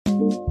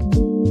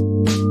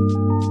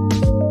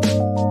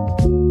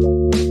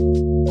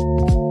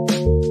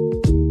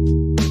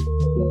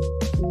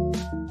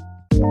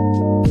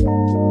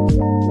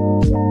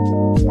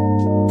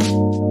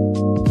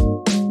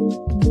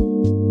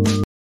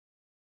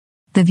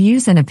The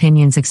views and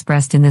opinions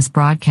expressed in this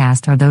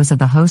broadcast are those of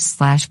the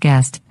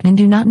host/guest and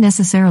do not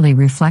necessarily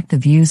reflect the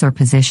views or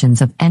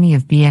positions of any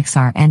of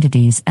BXR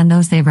entities and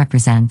those they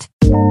represent.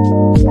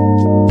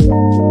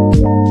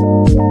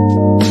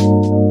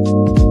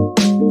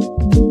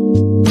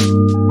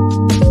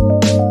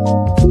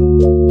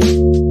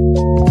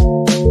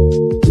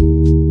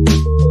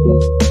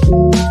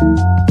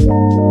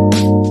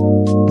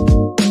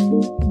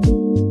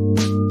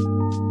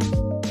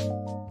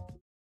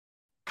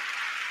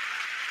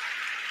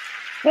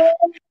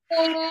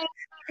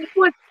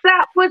 What's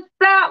up? What's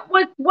up?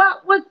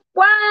 What's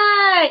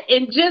what?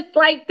 And just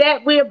like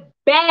that, we're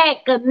back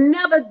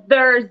another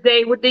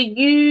Thursday with the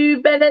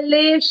You Better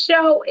Live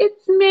show.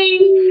 It's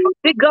me,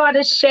 the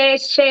goddess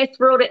Shaz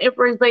Roll, the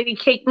Empress Lady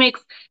Cake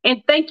Mix.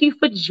 And thank you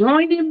for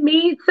joining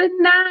me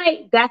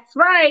tonight. That's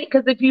right,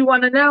 because if you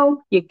want to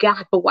know, you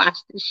got to watch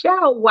the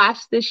show. Watch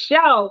the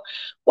show.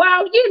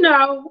 Well,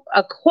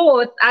 of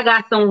course, I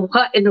got some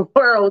what in the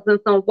world and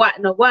some what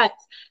in the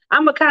whats.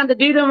 I'm going to kind of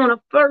do them on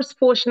the first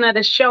portion of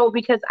the show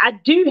because I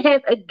do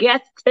have a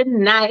guest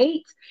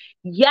tonight.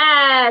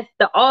 Yes,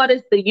 the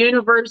artist, the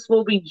universe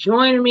will be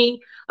joining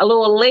me a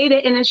little later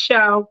in the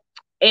show.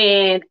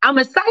 And I'm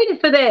excited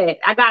for that.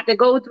 I got to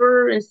go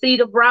through and see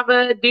the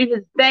brother do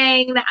his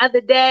thing the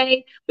other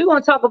day. We're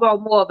going to talk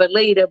about more of it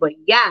later. But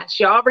yes,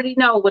 you already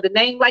know with a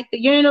name like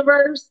the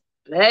universe,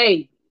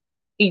 hey,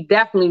 he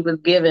definitely was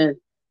giving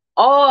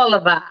all the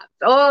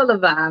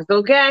vibes,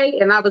 okay?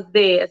 And I was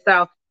there.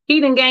 So he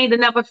done gained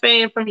another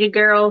fan from your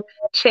girl,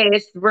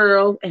 Shaz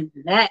Roll, and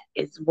that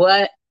is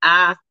what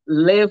I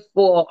live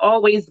for.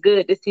 Always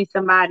good to see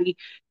somebody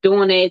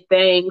doing their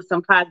thing,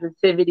 some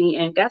positivity,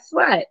 and guess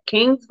what?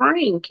 Kings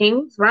reign.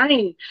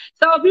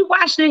 So if you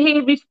watched it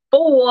here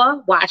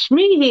before, watch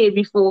me here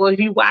before. If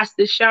you watched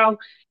the show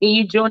and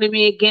you joining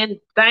me again,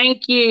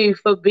 thank you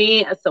for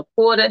being a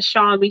supporter,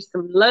 showing me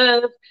some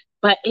love.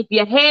 But if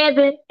you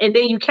haven't, and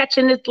then you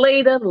catching this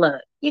later,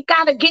 look, you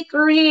got to get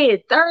through here.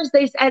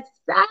 Thursdays at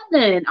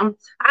 7. I'm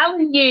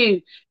telling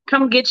you,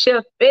 come get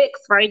your fix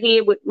right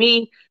here with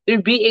me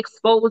through Be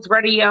Exposed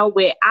Radio,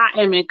 where I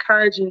am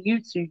encouraging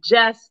you to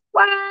just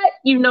what?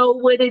 You know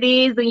what it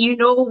is and you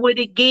know what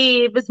it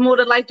gives. It's more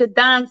than life to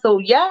done. So,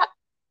 yeah,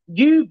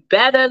 you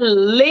better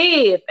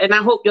live. And I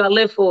hope y'all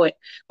live for it.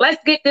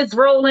 Let's get this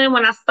rolling.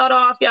 When I start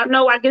off, y'all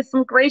know I get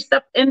some great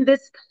stuff in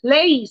this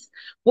place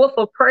with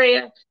a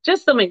prayer,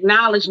 just some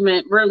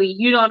acknowledgement, really.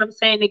 You know what I'm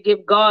saying? To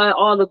give God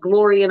all the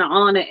glory and the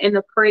honor and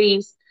the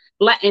praise,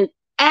 letting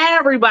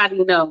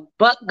everybody know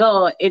but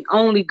God and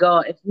only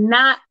God. If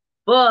not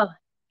for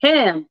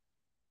him,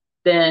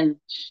 then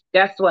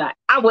guess what?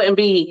 I wouldn't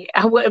be here.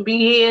 I wouldn't be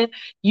here.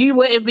 You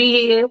wouldn't be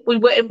here. We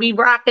wouldn't be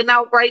rocking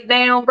out right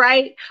now,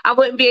 right? I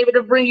wouldn't be able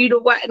to bring you the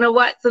what and the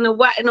whats and the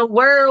what in the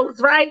worlds,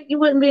 right? You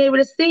wouldn't be able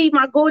to see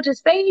my gorgeous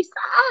face.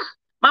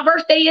 My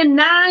birthday in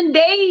 9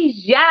 days.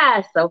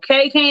 Yes.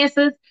 Okay,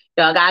 Cancers.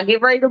 Y'all gotta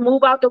get ready to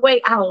move out the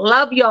way. I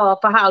love y'all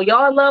for how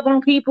y'all love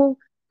on people.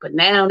 But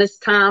now it's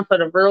time for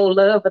the real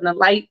love and the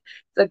light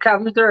to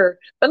come through.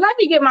 But let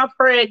me get my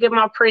prayer, get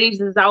my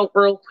praises out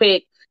real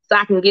quick, so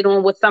I can get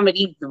on with some of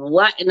these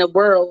what in the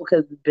world,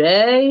 because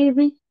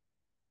baby,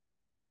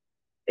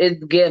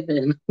 it's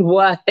given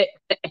what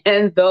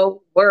in the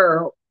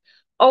world.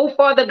 Oh,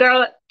 Father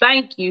God,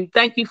 thank you.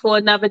 Thank you for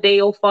another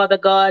day, oh, Father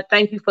God.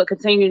 Thank you for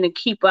continuing to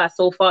keep us,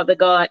 oh, Father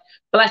God.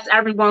 Bless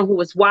everyone who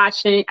is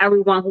watching,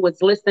 everyone who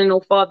is listening, oh,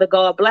 Father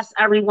God. Bless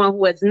everyone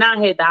who has not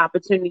had the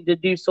opportunity to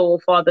do so, oh,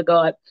 Father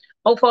God.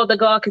 Oh, Father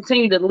God,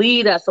 continue to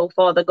lead us, oh,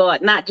 Father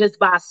God, not just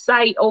by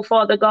sight, oh,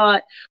 Father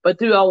God, but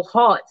through our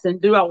hearts and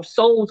through our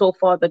souls, oh,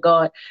 Father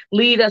God.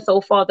 Lead us,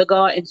 oh, Father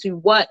God, into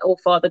what, oh,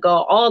 Father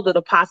God, all of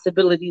the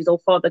possibilities, oh,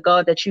 Father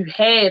God, that you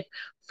have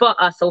for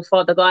us, oh,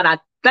 Father God. I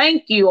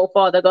thank you, oh,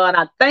 Father God.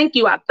 I thank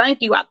you. I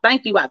thank you. I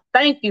thank you. I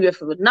thank you.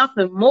 If it was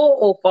nothing more,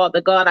 oh, Father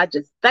God, I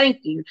just thank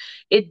you.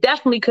 It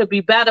definitely could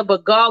be better,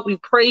 but God, we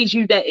praise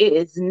you that it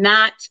is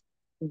not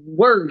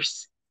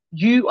worse.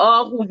 You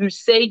are who you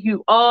say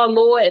you are,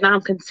 Lord, and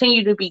I'm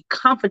continue to be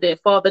confident,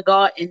 Father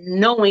God, in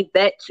knowing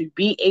that to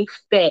be a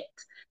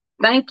fact.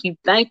 Thank you,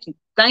 thank you,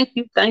 thank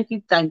you, thank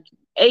you, thank you.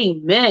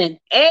 Amen.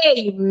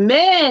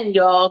 Amen,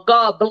 y'all.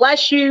 God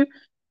bless you.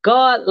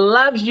 God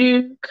loves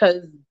you,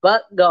 because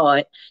but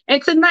God.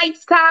 And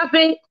tonight's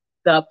topic,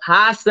 the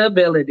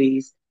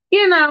possibilities.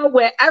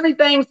 Where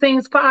everything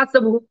seems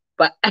possible,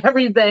 but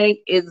everything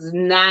is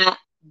not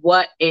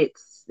what it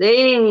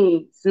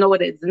seems. No,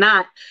 it is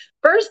not.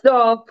 First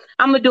off,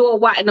 I'm going to do a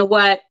what and a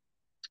what.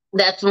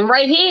 That's from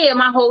right here in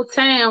my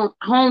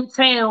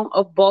hometown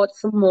of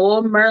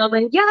Baltimore,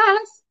 Maryland.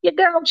 Yes, your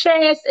girl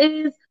Shaz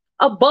is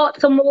a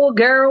Baltimore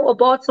girl, a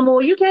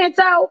Baltimore. You can't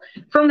tell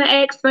from the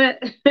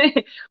accent.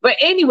 But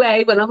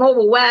anyway, when I'm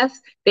over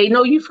west, they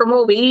know you from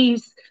over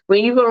east.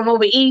 when you from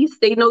over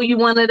east, they know you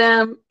one of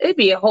them. It'd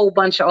be a whole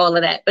bunch of all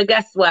of that. But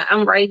guess what?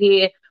 I'm right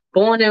here,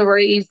 born and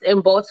raised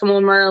in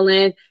Baltimore,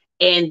 Maryland.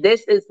 And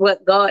this is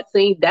what God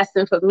seen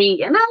destined for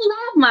me. And I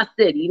love my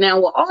city. Now,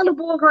 with all the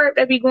bullcrap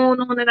that be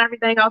going on and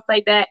everything else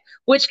like that,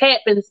 which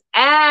happens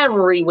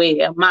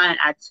everywhere, mind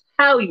I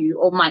tell you,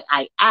 or might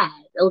I add,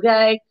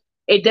 okay?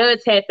 It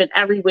does happen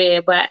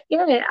everywhere. But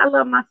yeah, I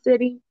love my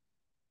city.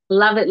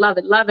 Love it, love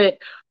it, love it.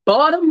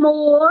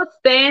 Baltimore,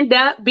 stand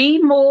up, be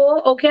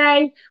more,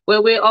 okay?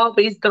 Where we're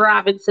always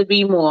thriving to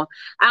be more.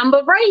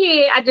 But right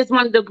here, I just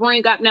wanted to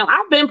bring up, now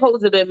I've been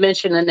supposed to be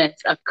mentioning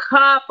this a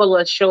couple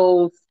of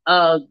shows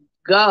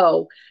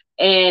ago.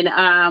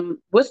 And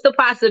what's the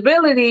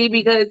possibility?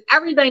 Because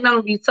everything I'm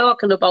gonna be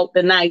talking about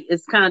tonight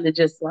is kind of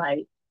just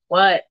like,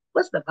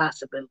 what's the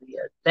possibility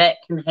of that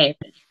can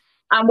happen?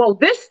 Well,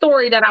 this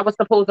story that I was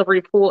supposed to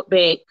report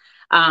back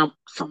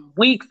some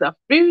weeks, a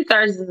few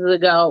Thursdays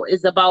ago,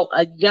 is about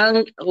a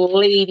young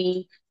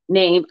lady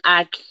named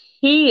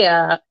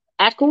Akia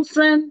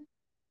Eccleston.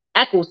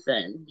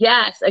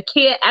 Yes,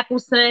 Akia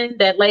Eccleston.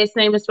 That last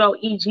name is spelled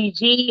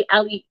Eggleston.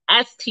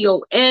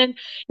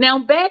 Now,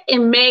 back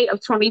in May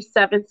of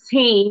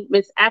 2017,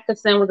 Miss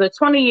Eccleston was a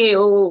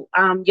 20-year-old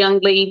young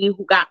lady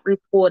who got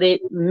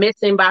reported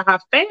missing by her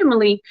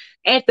family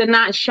after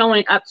not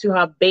showing up to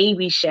her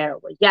baby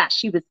shower. Yeah,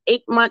 she was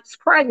 8 months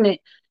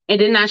pregnant and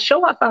did not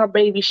show up for her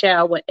baby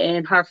shower,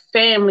 and her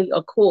family,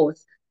 of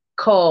course,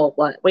 called,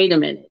 wait a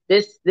minute,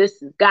 this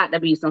has got to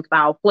be some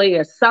foul play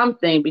or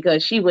something,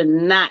 because she would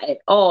not at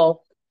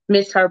all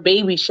miss her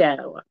baby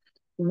shower.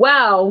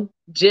 Well,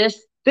 just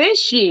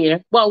this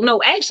year,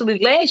 actually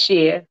last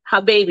year,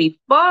 her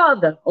baby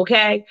father,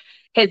 okay,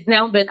 has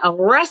now been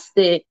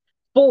arrested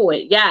for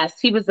it. Yes,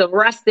 he was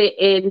arrested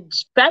in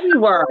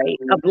February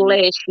of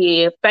last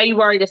year,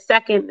 February the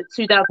 2nd,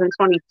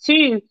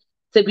 2022,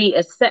 to be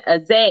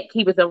exact.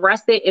 He was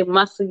arrested in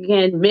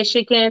Muskegon,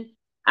 Michigan.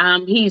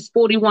 He's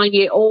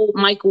 41-year-old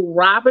Michael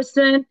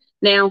Robertson.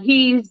 Now,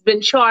 he's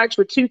been charged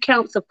with 2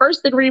 counts of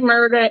first-degree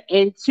murder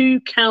and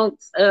 2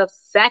 counts of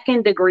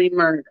second-degree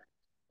murder.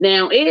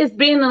 Now, it is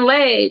being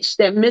alleged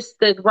that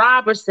Mr.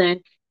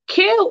 Robertson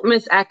killed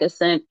Miss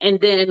Eccleston and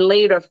then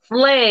later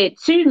fled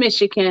to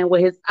Michigan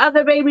with his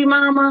other baby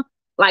mama,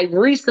 like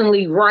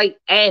recently right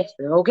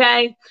after,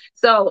 okay?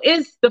 So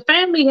the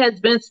family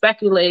has been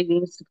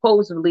speculating,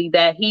 supposedly,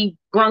 that he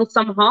brought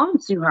some harm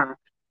to her.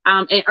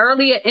 In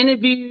earlier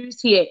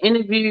interviews, he had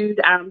interviewed,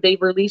 they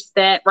released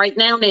that. Right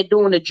now, they're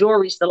doing a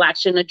jury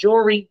selection. The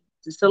jury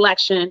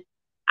selection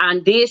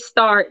did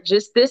start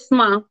just this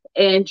month,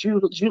 and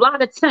July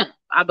the 10th,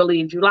 I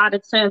believe, July the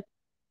 10th,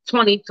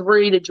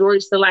 23, the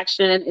jury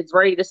selection is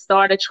ready to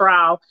start a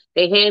trial.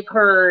 They have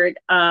heard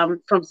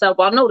from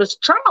no, the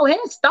trial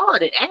has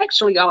started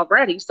actually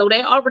already. So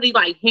they're already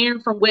like hearing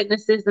from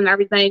witnesses and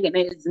everything, and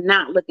it's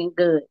not looking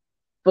good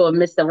for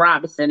Mr.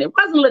 Robinson. It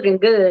wasn't looking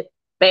good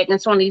back in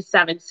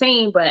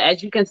 2017, but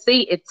as you can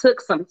see, it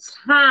took some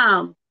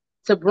time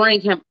to bring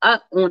him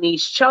up on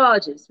these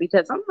charges,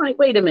 because I'm like,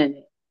 wait a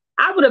minute.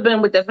 I would have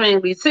been with the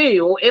family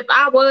too, or if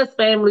I was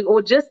family,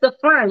 or just a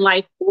friend.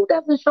 Like, who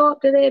doesn't show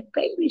up to their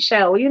baby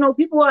shower? You know,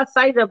 people are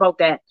excited about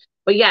that.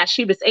 But yeah,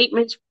 she was 8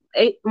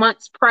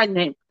 months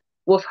pregnant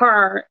with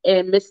her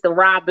and Mr.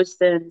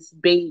 Robertson's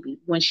baby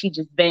when she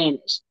just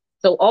vanished.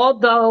 So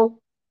although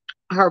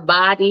her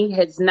body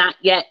has not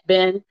yet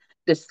been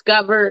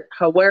discovered,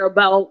 her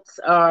whereabouts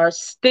are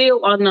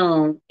still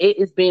unknown, it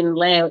is being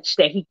alleged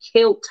that he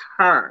killed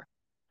her.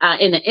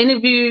 In the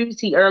interviews,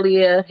 he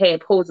earlier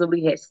had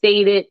supposedly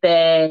stated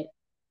that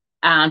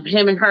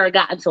him and her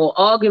got into an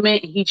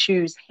argument. He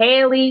chose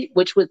Haley,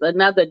 which was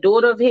another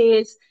daughter of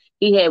his.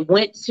 He had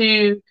went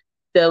to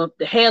the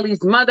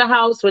Haley's mother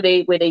house where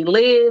they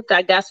lived,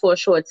 I guess, for a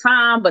short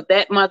time. But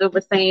that mother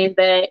was saying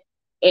that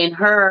in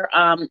her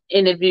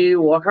interview,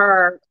 or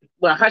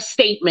her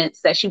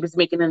statements that she was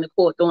making in the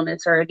court during the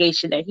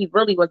interrogation, that he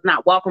really was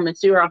not welcome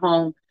into her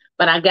home.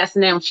 But I guess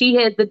now she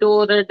has the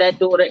daughter. That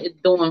daughter is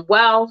doing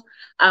well.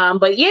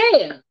 But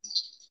yeah,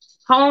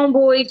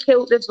 homeboy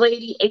killed this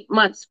lady 8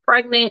 months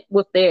pregnant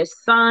with their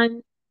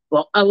son,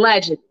 well,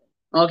 allegedly,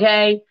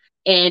 okay,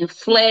 and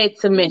fled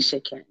to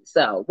Michigan.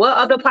 So what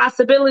other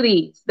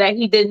possibilities that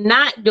he did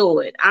not do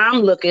it?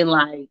 I'm looking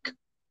like,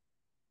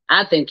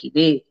 I think he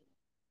did.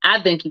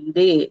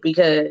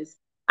 Because,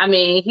 I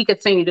mean, he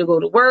continued to go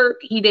to work.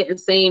 He didn't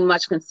seem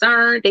much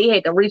concerned. They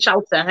had to reach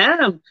out to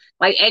him,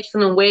 like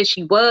asking him where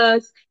she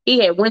was. He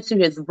had went to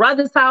his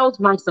brother's house,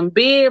 drunk some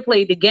beer,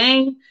 played the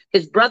game.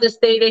 His brother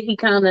stated he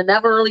kind of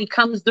never really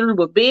comes through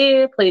with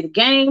beer, played the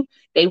game.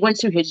 They went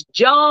to his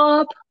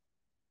job.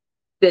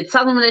 They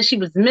told him that she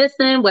was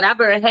missing.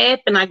 Whatever had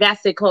happened, I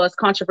guess it caused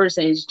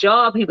controversy in his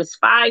job. He was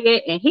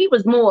fired, and he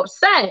was more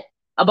upset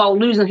about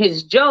losing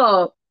his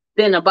job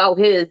than about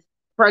his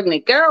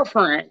pregnant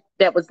girlfriend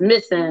that was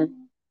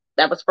missing,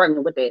 that was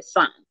pregnant with their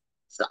son.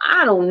 So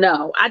I don't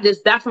know. I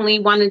just definitely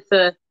wanted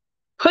to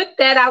put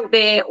that out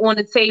there on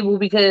the table,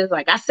 because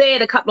like I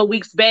said a couple of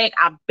weeks back,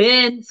 I've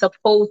been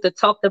supposed to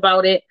talk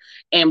about it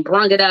and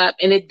bring it up.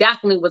 And it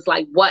definitely was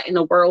like, what in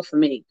the world for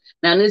me?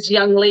 Now, this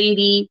young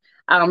lady,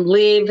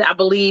 lived, I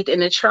believe,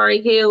 in the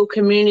Cherry Hill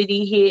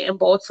community here in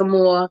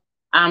Baltimore.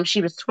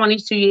 She was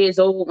 22 years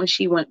old when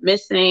she went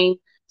missing.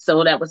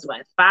 So that was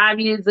like 5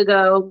 years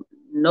ago.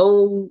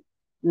 No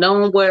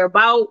known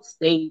whereabouts.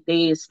 They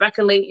are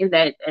speculating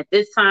that at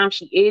this time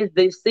she is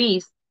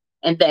deceased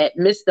and that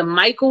Mr.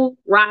 Michael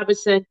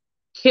Robinson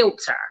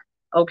killed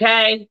her.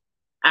 Okay.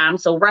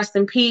 So rest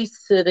in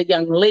peace to the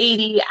young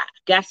lady. I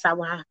guess I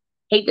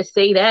hate to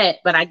say that,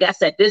 but I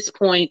guess at this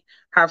point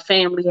her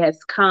family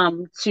has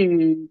come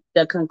to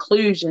the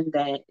conclusion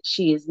that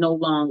she is no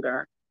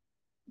longer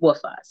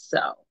with us.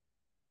 So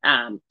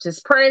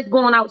just prayers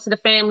going out to the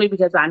family,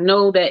 because I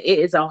know that it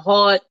is a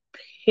hard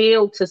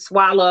pill to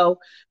swallow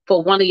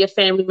for one of your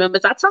family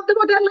members. I talked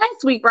about that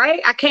last week,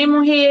 right? I came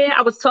on here,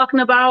 I was talking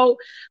about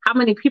how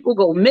many people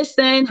go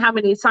missing, how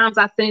many times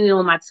I've seen it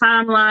on my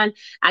timeline.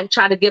 I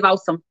try to give out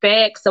some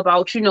facts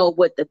about,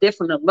 what the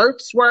different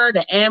alerts were,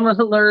 the amber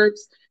alerts,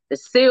 the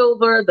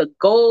silver, the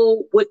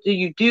gold. What do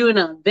you do in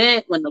an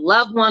event when the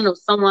loved one or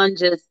someone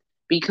just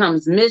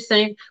becomes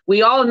missing?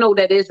 We all know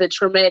that is a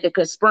traumatic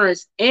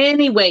experience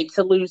anyway,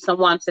 to lose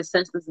someone to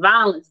senseless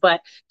violence. But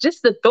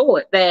just the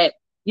thought that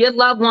your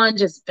loved one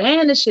just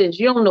vanishes,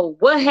 you don't know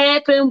what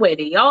happened, where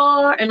they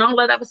are, and all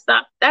that other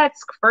stuff,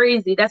 that's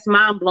crazy. That's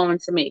mind-blowing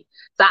to me.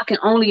 So I can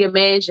only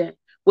imagine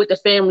what the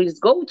families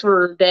go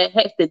through that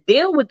have to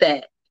deal with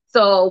that.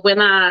 So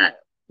when I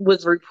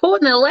was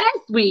reporting it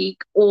last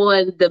week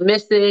on the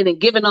missing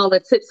and giving all the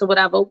tips or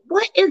whatever,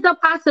 what is the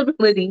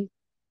possibility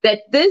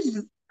that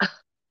this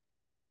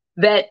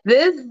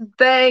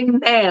thing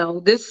now,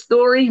 this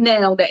story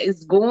now that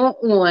is going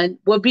on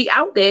will be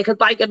out there? Because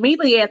like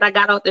immediately as I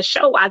got off the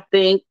show, I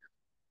think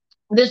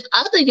this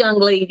other young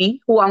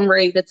lady who I'm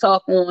ready to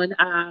talk on,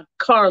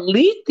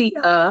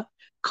 Carlethia,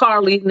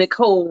 Carly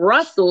Nicole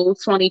Russell,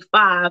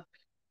 25,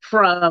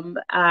 from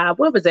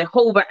what was it,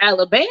 Hoover,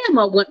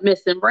 Alabama, went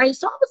missing, right?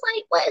 So I was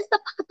like, what is the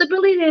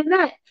possibility in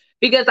that?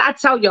 Because I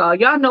tell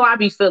y'all know I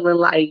be feeling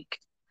like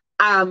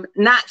I'm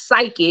not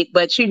psychic,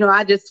 but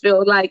I just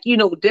feel like,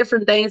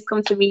 different things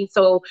come to me.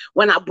 So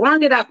when I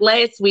brought it up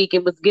last week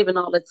and was giving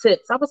all the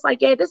tips, I was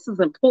like, yeah, this is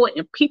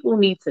important. People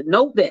need to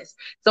know this.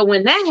 So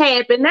when that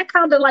happened, that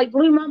kind of like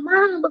blew my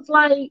mind. I was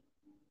like,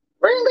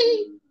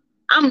 really?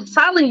 I'm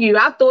telling you,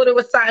 I thought it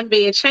was something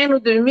being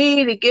channeled to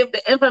me to give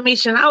the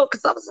information out,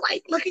 because I was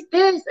like, look at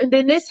this. And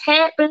then this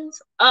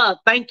happens.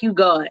 Thank you,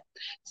 God.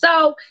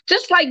 So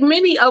just like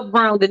many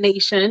around the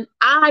nation,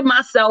 I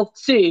myself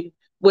too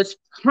was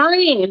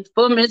praying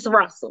for Miss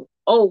Russell.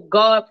 Oh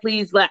God,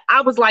 please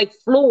I was like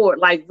floored.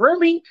 Like,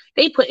 really?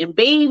 They putting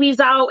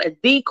babies out as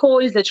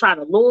decoys to try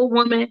to lure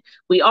women.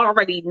 We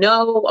already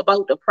know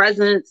about the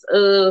presence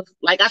of,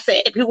 like I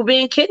said, people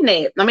being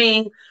kidnapped. I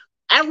mean,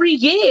 every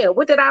year,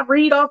 what did I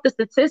read off the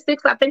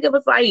statistics? I think it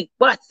was like,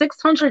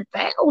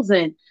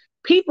 600,000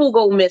 people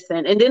go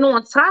missing. And then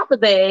on top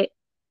of that,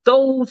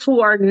 those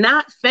who are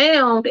not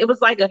found, it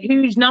was like a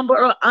huge number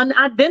of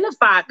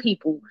unidentified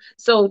people.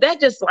 So that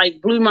just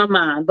like blew my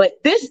mind.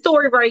 But this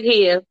story right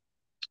here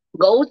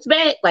goes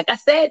back, like I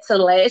said, to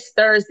last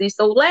Thursday.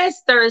 So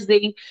last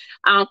Thursday,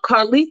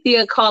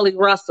 Carlethia Carly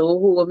Russell,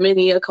 who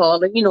many are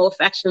calling,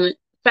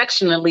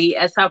 affectionately,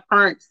 as her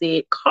parents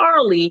said,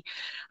 Carly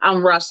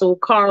Russell,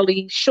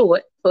 Carly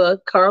short for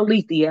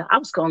Carlethia. I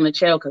was calling the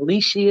child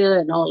Carlicia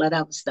and all that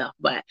other stuff.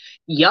 But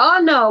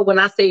y'all know when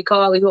I say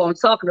Carly, who I'm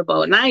talking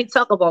about. And I ain't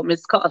talking about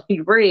Miss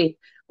Carly Red,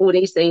 who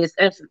they say is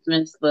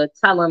infamous for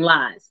telling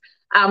lies.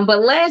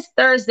 But last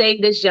Thursday,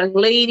 this young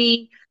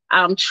lady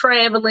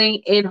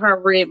traveling in her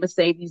red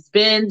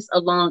Mercedes-Benz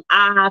along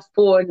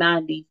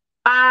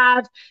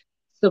I-495,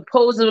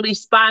 supposedly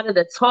spotted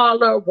a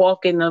toddler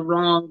walking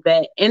along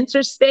that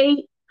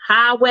interstate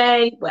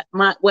highway,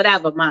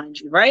 whatever, mind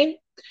you, right?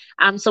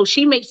 So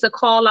she makes a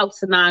call out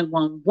to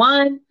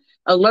 911,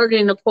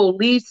 alerting the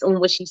police on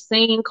what she's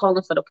seen,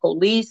 calling for the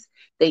police.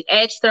 They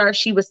asked her if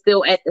she was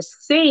still at the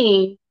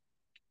scene.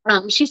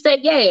 She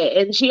said, yeah,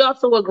 and she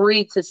also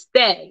agreed to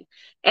stay.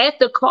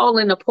 After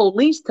calling the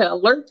police to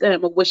alert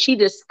them of what she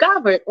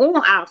discovered on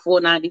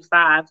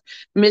I-495,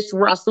 Miss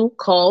Russell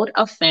called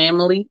a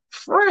family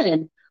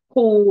friend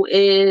who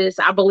is,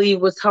 I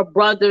believe, was her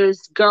brother's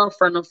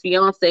girlfriend or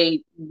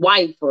fiance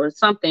wife or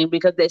something,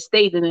 because they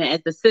stated it as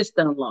the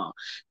sister-in-law.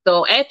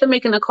 So after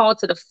making a call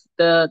to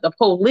the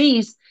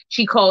police,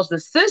 she calls the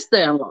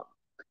sister-in-law.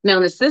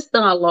 Now, the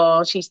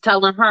sister-in-law, she's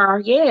telling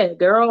her, yeah,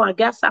 girl, I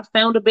guess I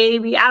found a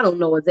baby. I don't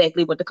know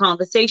exactly what the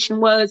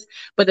conversation was,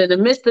 but in the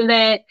midst of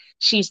that,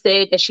 she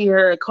said that she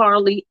heard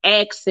Carly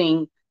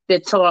asking the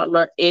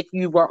toddler if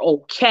you were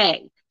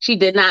okay. She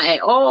did not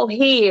at all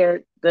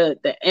hear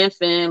the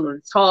infant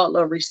or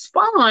toddler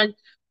respond,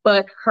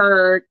 but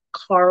heard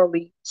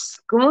Carly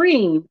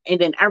scream, and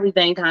then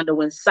everything kind of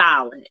went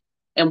silent.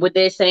 And what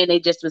they're saying, they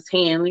just was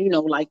hearing,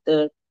 like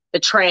the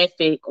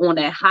traffic on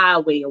that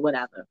highway or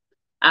whatever.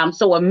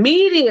 So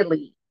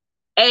immediately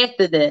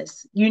after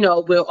this,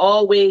 we're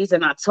always,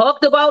 and I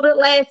talked about it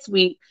last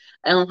week,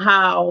 on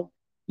how,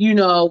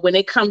 when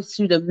it comes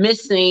to the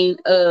missing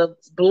of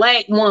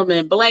Black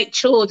women, Black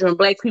children,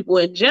 Black people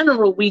in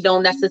general, we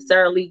don't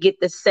necessarily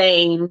get the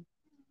same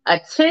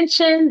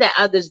attention that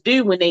others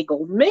do when they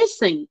go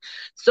missing.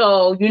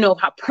 So,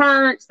 her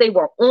parents, they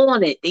were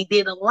on it. They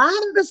did a lot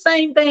of the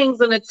same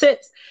things in the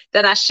tips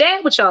that I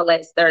shared with y'all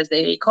last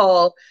Thursday. They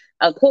called,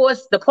 of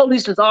course, the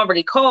police was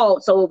already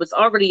called, so it was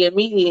already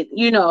immediate,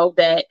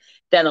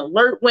 that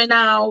alert went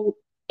out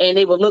and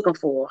they were looking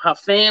for her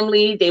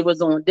family. They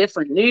was on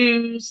different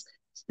news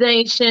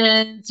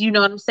stations, you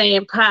know what I'm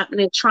saying, popping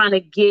and trying to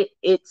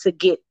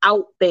get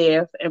out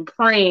there and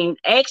praying,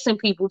 asking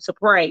people to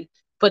pray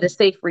for the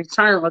safe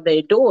return of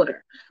their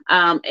daughter.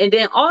 And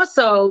then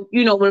also,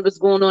 when it was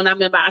going on, I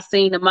remember I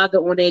seen the mother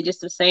on there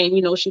just was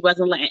saying, she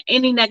wasn't letting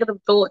any negative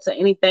thoughts or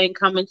anything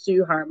come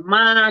into her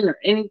mind or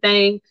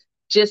anything.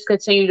 Just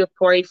continue to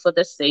pray for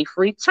the safe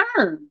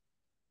return.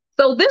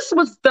 So this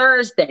was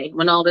Thursday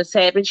when all this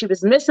happened. She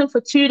was missing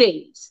for 2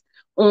 days.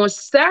 On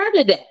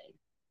Saturday,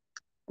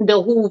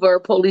 the Hoover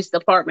Police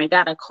Department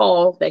got a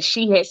call that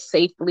she had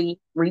safely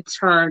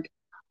returned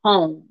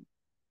home.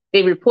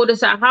 They reported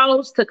to our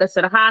house, took us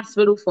to the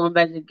hospital for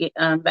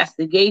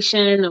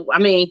investigation.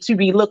 To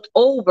be looked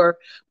over,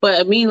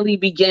 but immediately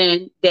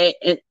began their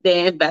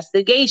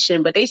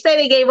investigation. But they say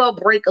they gave her a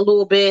break a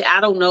little bit, I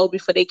don't know,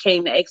 before they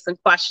came to ask some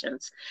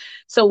questions.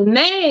 So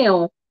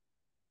now,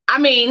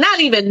 not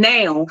even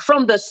now,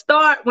 from the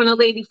start when the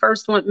lady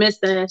first went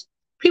missing,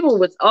 people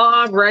was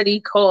already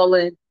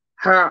calling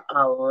her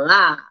a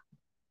lie.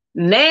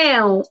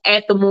 Now,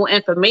 after more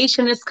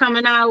information is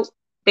coming out,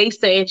 they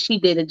saying she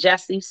did a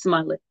Jussie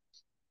Smollett.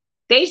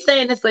 They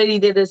saying this lady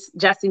did this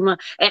Jussie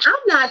Smollett, and I'm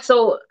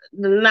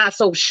not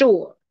so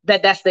sure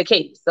that that's the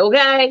case.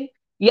 Okay,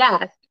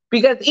 yes,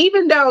 because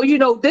even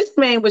though this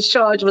man was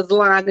charged with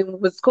lying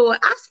and was caught,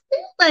 I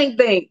still ain't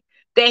think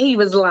that he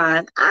was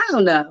lying. I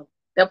don't know.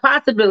 The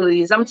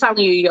possibilities. I'm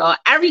telling you, y'all,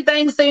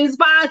 everything seems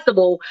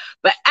possible,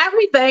 but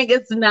everything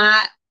is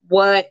not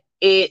what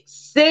it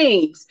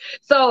seems.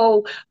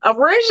 So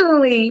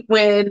originally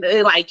when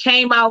it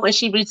came out and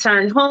she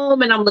returned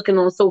home, and I'm looking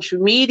on social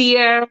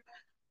media,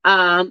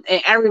 and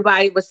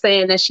everybody was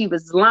saying that she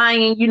was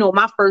lying,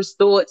 my first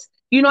thoughts,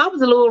 I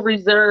was a little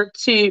reserved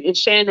too in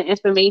sharing the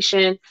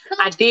information.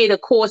 I did, of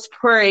course,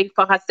 pray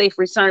for her safe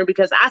return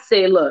because I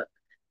said, look,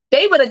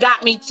 they would have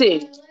got me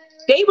too.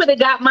 They would have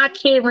got my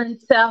Karen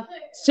self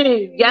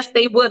too. Yes,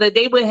 they would have.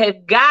 They would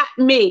have got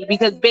me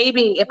because,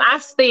 baby, if I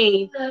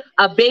seen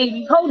a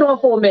baby, hold on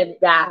for a minute,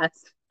 guys.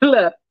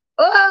 Look,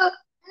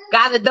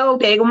 got a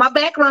dog tag on my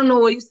background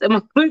noise and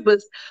my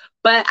bloopers.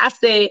 But I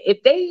said,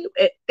 if they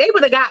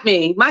would have got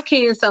me, my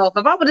Karen self,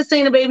 if I would have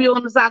seen a baby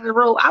on the side of the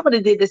road, I would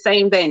have did the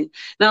same thing.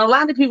 Now, a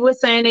lot of people were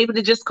saying they would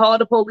have just called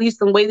the police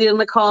and waited in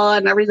the car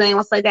and everything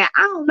else like that.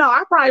 I don't know.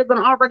 I probably been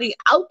already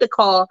out the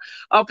car,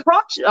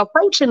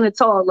 approaching the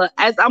toilet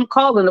as I'm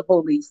calling the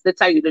police, to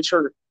tell you the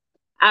truth.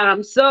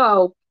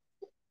 So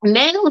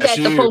now that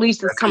the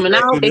police is coming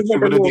out, they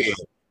had a little,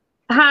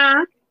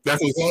 huh?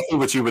 That's exactly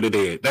what you would have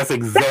did. That's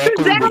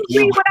exactly what I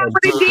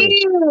would have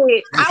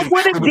did. I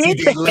would have did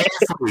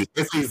that.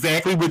 That's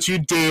exactly what you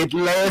did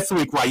last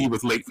week while you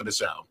was late for the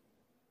show.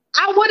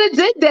 I would have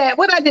did that.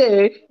 What I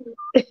did?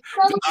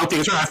 Out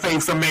there trying to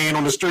save some man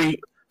on the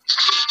street.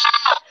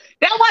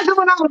 That wasn't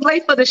when I was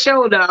late for the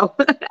show, though.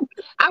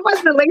 I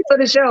wasn't late for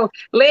the show.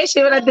 Last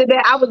year when I did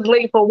that, I was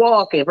late for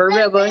walking.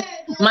 Remember?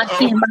 My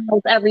 10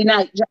 miles every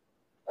night.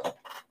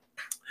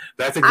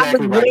 That's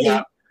exactly right.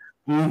 Yeah.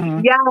 Mm-hmm.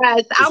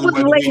 Yes, I was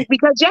late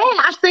because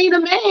I seen a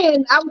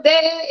man out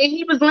there and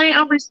he was laying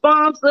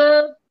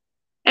unresponsive,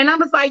 and I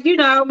was like,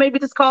 maybe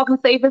this call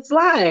can save his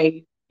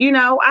life.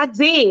 I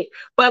did,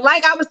 but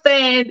like I was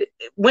saying,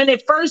 when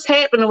it first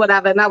happened or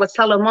whatever, and I was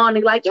telling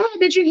Monty,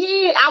 did you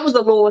hear? I was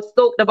a little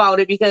stoked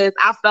about it because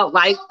I felt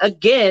like,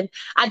 again,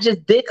 I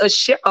just did a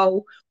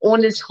show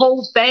on this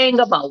whole thing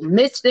about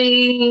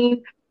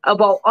missing,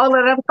 about all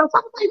of that stuff. I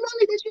was like,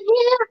 Monty, did you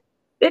hear?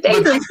 If they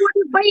report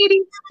this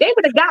lady, they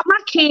would have got my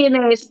kid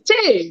ass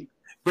too.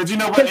 But you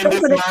know what? In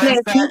this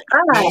mindset,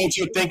 now that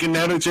you're thinking,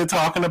 now that you're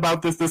talking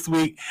about this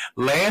week,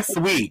 last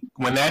week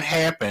when that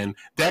happened,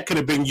 that could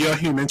have been your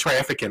human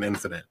trafficking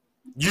incident.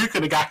 You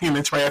could have got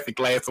human trafficked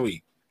last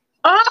week.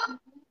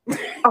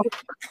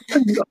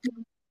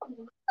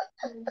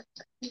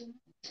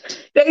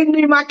 They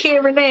knew my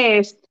Karen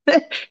ass.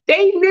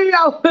 They knew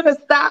I would have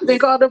stopped and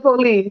called the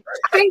police.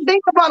 I didn't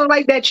think about it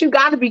like that. You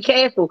got to be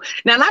careful.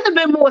 Now, I'd have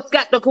been more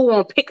skeptical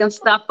on picking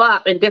stuff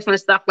up and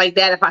different stuff like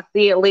that if I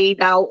see it laid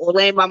out or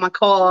laying by my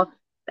car.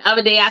 The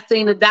other day, I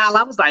seen a doll.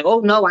 I was like, oh,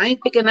 no, I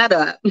ain't picking that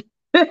up.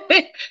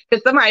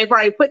 Because somebody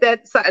probably put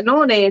that something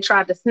on there and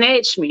tried to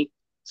snatch me.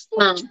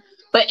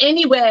 But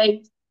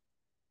anyway,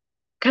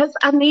 because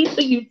I need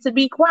for you to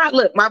be quiet.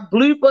 Look, my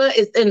blooper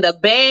is in the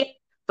back.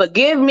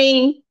 Forgive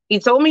me. He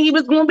told me he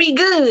was going to be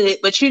good,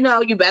 but you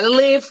better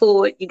live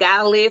for it. You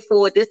got to live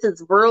for it. This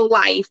is real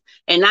life,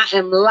 and I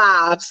am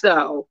live,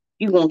 so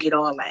you're going to get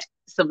all that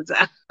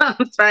sometimes,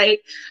 right?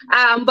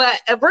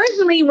 But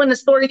originally, when the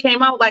story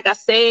came out, like I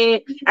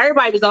said,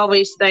 everybody was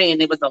always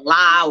saying it was a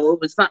lie, or it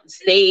was something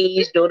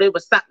staged, or it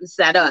was something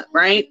set up,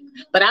 right?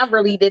 But I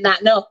really did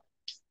not know.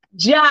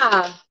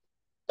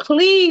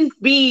 please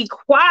be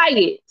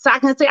quiet so I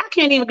can say I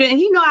can't even get.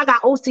 And I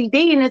got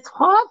OCD and it's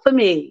hard for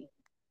me.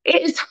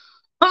 It's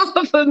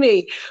hard for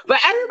me. But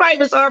everybody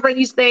was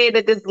already saying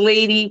that this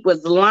lady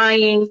was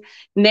lying.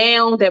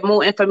 Now that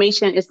more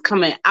information is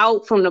coming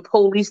out from the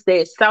police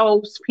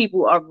themselves,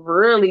 people are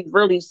really,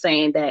 really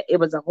saying that it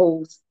was a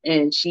hoax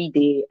and she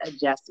did a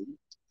Jussie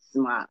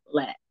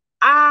Smollett.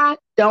 I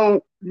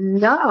don't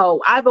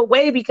know either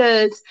way,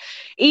 because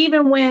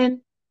even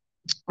when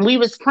we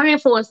was praying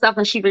for and stuff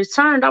and she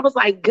returned, I was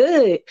like,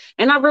 good.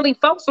 And I really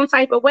felt some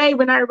type of way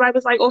when everybody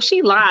was like, oh,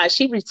 she lied.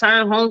 She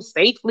returned home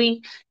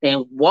safely,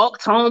 then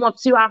walked home up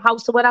to our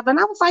house or whatever. And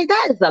I was like,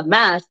 that is a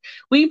mess.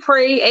 We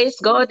prayed,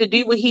 asked God to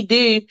do what he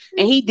do.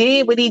 And he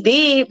did what he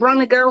did, bring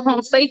the girl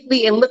home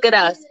safely. And look at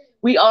us.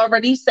 We're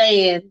already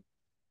saying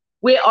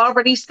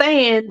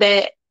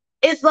that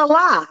it's a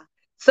lie.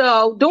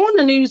 So during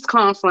the news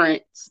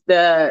conference,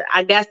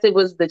 I guess it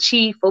was the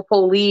chief of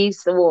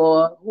police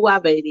or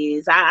whoever it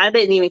is. I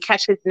didn't even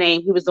catch his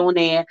name. He was on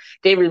there.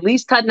 They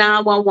released her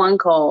 911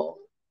 call.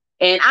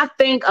 And I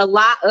think a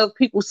lot of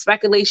people's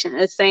speculation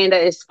is saying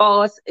that it's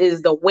false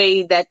is the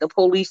way that the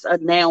police are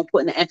now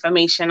putting the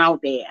information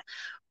out there.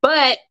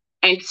 But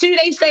until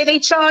they say they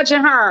charging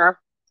her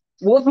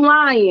with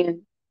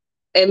lying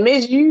and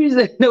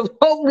misusing the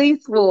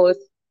police force,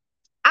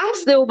 I'm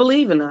still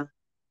believing her.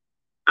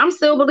 I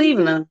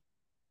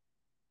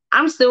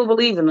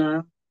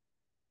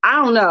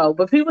don't know,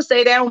 but people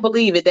say they don't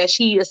believe it, that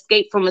she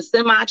escaped from a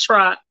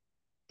semi-truck,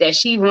 that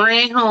she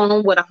ran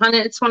home with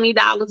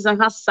 $120 in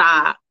her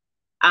sock.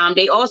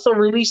 They also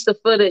released the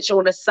footage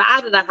on the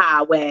side of the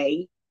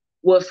highway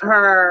with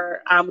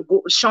her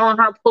showing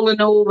her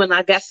pulling over and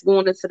I guess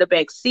going into the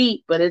back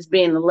seat, but it's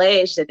being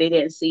alleged that they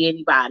didn't see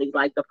anybody,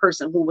 like the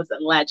person who was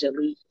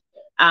allegedly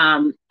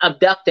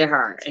abducted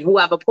her. And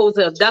whoever supposed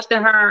to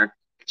abducted her,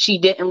 she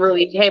didn't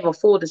really have a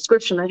full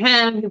description of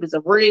him. He was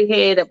a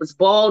redhead that was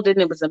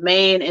balding. It was a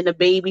man and a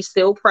baby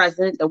still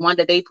present. The one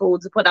that they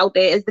supposed to put out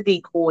there as the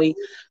decoy.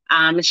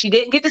 And she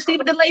didn't get to see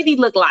what the lady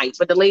looked like,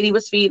 but the lady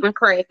was feeding her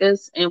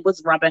crackers and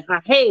was rubbing her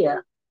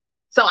hair.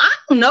 So I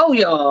don't know,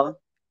 y'all.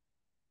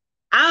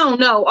 I don't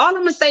know. All I'm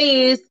going to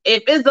say is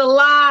if it's a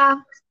lie,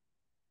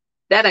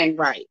 that ain't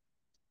right.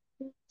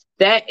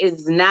 That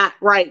is not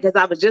right. Because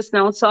I was just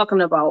now talking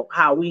about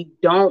how we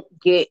don't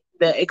get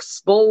the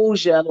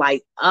exposure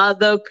like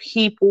other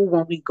people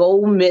when we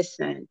go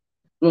missing,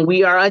 when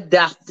we are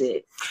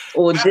abducted,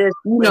 or just,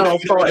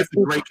 that's a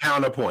great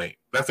counterpoint.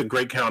 That's a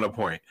great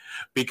counterpoint,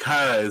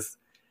 because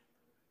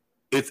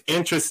it's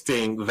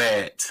interesting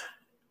that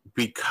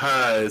and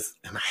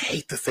I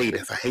hate to say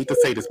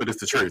this, but it's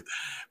the truth,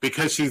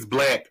 because she's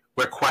Black,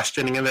 we're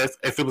questioning this.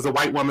 If it was a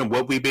white woman,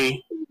 would we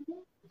be?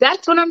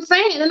 That's what I'm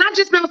saying. And I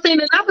just now seen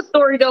another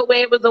story, though,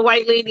 where it was a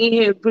white lady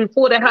here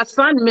reported her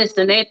son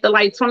missing. After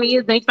like 20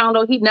 years, they found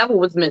out he never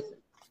was missing.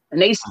 And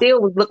they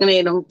still was looking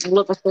at him,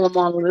 looking for him,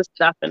 all of this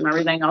stuff and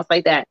everything else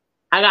like that.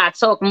 I got to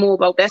talk more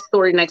about that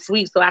story next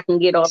week so I can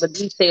get all the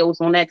details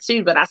on that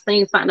too. But I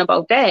seen something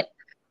about that.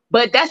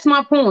 But that's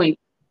my point.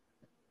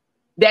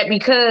 That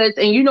because,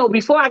 and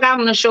before I got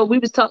on the show, we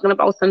was talking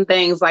about some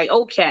things like,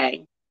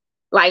 okay,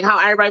 like how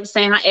everybody was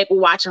saying how Apple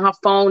watching her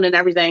phone and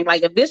everything.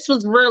 Like if this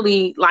was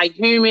really like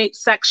human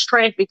sex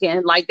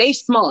trafficking, like they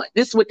smart.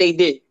 This is what they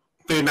did.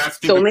 They're not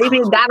stupid. So maybe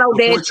it got out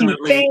there too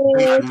fast.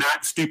 They're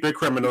not stupid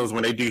criminals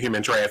when they do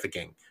human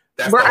trafficking.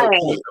 That's right. The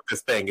whole point of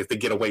this thing, is to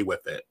get away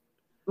with it.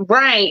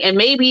 Right. And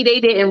maybe they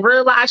didn't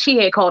realize she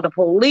had called the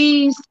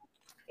police.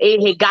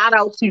 It had got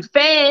out too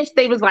fast.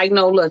 They was like,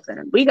 no,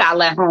 listen, we got to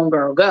let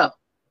homegirl go.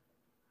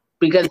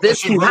 Because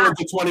this is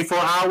the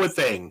 24-hour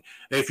thing.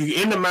 If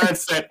you're in the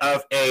mindset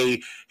of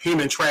a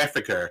human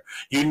trafficker,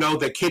 you know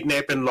that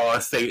kidnapping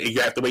laws say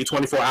you have to wait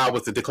 24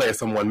 hours to declare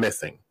someone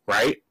missing,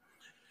 right?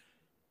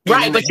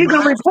 Right, but you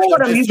can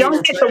report them. You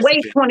don't get to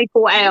wait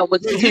 24 hours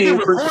to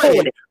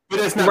report it. But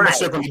that's not what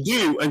you're going to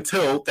do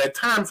until that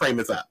time frame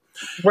is up.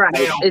 Right,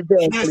 now,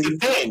 exactly. Here's the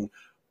thing.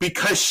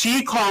 Because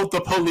she called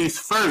the police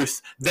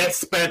first, that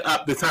sped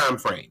up the time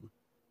frame.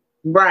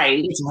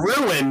 Right. It's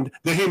ruined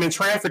the human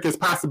trafficker's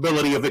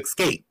possibility of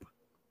escape.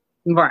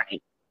 Right.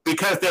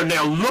 Because they're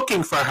now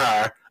looking for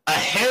her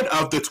ahead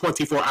of the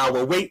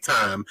 24-hour wait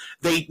time.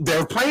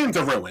 Their plans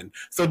are ruined.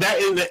 So that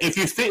if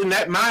you sit in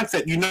that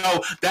mindset,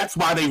 that's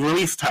why they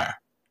released her.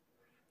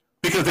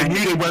 Because they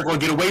knew they weren't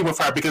going to get away with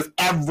her because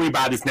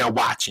everybody's now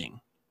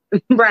watching.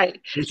 Right.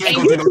 And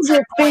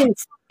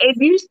if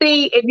you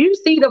see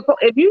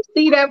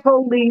that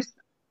police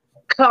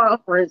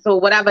conference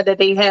or whatever that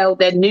they held,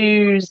 that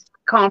news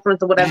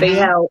conference or whatever they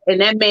held,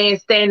 and that man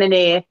standing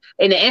there,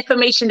 and the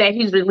information that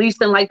he's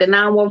releasing, like the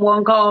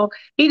 911 call,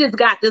 he just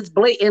got this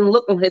blatant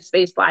look on his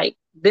face like,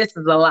 this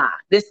is a lie.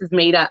 This is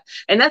made up.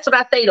 And that's what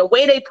I say. The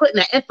way they putting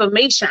the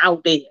information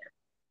out there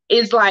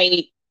is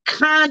like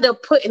kind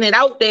of putting it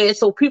out there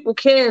so people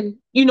can,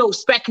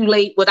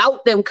 speculate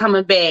without them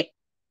coming back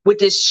with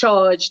this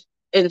charge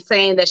and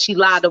saying that she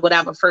lied or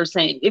whatever first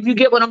thing. If you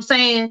get what I'm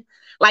saying?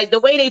 Like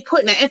the way they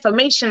putting the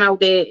information out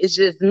there is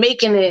just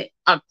making it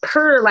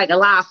appear like a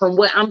lie from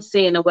what I'm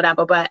seeing or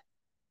whatever. But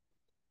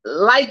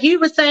like you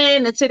were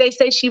saying, until they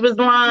say she was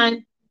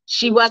lying,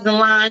 she wasn't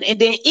lying. And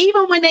then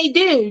even when they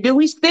do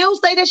we still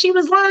say that she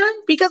was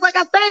lying? Because like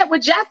I said,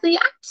 with Jesse,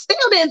 I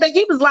still didn't think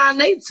he was lying.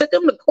 They took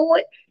him to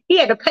court. He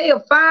had to pay a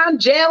fine,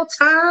 jail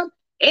time,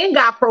 and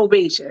got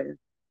probation.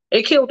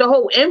 It killed the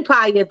whole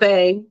empire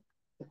thing.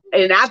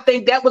 And I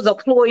think that was a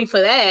ploy for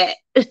that.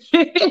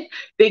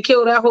 They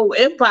killed that whole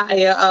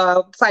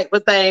empire type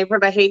of thing for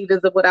the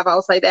haters or whatever.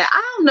 I'll say that.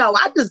 I don't know.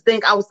 I just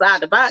think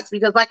outside the box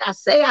because, like I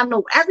say, I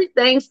know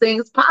everything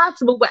seems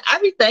possible, but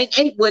everything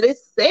ain't what it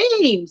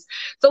seems.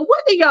 So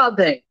what do y'all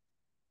think?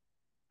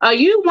 Are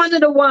you one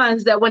of the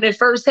ones that when it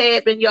first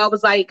happened, y'all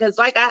was like, because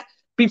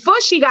before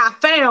she got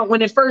found,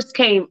 when it first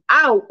came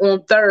out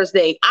on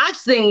Thursday, I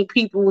seen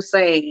people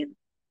saying,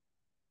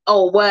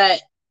 oh,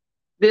 what?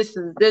 This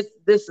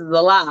is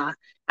a lie.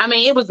 I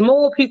mean, it was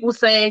more people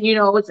saying,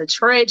 it's a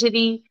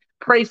tragedy,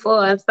 pray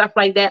for and stuff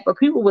like that. But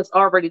people was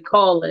already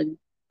calling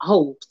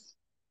hopes.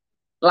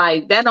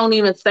 Like, that don't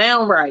even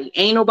sound right.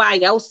 Ain't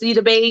nobody else see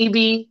the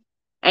baby.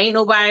 Ain't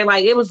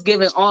nobody it was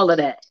giving all of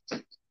that.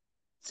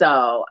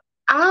 So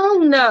I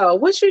don't know.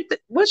 What you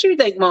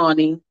think,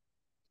 Marnie?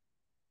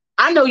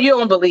 I know you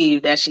don't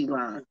believe that she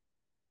lying.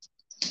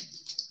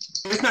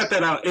 It's not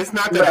that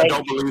I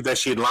don't believe that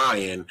she's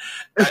lying.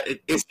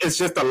 It's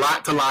just a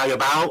lot to lie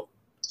about.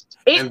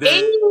 It's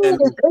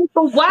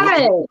what?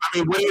 I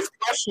mean, what is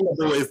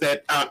questionable is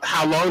that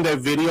how long that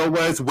video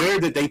was. Where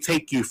did they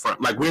take you from?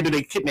 Like, where did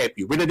they kidnap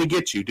you? Where did they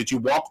get you? Did you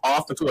walk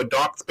off into a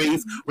dark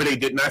space where they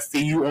did not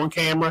see you on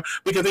camera?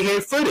 Because they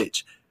had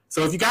footage.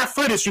 So if you got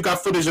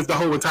footage of the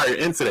whole entire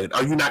incident.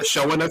 Are you not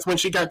showing us when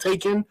she got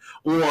taken?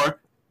 Or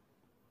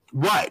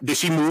what? Did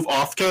she move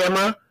off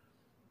camera?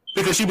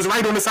 Because she was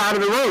right on the side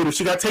of the road. If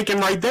she got taken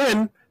right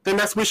then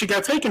that's where she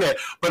got taken at.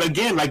 But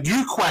again, like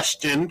you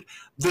questioned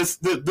the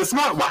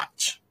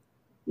smartwatch.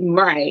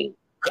 Right.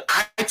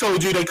 I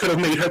told you they could have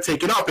made her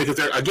take it off because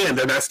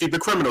they're not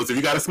stupid criminals. If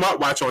you got a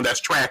smartwatch on, that's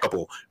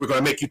trackable. We're going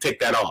to make you take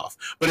that off.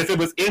 But if it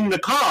was in the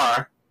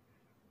car,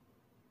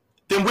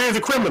 then where are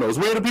the criminals?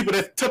 Where are the people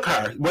that took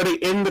her? Were they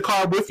in the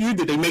car with you?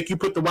 Did they make you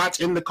put the watch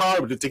in the car?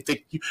 Or did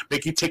they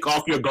make you take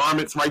off your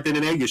garments right then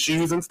and there, your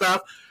shoes and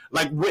stuff?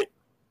 Like,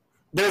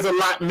 there's a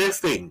lot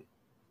missing.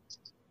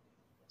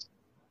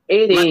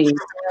 It is.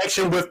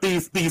 Interaction with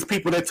these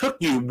people that took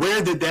you.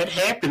 Where did that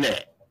happen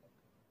at?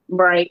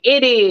 Right.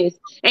 It is.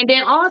 And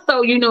then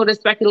also, the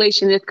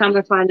speculation is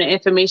coming from the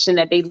information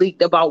that they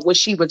leaked about what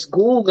she was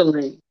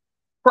Googling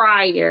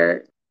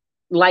prior,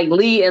 like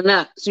leading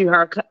up to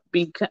her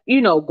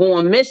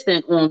going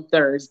missing on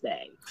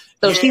Thursday.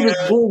 So she was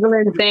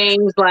Googling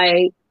things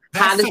like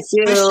how to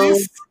steal.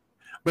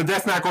 But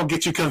that's not going to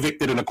get you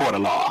convicted in a court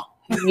of law.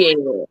 Yeah,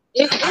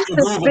 I can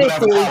Google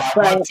whatever I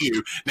want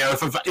to. Now,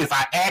 if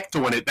I act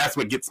on it, that's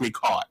what gets me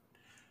caught.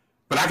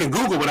 But I can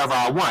Google whatever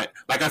I want.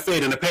 Like I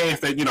said in the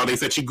past, that they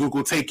said she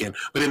Googled Taken,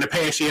 but in the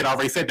past she had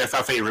already said that's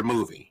her favorite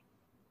movie.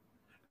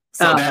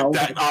 So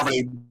that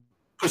already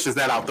pushes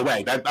that out the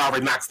way. That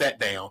already knocks that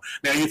down.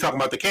 Now you're talking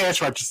about the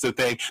cash register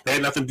thing. That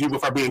had nothing to do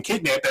with her being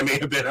kidnapped. That may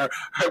have been her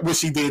what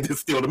she did to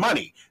steal the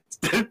money.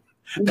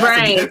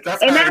 Right.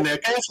 That's her and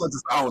that cash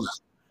register owner.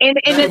 And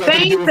the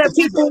things that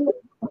people.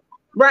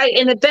 Right,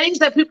 and the things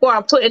that people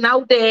are putting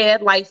out there,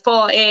 like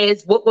far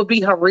as what would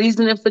be her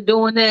reasoning for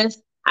doing this.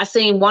 I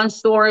seen one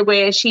story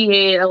where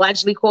she had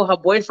allegedly called her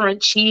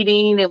boyfriend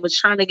cheating and was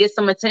trying to get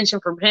some attention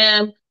from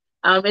him.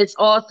 It's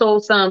also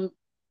some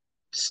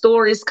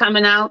stories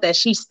coming out that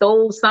she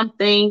stole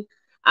something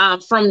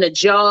from the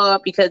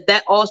job because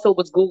that also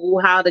was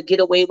Google how to get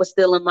away with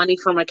stealing money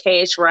from a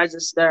cash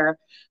register.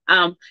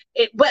 But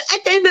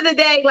at the end of the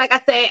day, like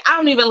I said, I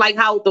don't even like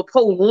how the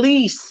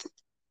police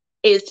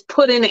is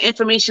putting the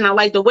information out,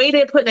 like the way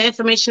they put the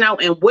information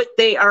out and what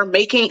they are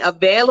making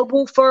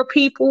available for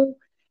people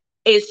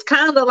is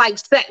kind of like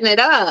setting it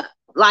up,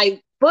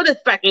 like for the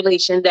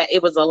speculation that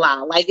it was a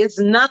lie. Like it's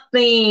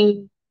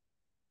nothing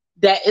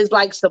that is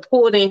like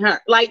supporting her.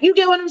 Like, you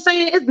get what I'm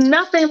saying? It's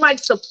nothing like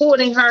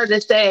supporting her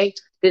to say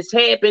this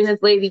happened, this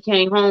lady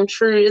came home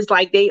true. It's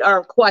like they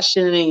are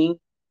questioning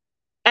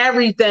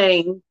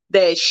everything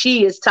that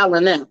she is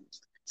telling them.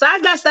 So I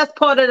guess that's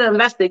part of the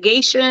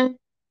investigation.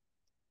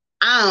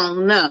 I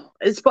don't know.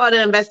 It's part of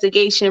the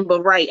investigation,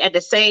 but right, at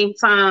the same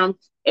time,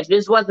 if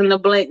this wasn't a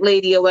black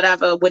lady or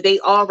whatever, would they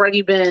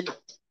already been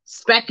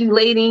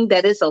speculating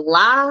that it's a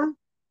lie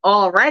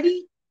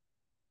already?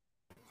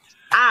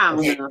 I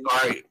don't know.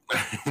 All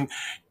right.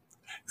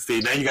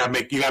 See, now you gotta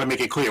make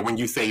it clear when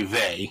you say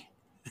they.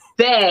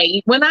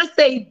 They. When I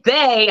say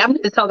they, I'm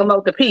just talking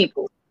about the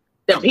people.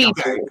 The people.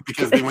 Okay.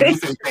 Because when you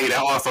say they, that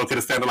also could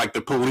have sounded like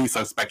the police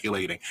are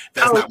speculating.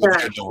 That's not what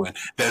they're doing.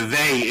 The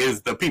they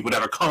is the people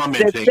that are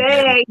commenting.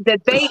 The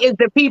they is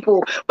the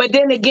people. But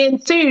then again,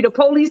 too, the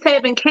police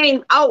haven't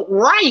came out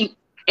right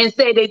and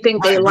said they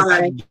think they're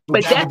lying.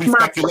 But that's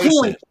my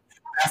point.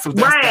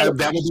 That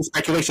would be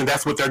speculation.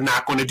 That's what they're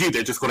not going to do.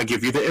 They're just going to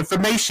give you the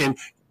information.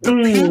 The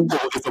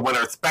people is the one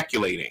that are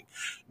speculating.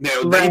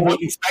 Now,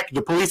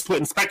 the police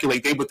wouldn't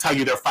speculate. They would tell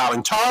you they're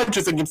filing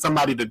charges against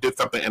somebody that did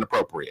something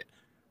inappropriate.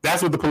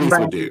 That's what the police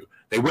would do.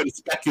 They wouldn't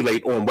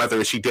speculate on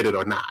whether she did it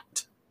or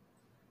not.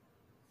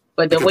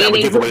 But the way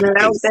they put it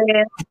out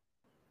there,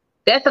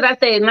 that's what I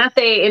said. And I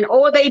said, and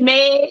all they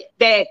mad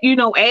that, you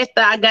know,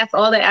 after I guess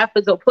all the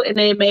efforts of putting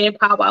their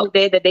manpower out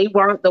there, that they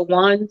weren't the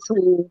ones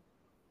who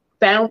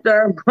found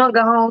her and brought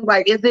her home.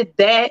 Like, is it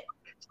that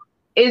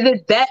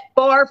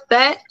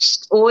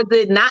far-fetched, or is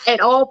it not at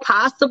all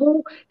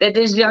possible that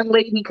this young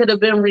lady could have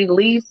been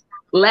released,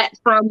 let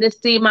from this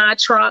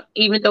semi-truck,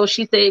 even though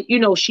she said, you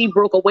know, she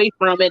broke away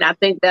from it? I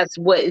think that's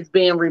what is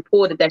being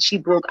reported, that she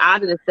broke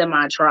out of the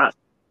semi-truck.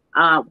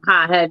 How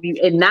have you,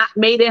 and not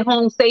made it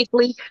home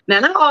safely?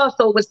 Now, I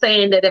also was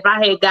saying that if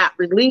I had got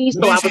released,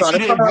 so I was on the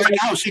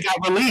phone. She got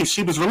released.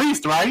 She was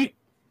released, right?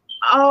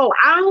 Oh,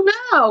 I don't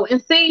know.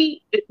 And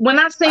see, when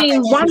I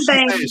seen one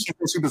thing,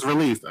 she was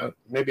released.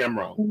 Maybe I'm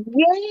wrong.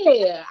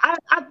 Yeah,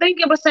 I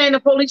think it was saying,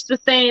 the police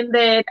was saying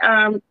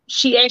that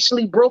she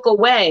actually broke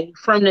away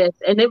from this,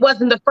 and it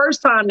wasn't the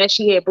first time that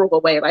she had broke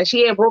away. Like,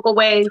 she had broke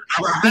away.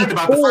 I heard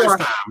about the first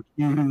time.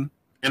 Mm-hmm.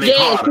 And she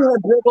had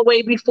broke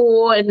away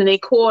before, and then they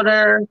caught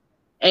her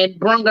and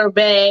brung her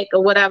back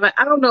or whatever.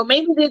 I don't know.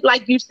 Maybe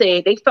like you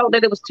said, they felt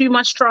that it was too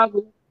much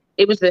trouble.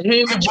 It was a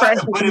human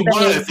tragedy. But it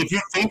was. If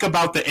you think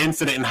about the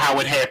incident and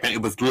how it happened,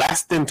 it was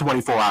less than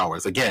 24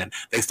 hours. Again,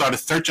 they started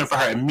searching for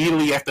her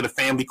immediately after the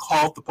family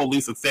called the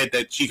police and said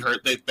that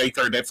they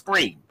heard that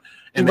scream,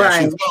 and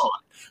that she's gone.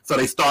 So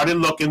they started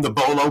looking. The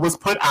bolo was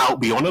put out.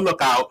 Be on the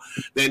lookout.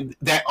 Then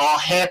that all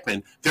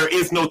happened. There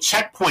is no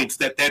checkpoints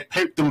that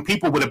them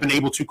people would have been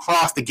able to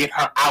cross to get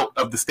her out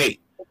of the state.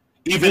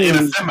 Even in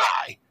a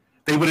semi,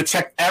 they would have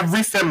checked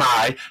every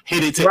semi,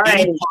 hit it to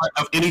any part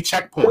of any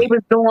checkpoint. They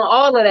was doing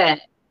all of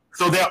that.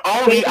 So their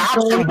only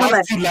option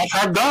was to let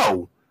her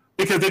go,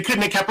 because they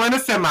couldn't have kept her in a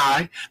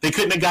semi. They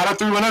couldn't have got her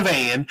through in a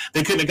van.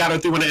 They couldn't have got her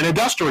through in an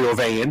industrial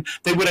van.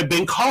 They would have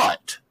been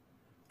caught.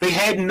 They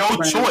had no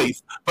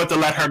choice but to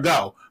let her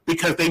go,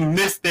 because they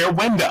missed their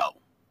window.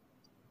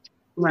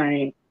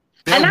 Right.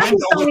 Their and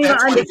window I don't even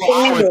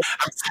understand it.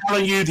 I'm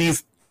telling you,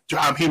 these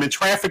human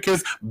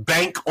traffickers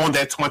bank on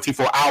that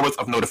 24 hours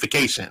of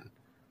notification.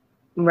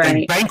 Right.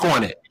 They bank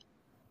on it.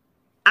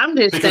 I'm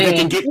just because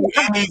saying.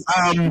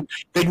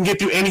 They can get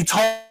through any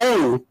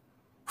toll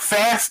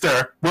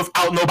faster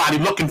without nobody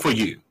looking for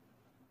you.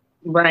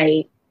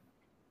 Right.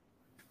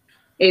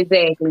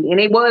 Exactly. And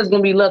they was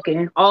going to be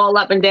looking all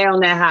up and down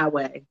that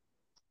highway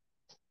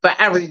for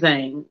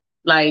everything.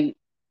 Like,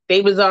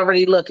 they was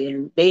already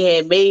looking. They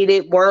had made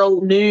it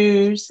world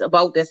news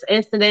about this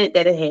incident,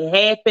 that it had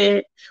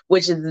happened,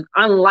 which is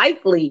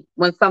unlikely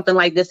when something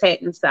like this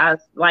happens to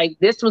us. Like,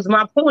 this was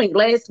my point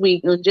last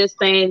week, and just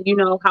saying, you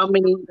know, how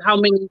many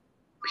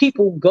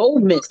people go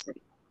missing.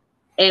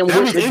 And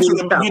that's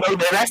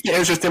the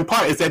interesting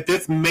part, is that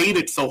this made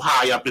it so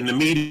high up in the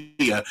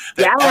media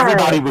that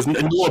everybody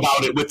knew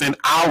about it within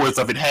hours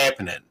of it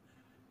happening.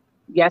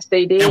 Yes,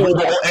 they did. And we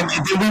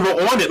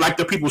were on it like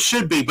the people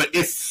should be, but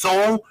it's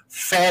so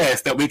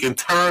fast that we can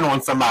turn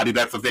on somebody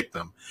that's a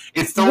victim.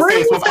 It's so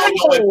fast without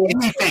knowing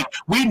anything.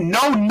 We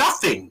know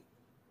nothing.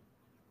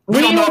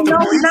 We don't know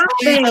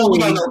nothing. We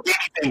don't know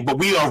anything, but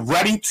we are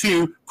ready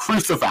to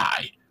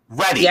crucify.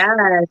 Ready.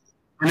 Yes.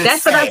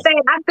 That's what I said.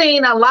 I've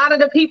seen a lot of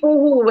the people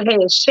who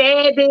had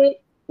shared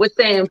it with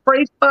saying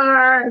pray for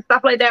her and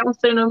stuff like that on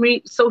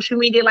social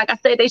media. Like I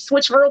said, they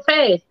switch real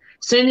fast.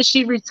 Soon as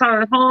she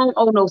returned home,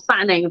 oh no,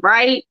 something ain't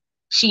right.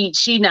 She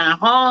not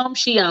home.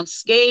 She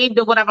unscathed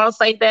or whatever. I'll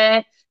say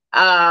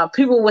that.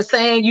 People were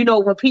saying, you know,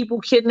 when people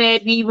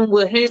kidnap, even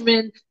with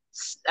human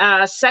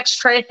sex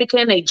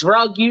trafficking, they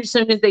drug you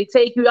soon as they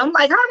take you. I'm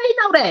like, how they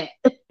know that?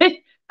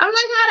 I'm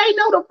like, how they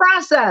know the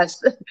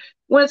process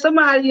when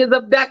somebody is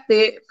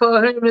abducted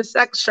for human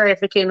sex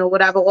trafficking or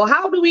whatever? Or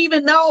how do we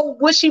even know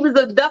what she was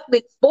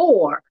abducted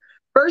for?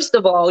 First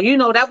of all, you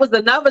know, that was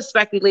another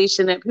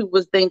speculation that people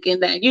was thinking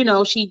that, you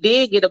know, she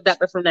did get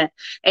abducted from that.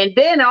 And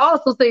then I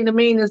also seen the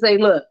meaning and say,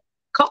 look,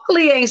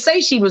 Carly ain't say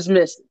she was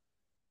missing.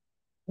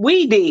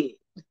 We did.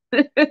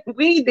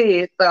 We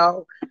did.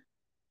 So,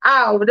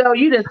 I don't know.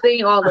 You done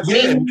seen all the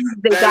things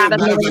that got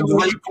us. That's a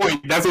great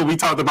point. That's what we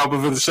talked about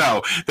before the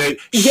show. That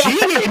she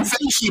didn't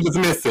say she was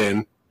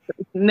missing.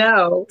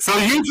 No. So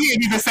you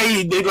can't even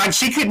say, like,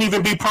 she couldn't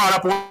even be brought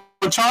up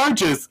on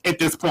charges at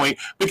this point,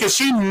 because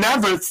she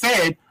never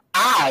said,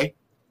 I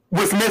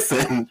was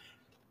missing.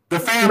 The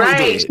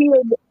family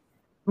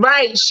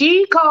did.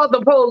 She called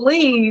the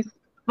police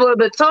for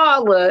the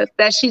toddler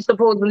that she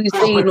supposedly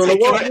seen on the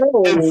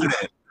road.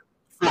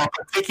 For a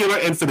particular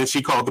incident,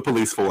 she called the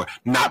police for,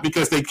 not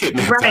because they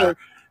kidnapped her.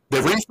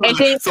 The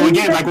resources, so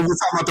again, like when we're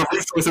talking about the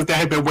resources that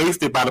have been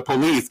wasted by the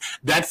police,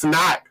 that's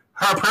not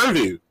her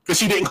purview, because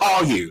she didn't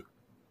call you.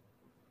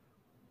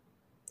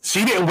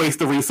 She didn't waste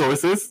the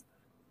resources.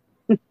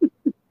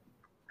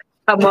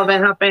 Her mother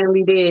and her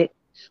family did.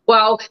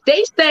 Well,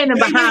 they standing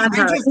behind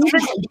her.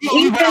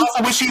 Even off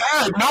of what she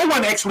heard. No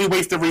one actually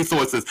wasted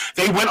resources.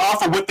 They went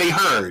off of what they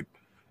heard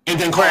and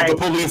then called the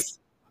police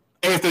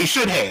as they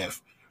should have.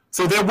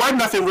 So there was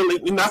nothing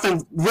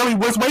really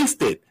was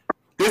wasted.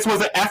 This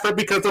was an effort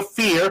because of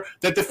fear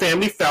that the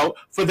family felt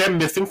for their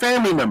missing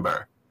family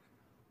member.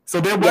 So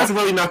there was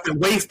really nothing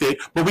wasted,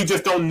 but we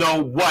just don't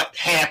know what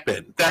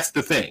happened. That's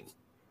the thing.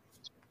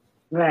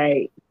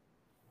 Right.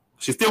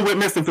 She still went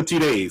missing for 2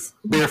 days,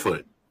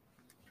 barefoot.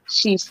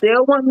 She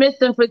still went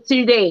missing for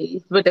 2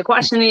 days. But the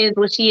question is,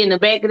 was she in the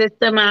back of the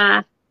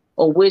semi,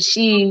 or was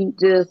she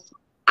just,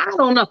 I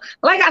don't know.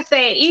 Like I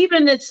said,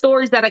 even the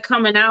stories that are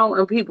coming out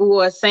and people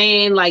who are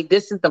saying, like,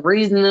 this is the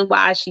reason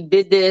why she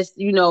did this,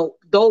 you know,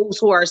 those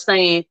who are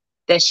saying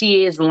that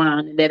she is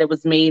lying and that it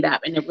was made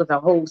up and it was a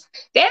hoax,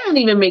 that don't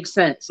even make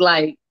sense.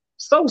 Like,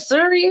 so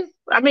serious?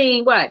 I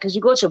mean, what? Because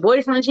you got your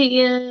boyfriend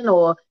cheating,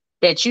 or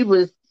that you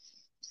was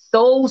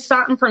stole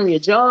something from your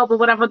job or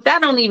whatever?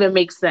 That don't even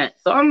make sense.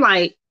 So I'm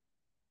like,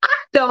 I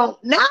don't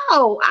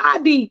know.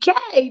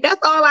 IDK.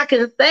 That's all I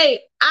can say.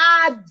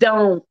 I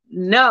don't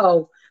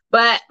know.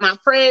 But my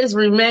prayers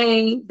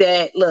remain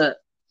that, look,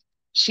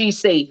 she's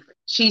safe.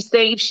 She's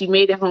safe. She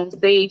made it home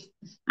safe.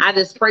 I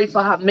just pray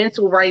for her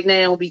mental right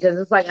now, because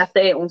it's like I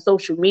said, on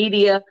social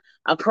media,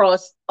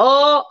 across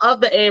all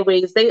of the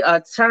airways, they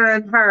are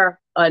turning her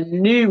a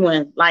new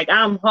one. Like,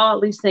 I'm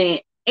hardly seeing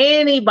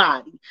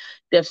anybody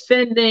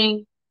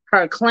defending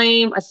her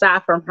claim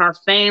aside from her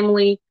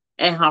family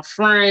and her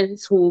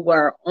friends who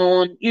were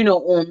on, you know,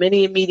 on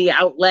many media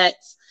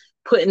outlets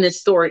putting this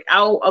story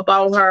out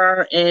about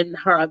her and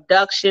her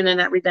abduction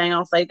and everything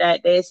else like that.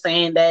 They're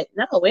saying that,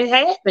 no, it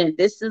happened.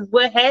 This is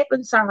what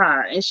happened to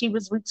her. And she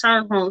was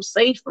returned home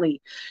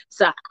safely.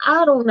 So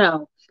I don't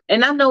know.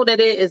 And I know that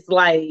it is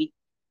like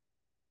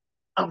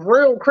a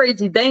real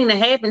crazy thing to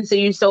happen to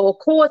you. So of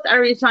course,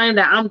 every time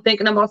that I'm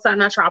thinking about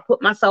something, I try to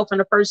put myself in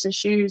the person's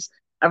shoes.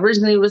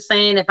 Originally was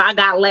saying if I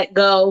got let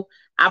go,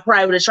 I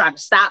probably would have tried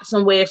to stop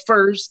somewhere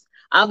first,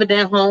 other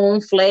than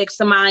home, flag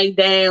somebody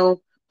down.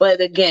 But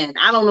again,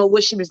 I don't know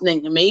what she was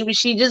thinking. Maybe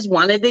she just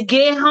wanted to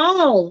get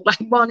home,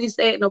 like Bonnie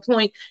said, no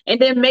point. And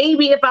then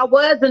maybe if I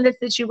was in this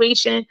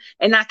situation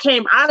and I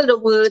came out of the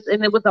woods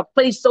and it was a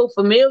place so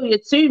familiar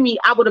to me,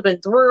 I would have been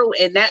thrilled,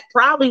 and that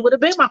probably would have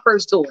been my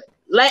first thought.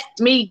 Let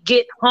me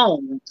get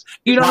home.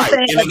 You know what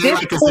I'm saying?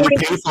 At this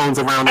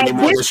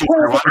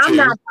point, I'm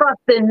not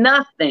trusting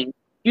nothing.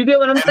 You get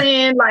what I'm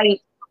saying?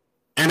 Like,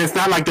 and it's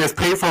not like there's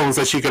payphones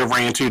that she could have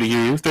ran to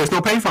use. There's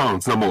no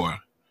payphones no more.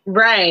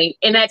 Right.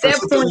 And at that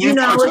point, you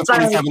know, it's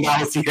like,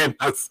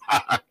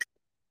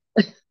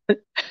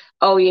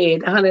 oh yeah,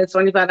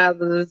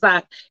 $125 is a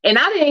sock. And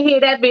I didn't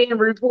hear that being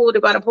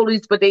reported by the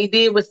police, but they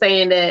did was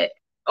saying that,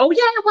 oh yeah,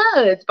 it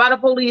was by the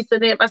police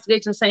and the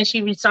investigation saying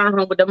she returned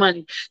home with the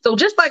money. So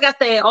just like I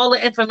said, all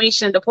the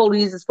information the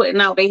police is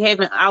putting out, they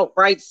haven't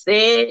outright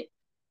said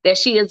that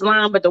she is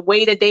lying, but the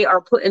way that they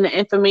are putting the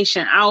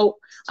information out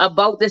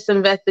about this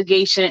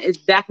investigation is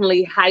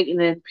definitely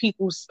heightening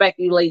people's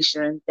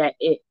speculation that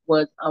it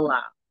was a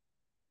lie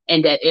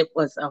and that it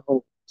was a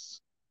hoax.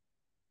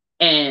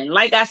 And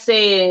like I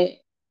said,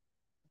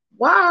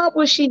 why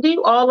would she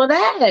do all of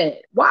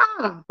that?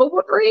 Why? For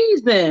what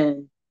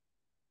reason?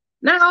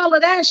 Not all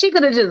of that. She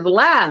could have just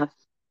left.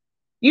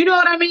 You know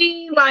what I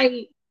mean?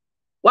 Like,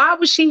 why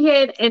was she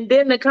here and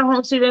then to come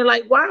home to them?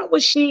 Like, why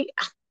was she?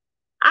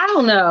 I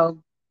don't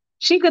know.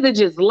 She could have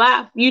just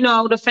left, you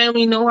know, the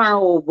family knew her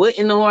or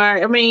wouldn't know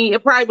her. I mean,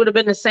 it probably would have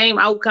been the same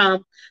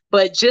outcome,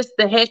 but just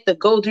to have to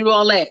go through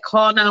all that,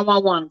 call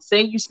 911,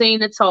 say you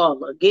seen the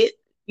toddler, get,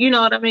 you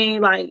know what I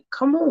mean? Like,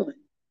 come on.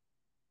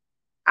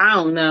 I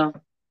don't know.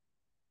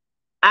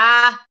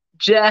 I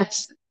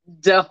just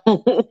don't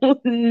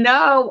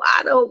know.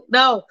 I don't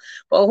know.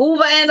 But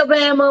Hoover,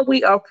 Alabama,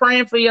 we are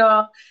praying for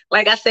y'all.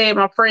 Like I said,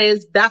 my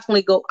prayers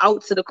definitely go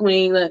out to the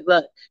queen.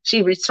 Look,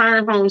 she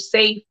returned home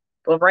safe.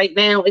 But right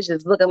now, it's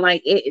just looking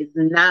like it is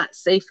not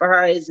safe for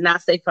her. It's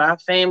not safe for our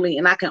family.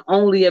 And I can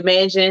only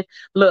imagine,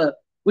 look,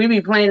 we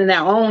be playing in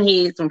our own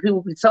heads when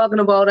people be talking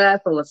about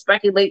us or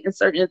speculating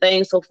certain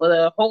things. So for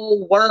the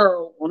whole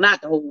world, well,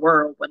 not the whole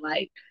world, but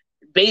like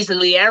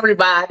basically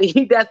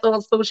everybody that's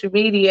on social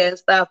media and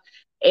stuff,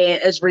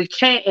 and is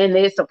recanting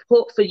their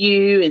support for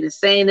you and is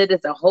saying that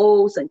it's a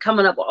hoax and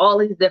coming up with all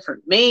these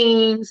different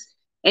memes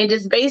and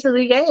just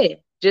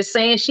basically, just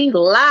saying she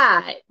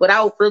lied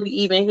without really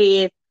even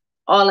hearing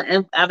all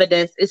the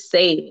evidence. Is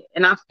sad,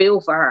 and I feel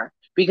for her,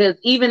 because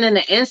even in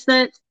the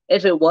instance,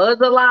 if it was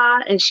a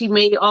lie and she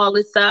made all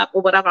this up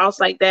or whatever else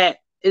like that,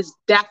 it's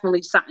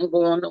definitely something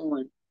going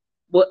on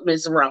with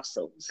Ms.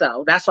 Russell.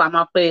 So that's why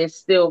my prayers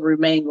still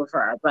remain with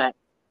her. But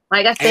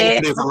like I said,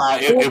 if it is a lie,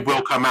 it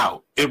will come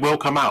out. It will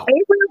come out.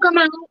 It will come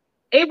out.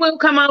 It will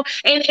come out.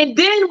 And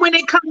then when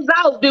it comes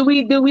out, do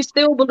we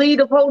still believe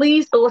the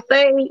police or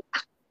say,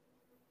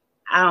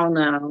 I don't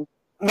know.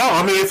 No,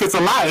 I mean, if it's a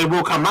lie, it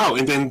will come out,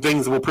 and then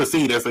things will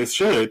proceed as they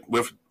should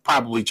with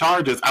probably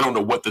charges. I don't know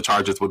what the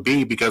charges would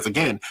be because,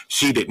 again,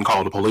 she didn't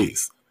call the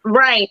police.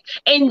 Right.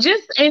 And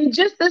just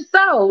as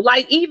so,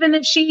 like, even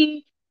if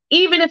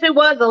it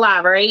was a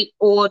lie, right?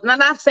 Or I'm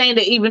not saying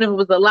that even if it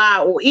was a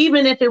lie, or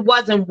even if it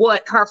wasn't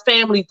what her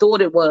family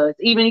thought it was,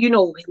 even, you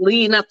know,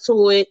 leading up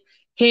to it,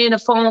 hearing a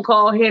phone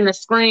call, hearing a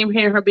scream,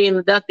 hearing her being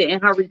abducted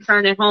and her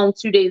returning home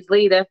 2 days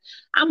later,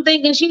 I'm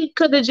thinking she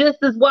could have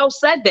just as well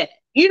said that.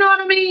 You know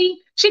what I mean?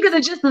 She could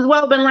have just as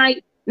well been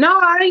like, No,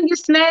 I didn't get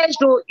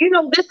snatched or,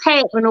 this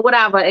happened or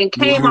whatever and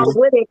came out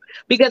with it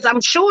because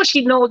I'm sure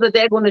she knows that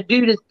they're going to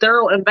do this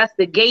thorough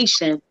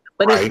investigation.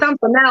 But it's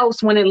something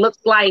else when it looks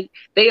like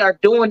they are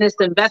doing this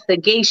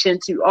investigation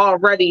to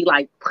already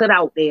like put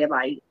out there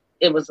like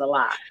it was a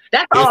lie.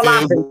 That's all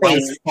I've been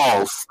saying.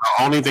 False.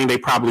 The only thing they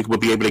probably would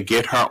be able to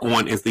get her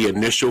on is the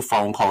initial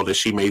phone call that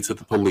she made to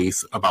the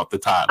police about the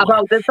toddler.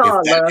 About the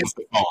toddler.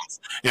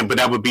 But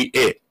that would be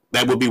it.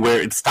 That would be where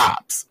it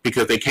stops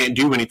because they can't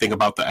do anything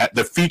about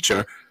the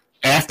future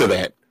after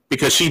that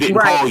because she didn't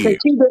call you.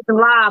 She didn't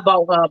lie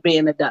about her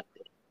being abducted.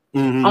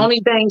 Mm-hmm.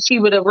 Only thing she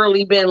would have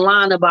really been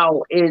lying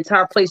about is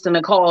her placing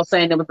a call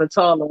saying there was a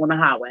toddler on the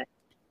highway.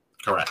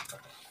 Correct.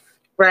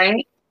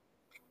 Right?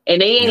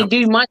 And they ain't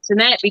do much in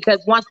that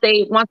because once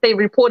they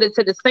reported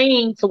to the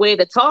scene to where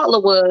the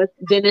toddler was,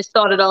 then it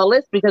started all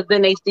this because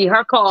then they see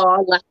her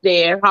car left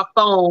there, her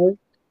phone,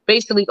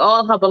 basically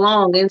all her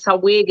belongings, her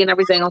wig and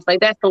everything else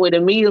like that. So it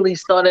immediately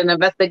started an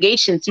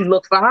investigation to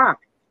look for her.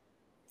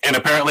 And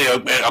apparently,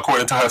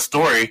 according to her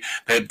story,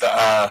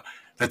 that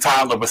the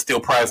toddler was still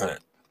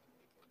present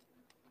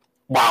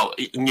while,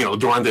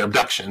 during the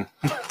abduction.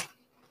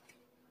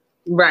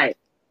 Right.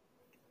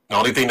 The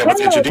only thing that was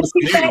introduced to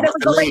me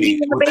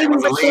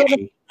was the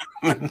lady.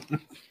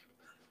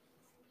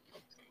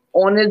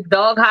 On this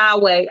dog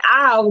highway,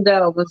 our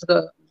dog was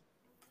good.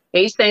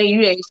 They saying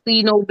you ain't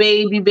see no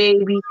baby.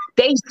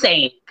 They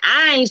saying,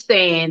 I ain't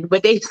saying,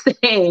 but they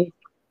saying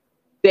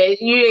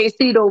that you ain't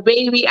see no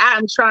baby.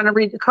 I'm trying to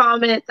read the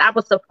comments. I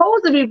was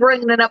supposed to be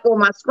bringing it up on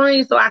my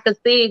screen so I could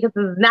see it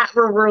because it's not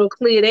real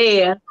clear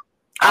there.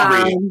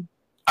 I'll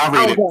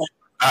read it.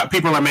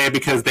 People are mad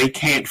because they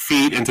can't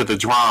feed into the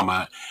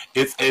drama.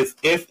 It's as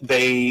if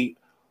they,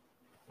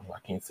 I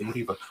can't see it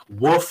either,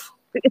 wolf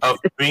of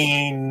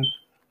being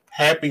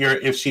happier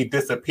if she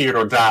disappeared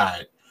or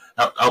died.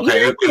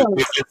 Okay,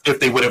 if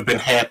they would have been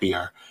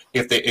happier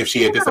if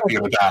she had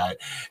disappeared or died.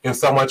 If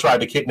someone tried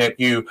to kidnap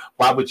you,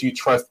 why would you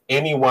trust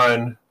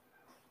anyone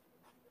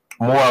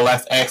more or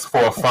less ask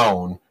for a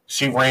phone?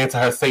 She ran to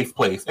her safe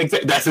place.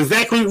 That's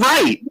exactly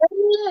right.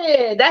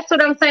 Yeah, that's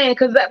what I'm saying.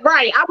 Because,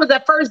 I was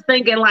at first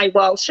thinking like,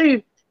 well,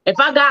 shoot, if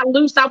I got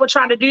loose, I would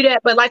try to do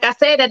that. But like I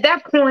said, at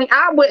that point,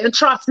 I wouldn't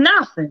trust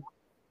nothing.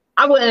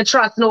 I wouldn't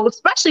trust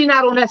especially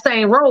not on that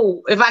same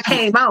road if I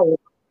came out.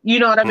 You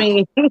know what I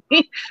mean?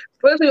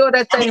 Especially on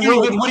that same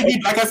road.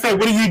 Like I said,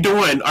 what are you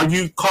doing? Are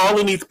you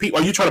calling these people?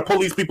 Are you trying to pull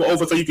these people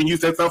over so you can use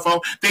their cell phone?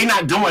 They're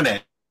not doing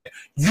that.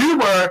 You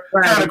were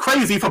kind of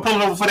crazy for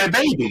pulling over for that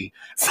baby.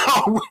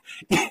 So,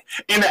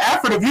 in the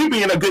effort of you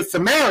being a good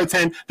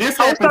Samaritan, this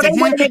happened to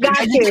you. And you get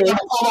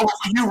pull over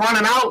for you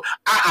running out.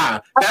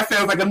 That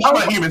sounds like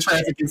another human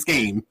trafficking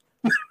scheme.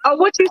 Oh,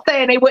 what you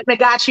saying? They wouldn't have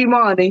got you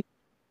money?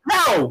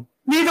 No,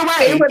 neither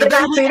way. They would have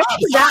got you. They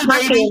got my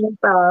kid and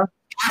stuff.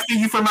 I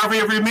see you from my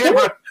rearview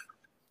mirror.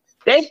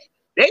 They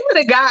would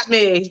have got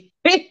me.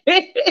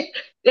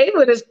 They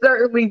would have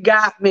certainly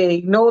got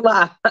me. No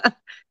lie.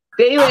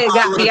 They would have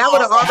got me. I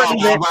would have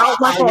already been out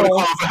my phone. I would have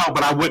called for help,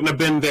 but I wouldn't have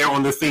been there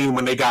on the scene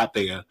when they got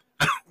there.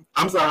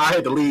 I'm sorry, I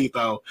had to leave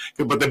though.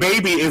 But the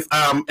baby is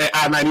at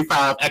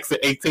I-95 exit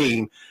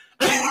 18.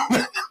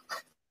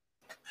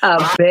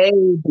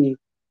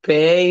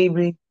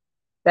 Baby.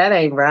 That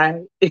ain't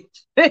right.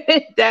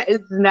 That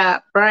is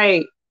not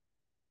right.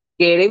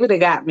 Yeah, they would have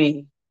got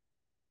me.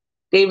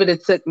 They would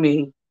have took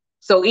me.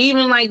 So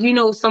even like,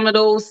 some of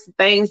those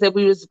things that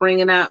we was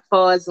bringing up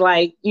for us,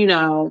 like,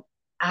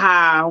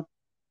 how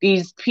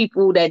these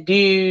people that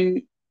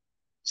do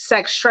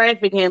sex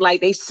trafficking, like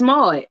they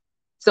smart.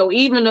 So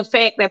even the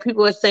fact that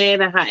people are saying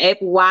that her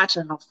Apple Watch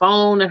and her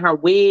phone and her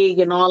wig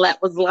and all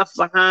that was left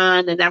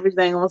behind and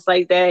everything else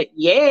like that,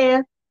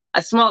 yeah,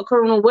 a smart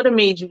criminal would have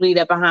made you leave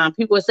that behind.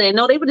 People are saying,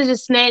 no, they would have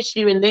just snatched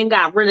you and then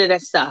got rid of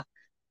that stuff.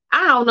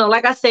 I don't know.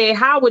 Like I said,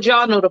 how would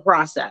y'all know the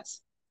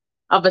process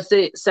of a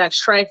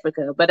sex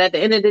trafficker? But at the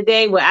end of the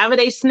day, wherever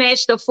they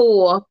snatched her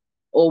for,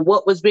 or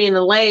what was being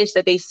alleged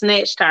that they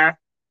snatched her,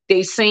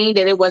 they seen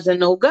that it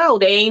wasn't no go.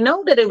 They ain't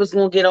know that it was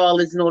going to get all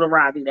this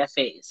notoriety that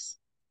face.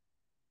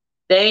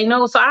 They ain't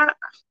know. So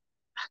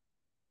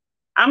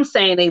I'm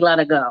saying they let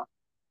her go.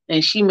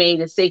 And she made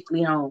it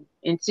safely home.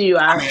 And two,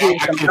 I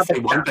can say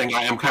one thing.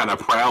 I am kind of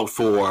proud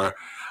for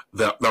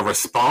the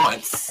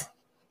response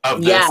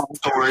of this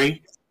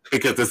story,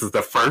 because this is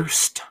the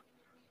first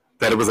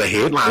that it was a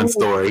headline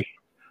story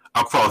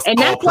across all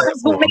platforms. And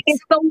that's what makes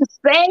it so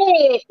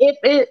sad.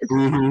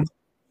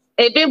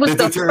 If it was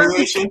the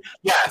deterioration,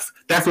 yes,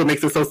 that's what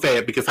makes it so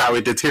sad, because how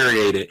it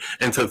deteriorated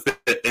into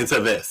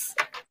this.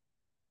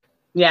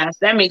 Yes,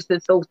 that makes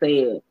it so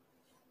sad.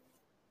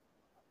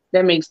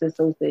 That makes it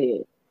so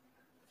sad.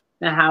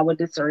 And how it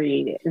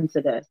deteriorated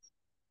into this.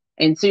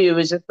 And two, it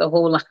was just a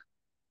whole lot.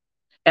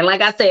 And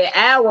like I said,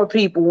 our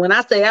people, when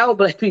I say our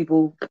black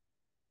people,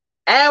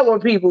 that's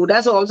what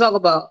I'm talking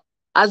about.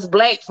 Us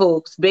black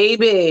folks,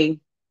 baby.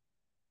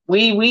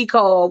 We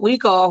call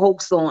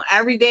hoax on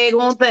every day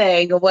on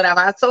thing or whatever.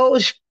 I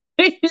told you.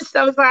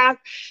 Sometimes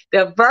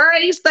the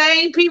very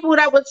same people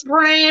that was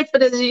praying for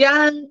this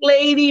young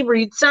lady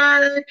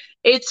returned.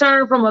 It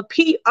turned from a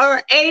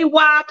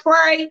P-R-A-Y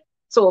pray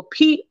to a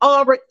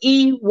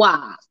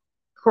P-R-E-Y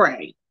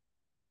pray.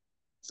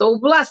 So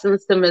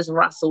blessings to Miss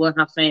Russell and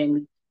her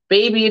family.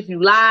 Baby, if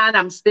you lied,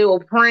 I'm still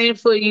praying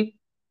for you.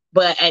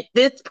 But at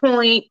this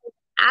point,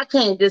 I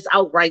can't just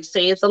outright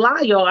say it's a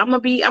lie, y'all. I'm gonna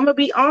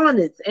be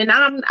honest. And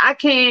I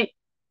can't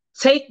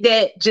take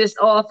that just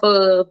off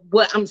of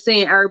what I'm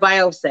seeing everybody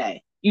else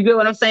say. You get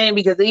what I'm saying?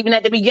 Because even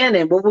at the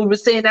beginning, what we were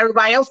seeing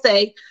everybody else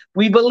say,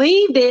 we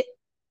believed it,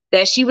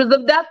 that she was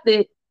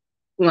abducted.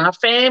 My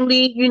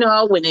family, you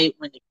know, when it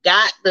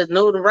got the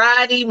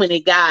notoriety, when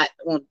it got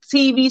on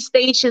TV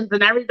stations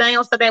and everything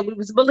else like that, we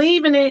was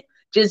believing it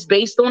just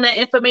based on that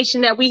information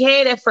that we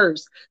had at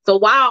first. So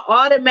while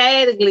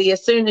automatically,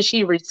 as soon as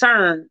she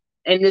returned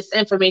and this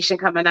information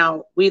coming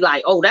out, we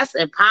like, oh, that's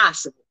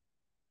impossible.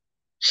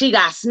 She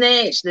got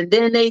snatched, and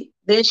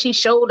then she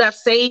showed up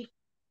safe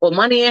with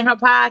money in her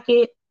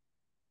pocket.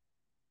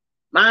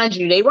 Mind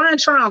you, they weren't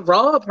trying to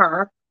rob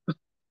her.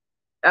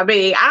 I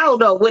mean, I don't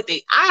know.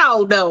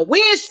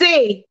 We'll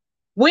see.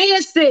 We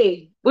will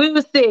see.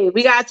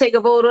 We got to take a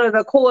vote on it.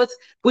 Of course,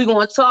 we're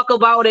going to talk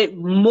about it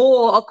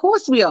more. Of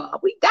course we are.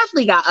 We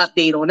definitely got an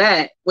update on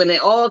that. When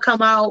it all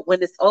come out,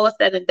 when it's all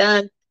said and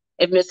done,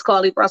 if Miss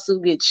Carly Russell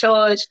get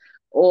charged,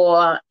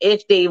 or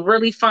if they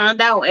really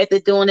find out after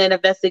doing that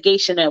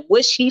investigation that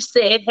what she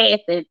said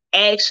happened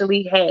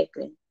actually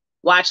happened,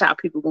 watch how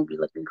people going to be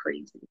looking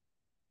crazy.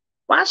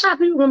 Watch how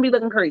people going to be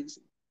looking crazy.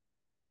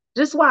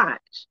 Just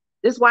watch.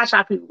 Just watch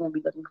how people gonna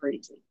be looking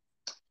crazy.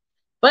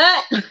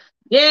 But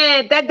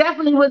yeah, that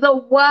definitely was a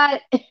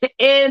what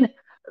in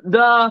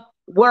the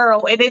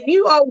world. And if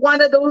you are one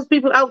of those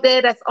people out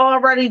there that's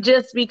already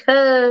just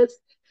because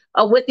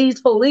of what these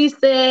police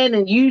said,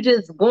 and you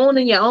just going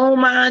in your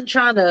own mind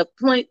trying to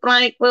point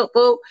blank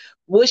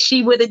what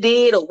she would have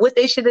did or what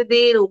they should have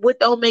did or what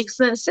don't make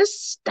sense,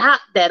 just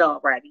stop that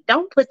already.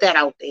 Don't put that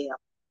out there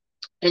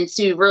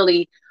until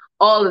really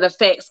all of the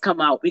facts come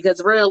out,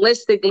 because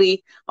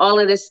realistically, all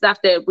of this stuff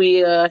that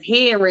we are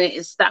hearing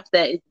is stuff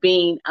that is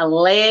being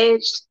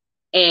alleged,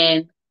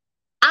 and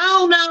I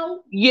don't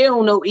know, you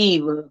don't know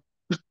either.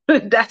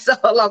 That's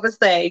all I'm gonna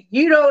say.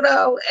 You don't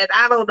know, and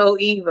I don't know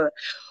either.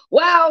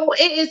 Well,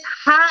 it is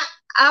hot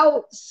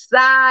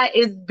outside.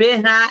 It's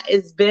been hot.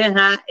 It's been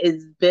hot.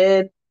 It's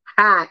been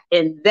hot,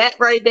 and that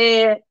right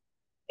there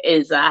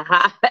is a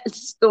hot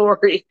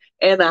story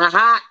and a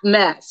hot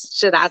mess,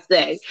 should I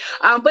say.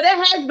 But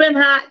it has been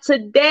hot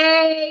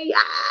today.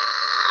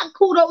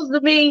 Kudos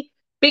to me.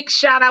 Big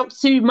shout out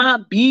to my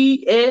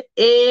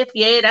BFF.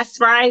 Yeah, that's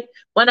right.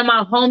 One of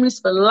my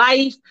homies for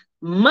life.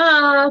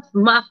 Muff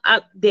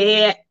up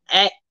there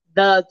at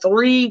the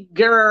Three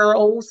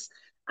Girls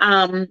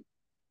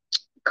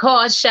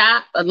car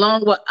shop,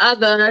 along with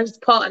others,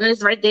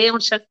 partners right there on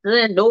Chester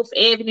and North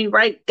Avenue,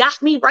 right?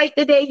 Got me right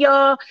today,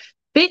 y'all.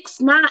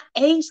 Fix my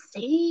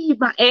AC,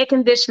 my air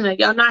conditioner.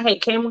 Y'all know I had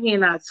came on here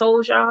and I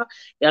told y'all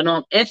know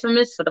I'm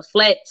infamous for the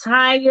flat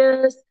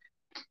tires.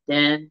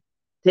 Then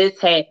this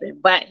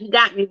happened. But he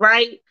got me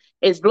right.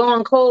 It's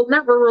blowing cold,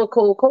 not real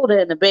cold, colder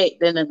in the back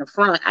than in the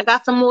front. I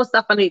got some more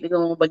stuff I need to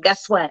go on, but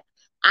guess what?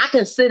 I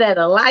can sit at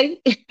a light.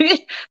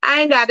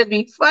 I ain't got to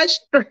be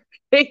frustrated.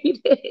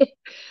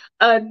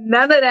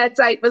 None of that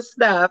type of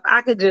stuff.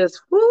 I could just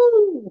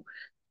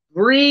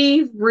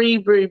breathe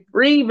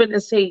in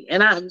this heat.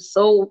 And I'm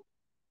so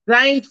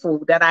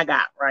thankful that I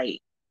got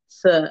right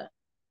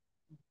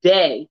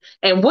today.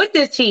 And with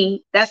this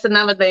heat, that's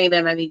another thing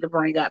that I need to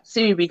bring up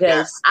too,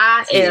 because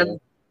I am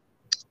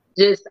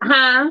just,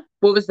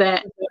 what was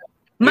that?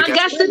 My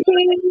guest is here.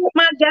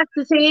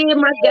 I'm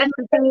gonna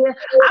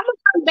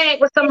come back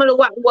with some of the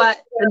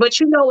what. But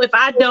you know, if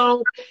I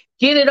don't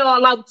get it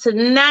all out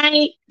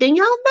tonight, then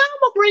y'all know I'm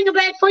gonna bring it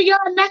back for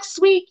y'all next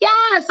week.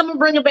 Yes, I'm gonna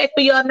bring it back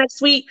for y'all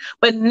next week.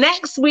 But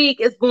next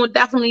week is gonna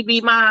definitely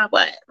be my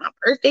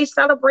birthday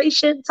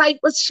celebration type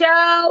of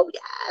show.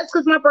 Yes,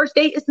 because my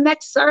birthday is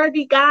next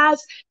Saturday,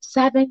 guys.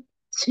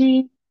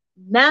 17.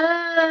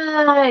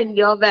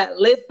 Y'all better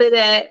live for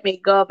that. May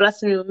God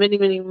bless me with many,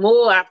 many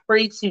more. I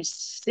pray to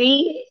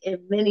see it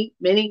and many,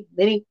 many,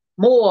 many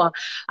more.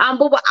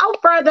 But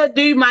without further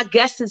ado, my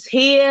guest is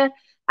here.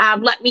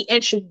 Let me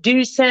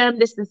introduce him.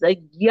 This is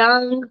a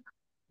young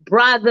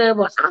brother.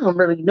 Well, I don't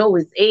really know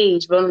his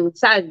age, but let me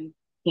tell you,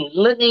 he's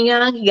looking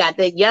young. He got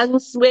that young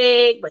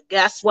swag, but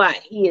guess what?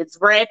 He is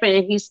rapping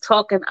and he's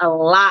talking a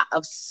lot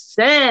of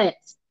sense.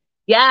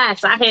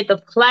 Yes, I had the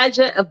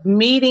pleasure of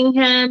meeting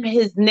him.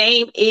 His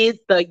name is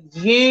the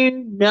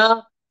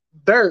Universe.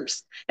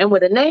 And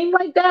with a name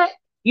like that,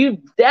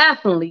 you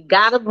definitely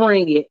got to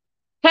bring it.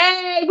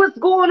 Hey, what's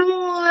going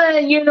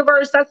on,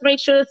 Universe? Let's make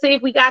sure to see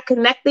if we got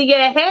connected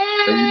yet.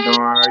 Hey!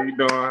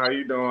 How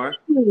you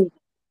doing?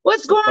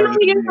 What's going on,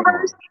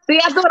 Universe? See,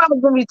 I thought I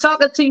was going to be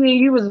talking to you and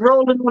you was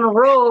rolling on a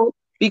roll,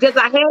 because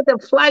I had the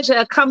pleasure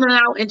of coming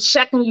out and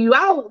checking you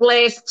out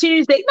last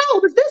Tuesday. No,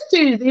 it was this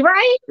Tuesday,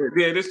 right?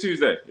 Yeah, this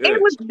Tuesday. Yeah.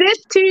 It was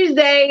this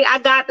Tuesday. I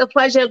got the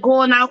pleasure of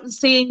going out and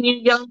seeing you,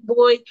 young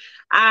boy.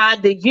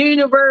 The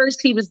Universe.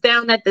 He was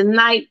down at the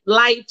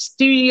Nightlife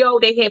Studio.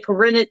 They had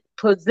presented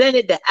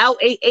the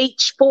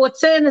LAH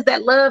 410. Is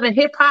that Love and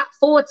Hip Hop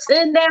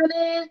 410 down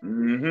there?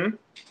 Mm-hmm.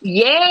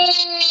 Yeah,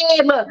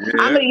 look,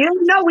 I mean,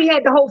 you know, we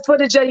had the whole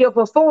footage of your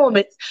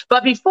performance,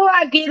 but before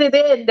I get it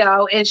in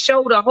though and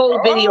show the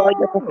whole video of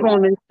your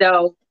performance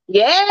though,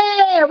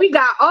 yeah, we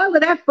got all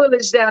of that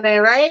footage down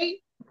there, right?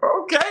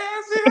 Okay,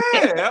 I see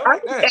that. I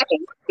like that.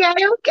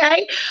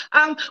 Okay.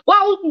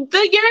 Well,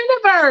 the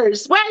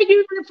Universe, where are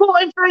you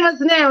reporting from us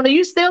now? Are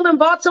you still in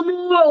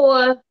Baltimore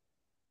or?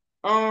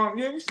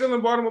 Yeah, we still in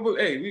Baltimore, but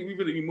hey, we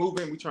really be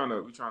moving. We trying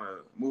to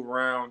move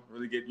around,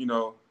 really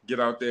get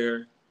out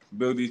there,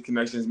 build these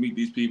connections, meet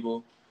these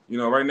people.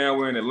 Right now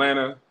we're in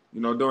Atlanta,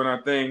 doing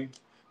our thing,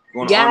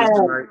 going to Honest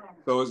tonight.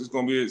 So it's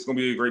gonna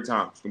be a great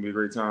time. It's gonna be a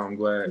great time. I'm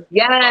glad.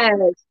 Yes.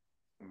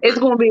 It's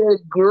going to be a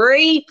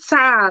great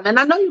time. And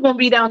I know you're going to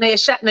be down there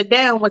shutting it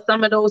down with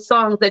some of those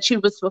songs that you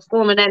was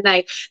performing that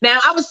night. Now,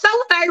 I was telling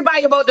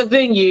everybody about the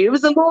venue. It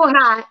was a little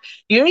hot.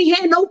 You ain't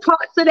had no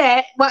parts of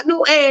that, but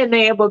no air in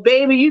there. But,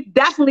 baby, you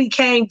definitely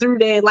came through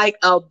there like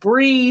a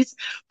breeze,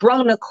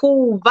 brought the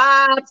cool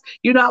vibes.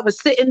 I was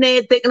sitting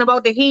there thinking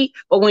about the heat.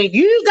 But when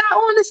you got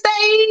on the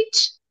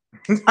stage,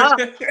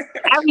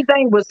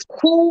 everything was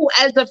cool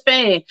as a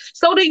fan.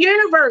 So the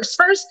Universe,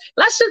 first,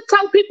 let's just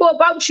tell people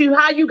about you,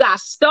 how you got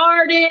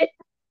started.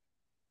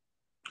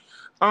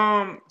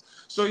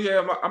 So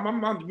yeah,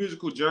 my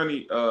musical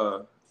journey.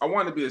 I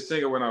wanted to be a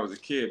singer when I was a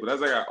kid, but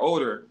as I got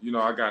older,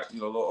 I got a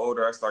little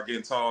older. I started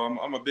getting tall.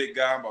 I'm a big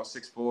guy. I'm about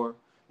 6'4",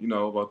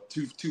 about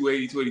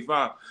 280,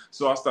 285.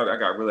 So I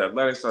got really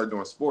athletic. Started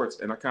doing sports,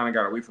 and I kind of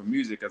got away from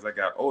music as I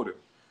got older.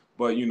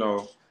 But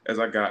as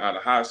I got out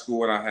of high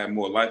school and I had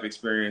more life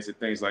experience and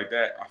things like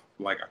that,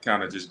 I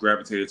kind of just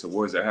gravitated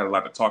towards it. I had a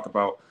lot to talk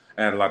about.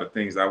 I had a lot of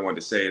things that I wanted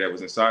to say that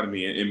was inside of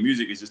me. And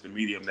music is just a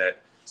medium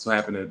that so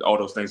happened that all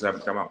those things happen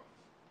to come out.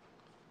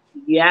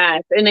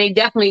 Yes, and they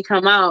definitely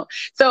come out.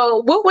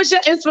 So what was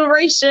your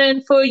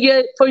inspiration for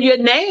your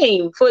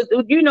name, for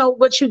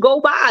what you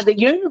go by, the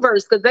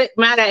Universe? Because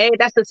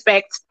that's a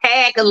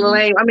spectacular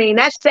name. I mean,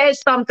 that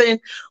says something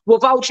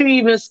without you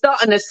even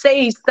starting to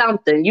say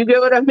something. You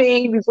get what I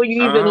mean? Before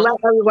you even let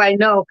everybody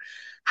know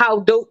how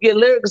dope your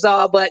lyrics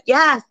are. But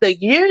yes, the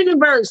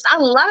Universe. I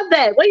love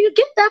that. Where you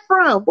get that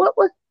from? What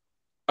was?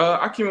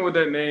 I came up with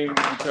that name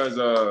because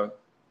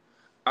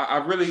I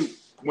really.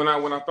 When I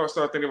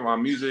started thinking about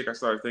my music, I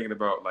started thinking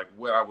about like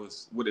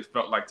what it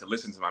felt like to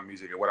listen to my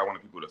music and what I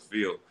wanted people to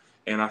feel.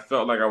 And I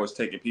felt like I was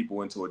taking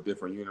people into a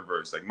different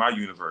universe, like my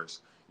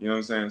universe. You know what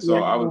I'm saying?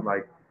 So I was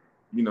like,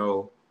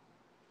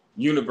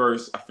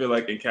 universe, I feel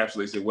like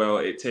encapsulates it well.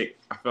 I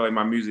feel like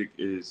my music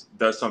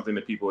does something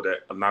to people that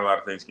not a lot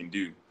of things can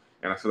do.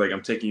 And I feel like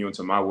I'm taking you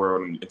into my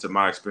world and into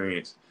my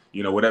experience.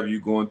 Whatever you're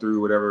going through,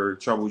 whatever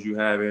troubles you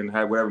have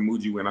whatever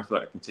mood you in, I feel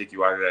like I can take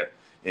you out of that.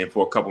 And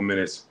for a couple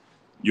minutes,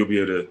 you'll be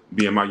able to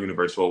be in my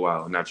universe for a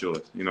while, not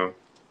yours,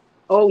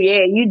 Oh,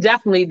 yeah, you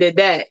definitely did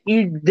that.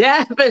 You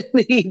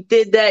definitely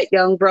did that,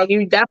 young bro.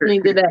 You definitely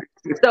did that.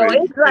 So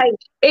it's like,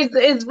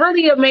 it's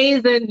really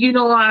amazing.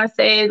 I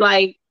said,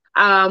 like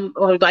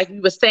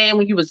you were saying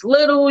when you was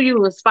little,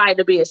 you aspired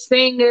to be a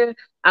singer.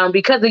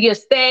 Because of your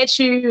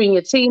stature in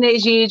your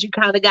teenage years, you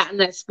kind of got in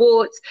that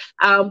sports.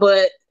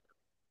 But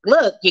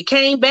look, you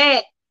came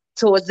back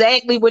to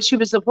exactly what you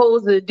were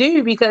supposed to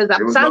do, because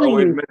I'm telling you.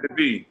 It was always meant to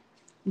be.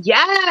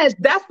 Yes,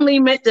 definitely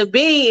meant to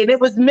be. And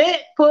it was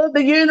meant for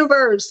the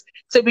Universe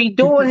to be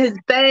doing his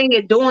thing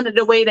and doing it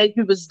the way that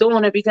he was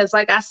doing it. Because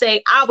like I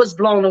say, I was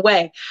blown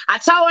away. I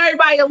tell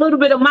everybody a little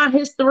bit of my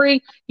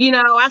history.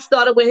 I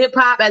started with hip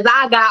hop as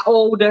I got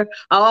older.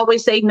 I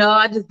always say, no,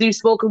 I just do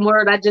spoken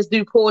word. I just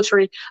do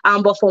poetry.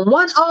 But from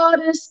one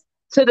artist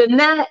to the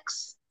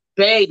next,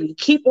 baby,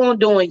 keep on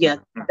doing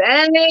your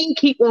thing.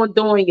 Keep on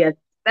doing your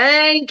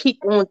thing.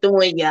 Keep on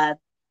doing your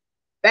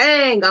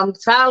thing. I'm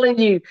telling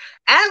you,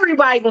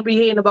 everybody gonna be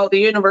hearing about the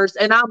Universe,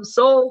 and I'm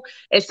so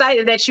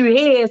excited that you're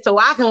here, so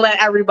I can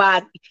let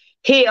everybody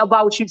hear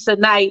about you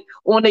tonight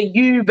on the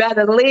You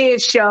Better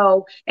Live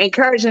show,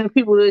 encouraging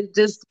people to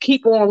just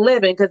keep on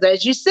living. Because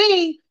as you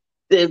see,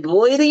 the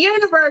boy of the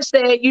Universe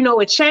said,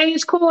 it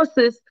changed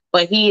courses,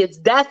 but he is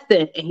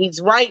destined, and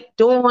he's right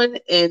doing,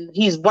 and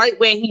he's right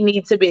where he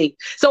needs to be.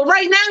 So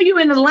right now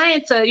you're in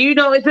Atlanta.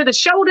 Is it a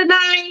show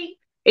tonight?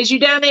 Is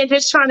you down there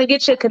just trying to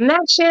get your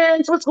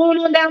connections? What's going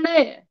on down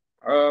there?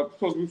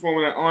 Supposed to be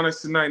performing at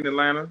Honest tonight in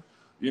Atlanta.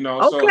 Okay.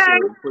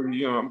 So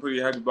pretty, I'm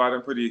pretty happy about it.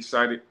 I'm pretty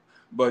excited.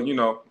 But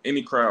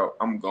any crowd,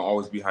 I'm gonna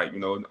always be hyped.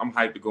 I'm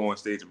hyped to go on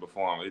stage and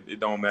perform.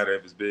 It don't matter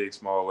if it's big,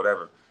 small,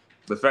 whatever.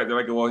 The fact that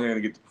I can go out here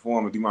and get to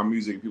perform and do my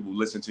music, and people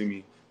listen to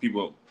me,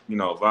 people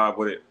vibe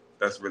with it.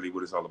 That's really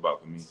what it's all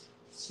about for me.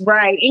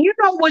 Right. And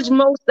what's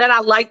most that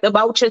I liked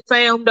about your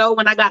sound, though,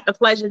 when I got the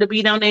pleasure to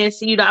be down there and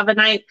see you the other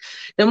night?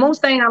 The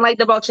most thing I liked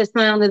about your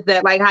sound is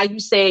that, like how you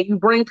said, you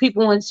bring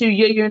people into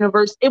your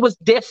universe. It was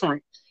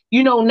different.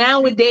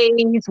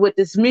 Nowadays with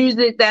this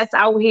music that's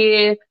out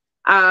here,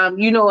 a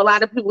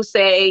lot of people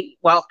say,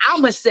 well,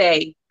 I'm going to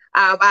say,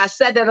 I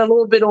said that a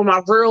little bit on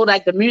my reel,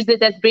 like the music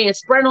that's being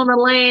spread on the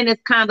land is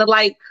kind of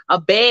like a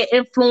bad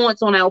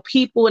influence on our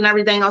people and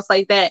everything else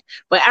like that.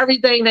 But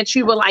everything that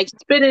you were like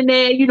spitting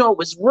there, you know, it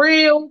was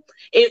real.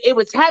 It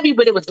was heavy,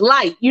 but it was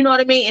light. You know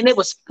what I mean? And it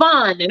was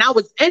fun, and I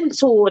was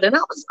into it, and I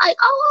was like,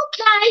 oh,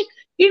 okay.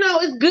 You know,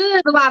 it's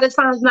good a lot of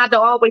times not to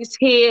always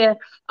hear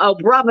a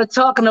brother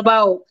talking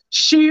about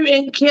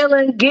shooting,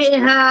 killing,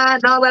 getting high,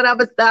 and all that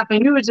other stuff.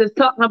 And you were just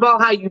talking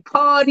about how you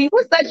party.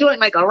 What's that joint,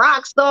 like a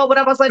rock star,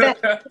 whatever, like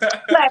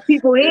that? Let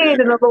people in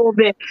a little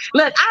bit.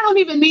 Look, I don't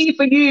even need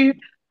for you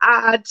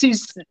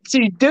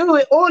to do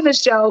it on the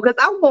show because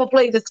I'm gonna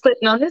play this clip.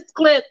 Now, this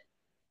clip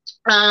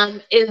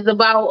is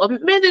about a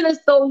minute or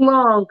so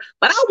long,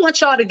 but I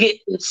want y'all to get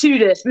into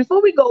this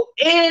before we go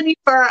any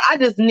further. I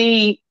just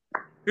need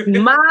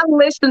my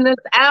listeners,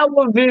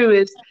 our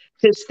viewers,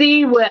 to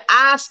see what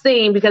I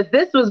seen because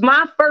this was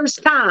my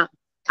first time.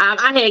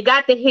 I had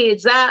got the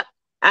heads up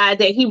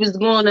that he was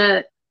going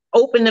to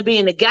open to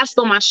being a guest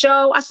on my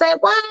show. I said,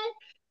 what?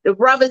 The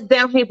brother's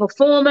down here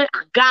performing.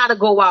 I gotta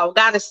go out,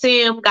 gotta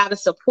see him, gotta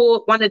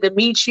support, wanted to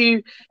meet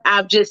you.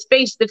 Just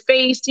face to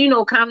face, you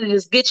know, kind of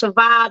just get your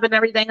vibe and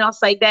everything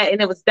else like that.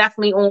 And it was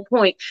definitely on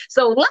point.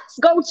 So let's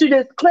go to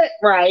this clip,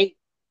 right?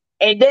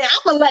 And then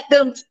I'm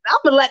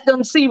gonna let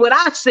them see what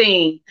I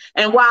seen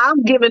and why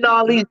I'm giving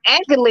all these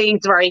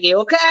accolades right here,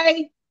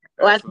 okay?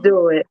 Let's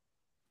do it.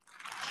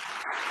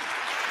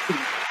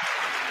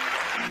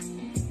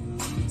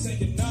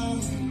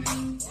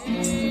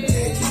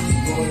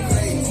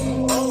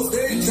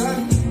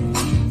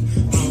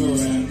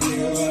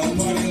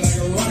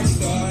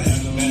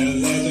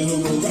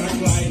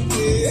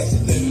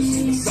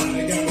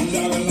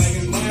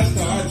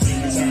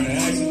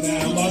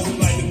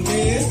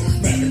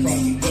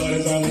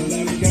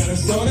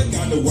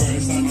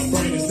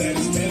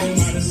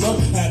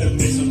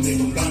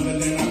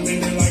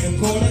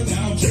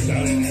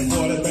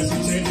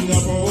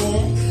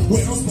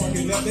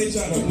 They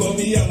try to blow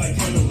me out like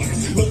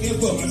candlelights. Looking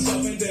for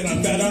myself and then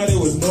I found out it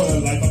was more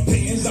than life. My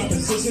opinions,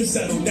 opposition,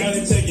 settle down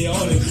and take it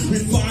on it. We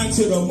flying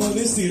to the moon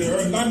and see the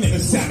earth. I'm in the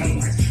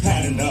satellites.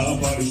 Had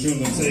enough, all the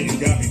shroom I'm taking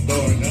got me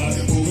throwing up.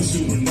 Moving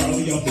super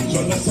gnarly off the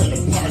drug, let's turn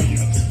the party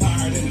up.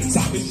 Higher than the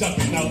top is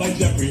jumping out like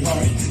Jeffrey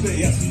Hardy.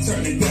 They ask me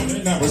turn it down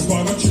and I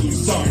respond, I'm truly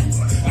sorry.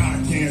 I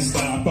can't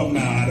stop, I'm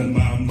out of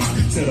my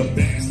mind. Till the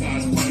band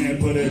starts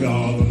playing, put it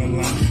all on the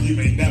line. You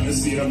may never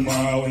see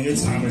tomorrow when your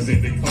time is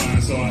in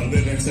decline. So I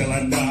live until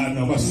I die,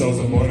 know my soul's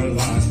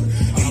immortalized.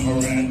 I'm a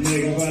rap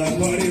nigga, but I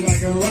party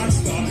like a rock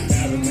star.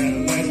 Haven't met a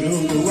legend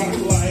who can rock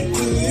like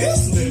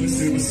this. Living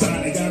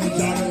supersonic, got me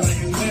jogging like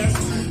his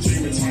last.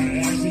 Dreaming, trying to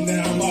action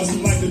now, I'm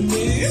awesome like the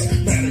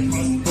Miz. Man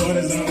across the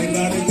borders, only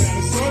love it, got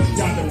a sword.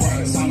 Got the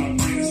wires on my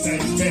brain, the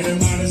same spinning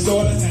minus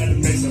order. Had to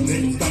make some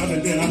niggas stop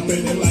and then I'm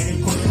feeling like a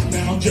queen.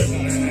 Now I'm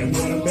dripping in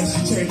that water, bet she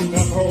changing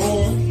up her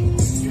oil.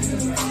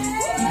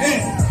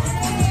 Yeah.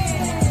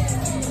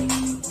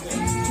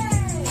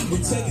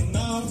 We're taking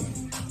off.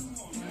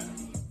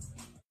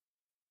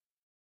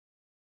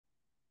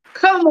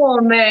 Come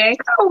on, man.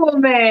 Come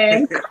on,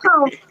 man.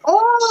 Come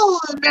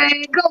on,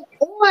 man. Come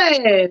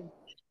on.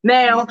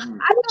 Now,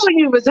 I know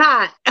you was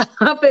hot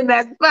up in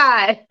that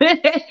spot,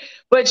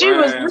 but you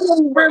was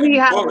really, really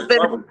hot up in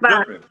that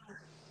spot.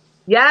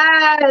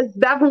 Yes,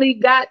 definitely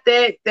got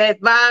that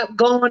vibe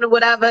going or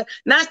whatever.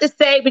 Not to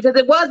say, because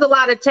it was a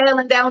lot of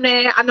talent down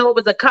there. I know it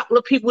was a couple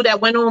of people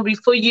that went on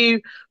before you,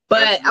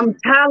 but I'm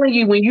telling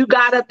you, when you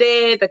got up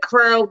there, the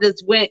crowd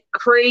just went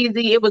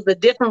crazy. It was a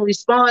different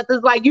response.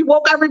 It's like you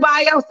woke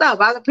everybody else up.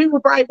 Other people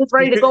probably was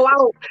ready to go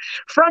out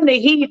from the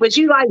heat, but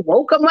you like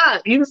woke them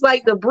up. You was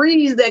like the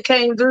breeze that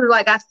came through,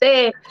 like I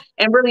said,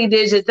 and really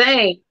did your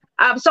thing.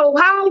 So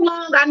how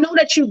long, I know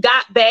that you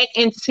got back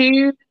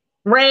into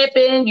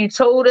rapping, you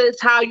told us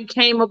how you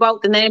came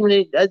about the name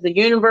of the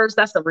universe.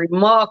 That's a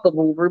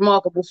remarkable,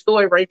 remarkable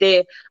story right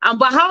there.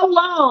 But how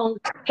long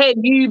have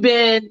you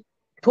been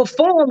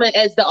performing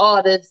as the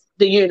artist,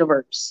 the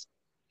universe?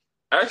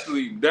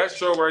 Actually, that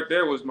show right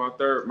there was my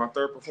third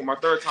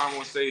time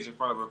on stage in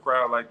front of a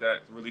crowd like that,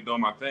 really doing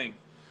my thing.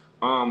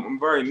 I'm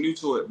very new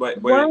to it, but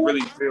it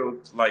really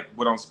feels like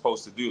what I'm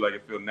supposed to do. Like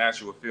it feels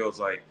natural. It feels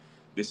like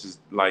this is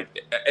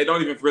like it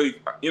don't even really,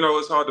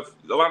 it's hard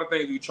to. A lot of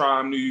things you try,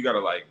 I'm new. You gotta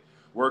like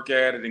work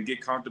at it and get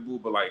comfortable,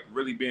 but like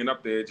really being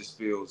up there, it just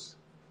feels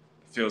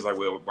like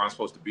where I'm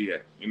supposed to be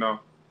at,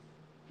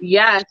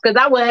 Yes, because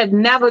I would have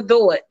never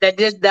thought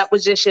that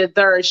was just your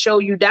third show.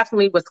 You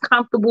definitely was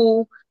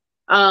comfortable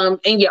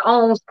in your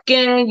own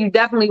skin. You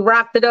definitely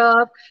rocked it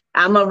up.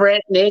 I'm a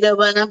rap nigga,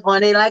 but I'm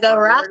funny like a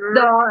rock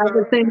star. I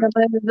can sing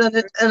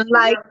and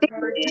like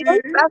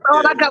that's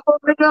all I got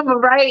to remember,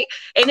 right?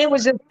 And it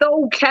was just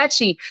so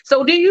catchy.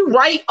 So, do you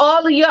write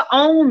all of your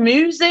own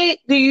music?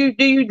 Do you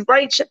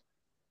write?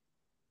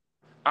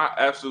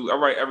 I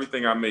write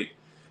everything I make.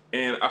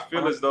 And I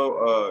feel as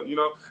though,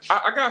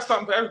 I got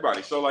something for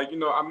everybody. So, like,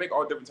 I make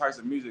all different types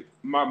of music.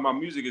 My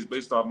music is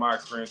based off my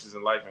experiences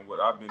in life and what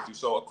I've been through.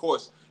 So, of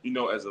course,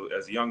 as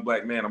a young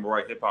black man, I'm going to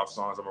write hip-hop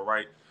songs. I'm going to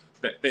write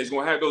 – there's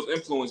going to have those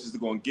influences that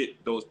are going to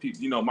get those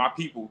people, my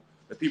people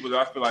the people that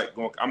I feel like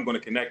I'm going to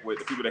connect with,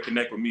 the people that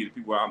connect with me, the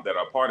people that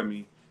are part of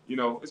me, you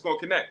know, it's going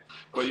to connect.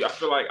 But I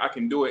feel like I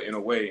can do it in a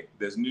way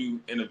that's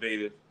new,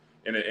 innovative,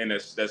 and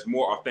that's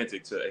more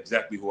authentic to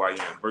exactly who I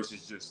am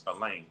versus just a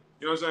lane.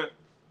 You know what I'm saying?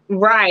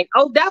 Right.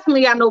 Oh,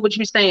 definitely. I know what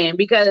you're saying,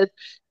 because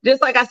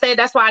just like I said,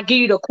 that's why I give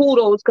you the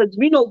kudos, because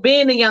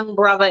being a young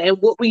brother and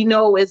what we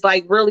know is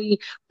like really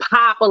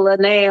popular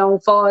now,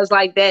 as far as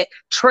like that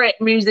trap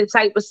music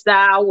type of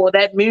style, or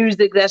that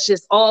music that's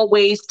just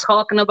always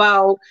talking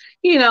about,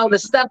 the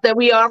stuff that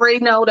we already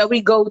know that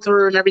we go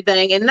through and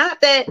everything. And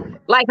not that,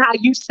 like how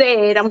you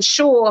said, I'm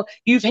sure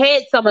you've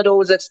had some of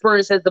those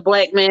experiences as a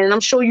black man, and I'm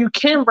sure you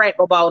can rap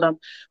about them.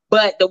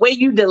 But the way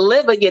you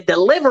deliver, your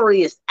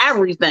delivery is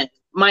everything.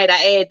 Might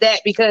I add that?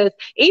 Because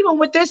even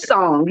with this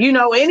song,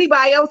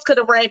 anybody else could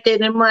have rapped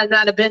it and it might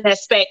not have been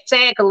as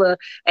spectacular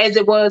as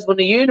it was when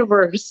the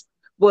Universe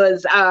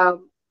was, wrote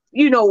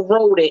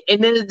it.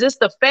 And then it's just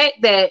the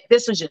fact that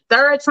this was your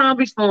third time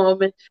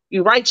performing,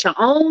 you write your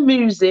own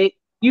music,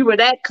 you were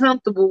that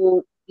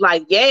comfortable.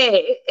 Like, yeah,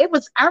 it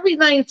was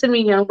everything to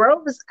me, young bro.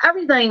 It was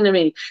everything to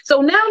me.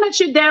 So now that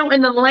you're down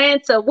in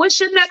Atlanta, what's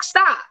your next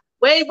stop?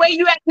 Where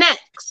you at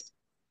next?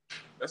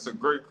 That's a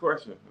great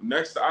question.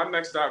 Our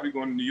next stop, we're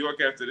going to New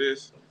York after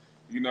this,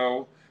 and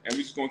we're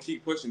just going to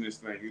keep pushing this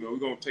thing. We're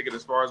going to take it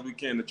as far as we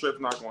can. The trip's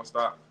not going to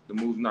stop. The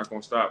move's not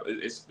going to stop.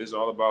 It's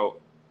all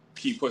about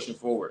keep pushing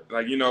forward.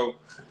 Like, I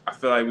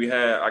feel like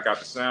I got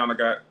the sound, I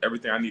got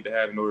everything I need to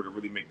have in order to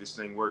really make this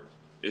thing work.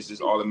 It's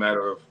just all a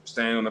matter of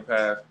staying on the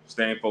path,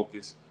 staying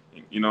focused,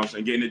 what I'm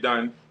saying, getting it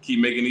done,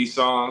 keep making these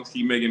songs,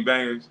 keep making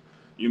bangers,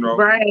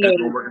 right. It's going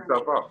to work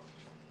itself out.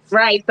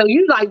 Right. So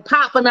you like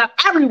popping up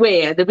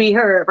everywhere to be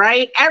heard,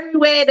 right?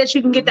 Everywhere that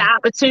you can get the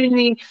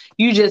opportunity,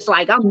 you just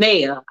like, I'm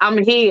there, I'm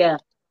here.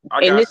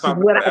 And this is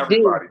what I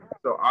do.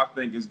 So I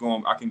think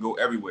I can go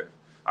everywhere.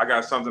 I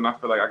got something, I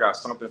feel like I got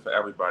something for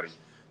everybody.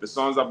 The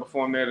songs I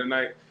performed there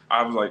tonight,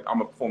 I was like, I'm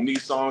going to perform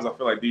these songs. I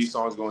feel like these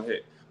songs going to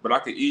hit. But I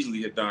could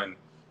easily have done,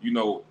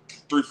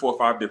 3, 4,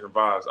 5 different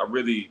vibes. I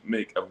really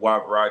make a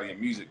wide variety of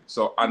music.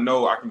 So I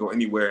know I can go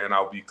anywhere and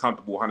I'll be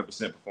comfortable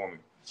 100% performing.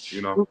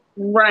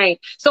 Right.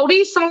 So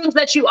these songs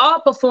that you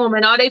are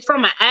performing, are they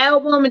from an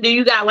album? Do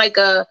you got like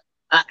a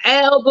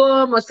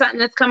album or something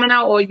that's coming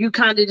out, or you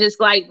kind of just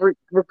like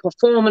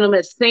performing them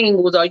as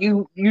singles? Are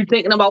you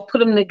thinking about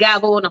putting them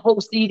together on a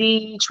whole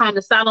CD, trying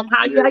to sell them?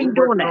 How you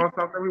doing that?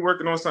 We're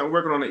working on something. We're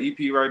working on an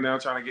EP right now,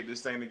 trying to get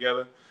this thing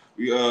together.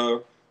 We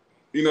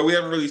we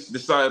haven't really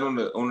decided on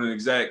an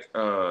exact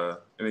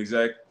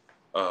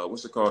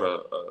what's it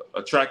called,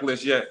 a track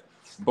list yet,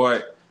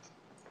 but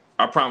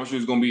I promise you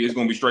it's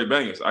gonna be straight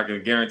bangers. I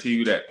can guarantee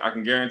you that. I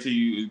can guarantee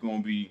you it's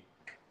gonna be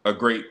a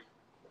great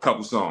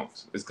couple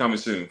songs. It's coming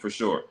soon for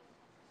sure.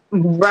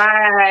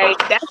 Right.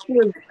 That's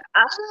what's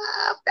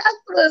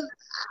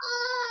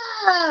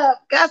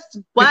up. Guess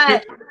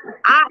what?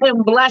 I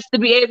am blessed to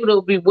be able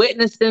to be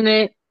witnessing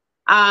it.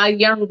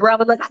 Young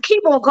brother. Look, I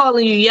keep on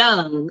calling you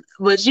young,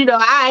 but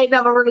I ain't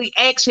never really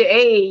asked your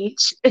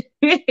age. If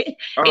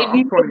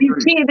you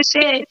can't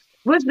share,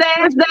 what's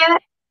that?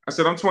 I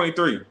said I'm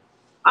 23.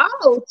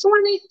 Oh,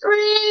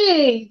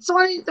 23.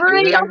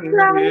 Yeah,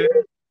 okay.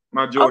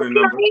 My Jordan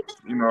number,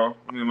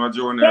 my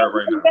Jordan era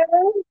right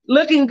now.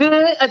 Looking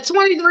good. A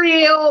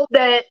 23-year-old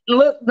that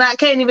I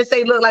can't even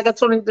say look like a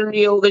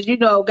 23-year-old,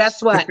 because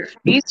guess what?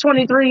 These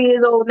 23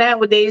 years old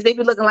nowadays, they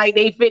be looking like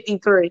they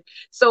 53.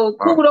 So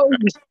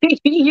kudos to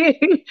you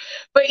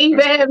for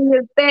even having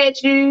your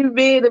statue,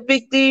 being a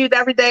big dude,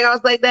 everything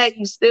else like that.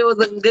 You still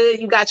looking good.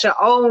 You got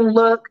your own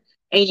look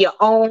and your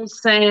own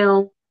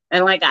sound.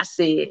 And like I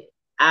said,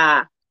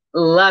 I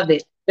love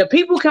it. The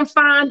people can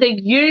find the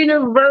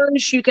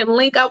Universe. You can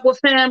link up with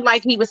him.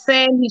 Like he was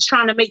saying, he's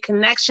trying to make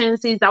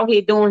connections. He's out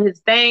here doing his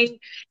thing.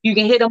 You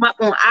can hit him up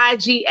on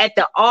IG at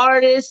The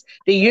Artist,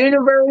 The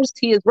Universe.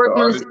 He is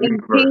working on his EP.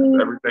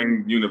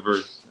 Everything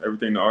Universe.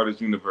 Everything The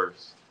Artist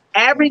Universe.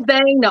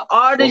 Everything The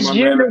Artist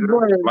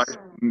Universe.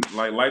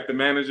 Like Life the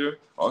Manager.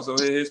 Also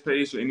hit his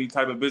page for any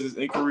type of business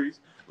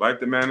inquiries. Life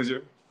the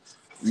Manager.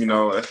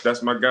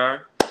 That's my guy.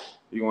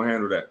 He gonna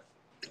handle that.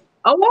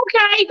 Oh,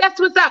 okay. That's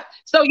what's up.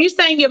 So you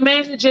saying your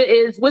manager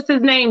is, what's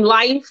his name,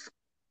 Life?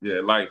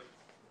 Yeah, Life.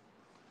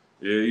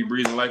 Yeah, he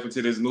breathing life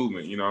into this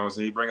movement. You know what I'm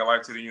saying? He bringing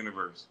life to the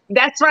universe.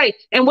 That's right.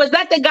 And was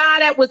that the guy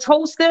that was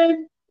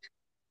hosting?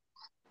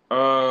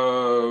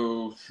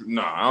 No,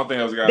 I don't think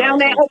that was the guy. Down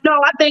there. No,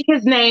 I think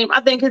his name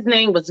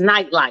was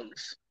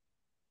Nightlife.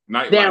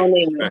 Nightlife. Down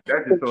there.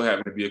 That just so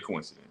happened to be a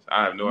coincidence.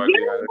 I have no idea.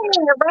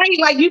 Yeah, right.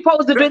 Like you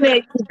supposed to been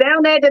there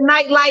down there, the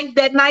Nightlife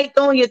that night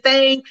doing your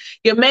thing.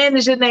 Your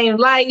manager named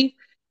Life.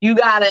 You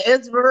got an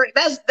inspiration.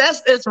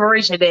 That's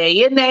inspiration there.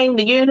 Your name,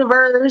 the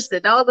Universe,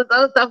 and all this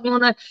other stuff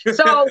going on.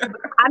 So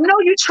I know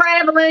you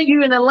traveling.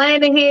 You in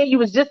Atlanta here. You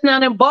was just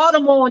down in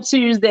Baltimore on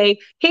Tuesday.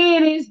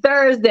 Here it is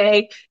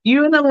Thursday.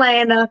 You in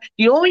Atlanta.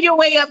 You on your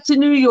way up to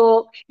New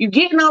York. You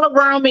getting all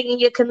around making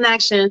your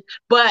connection.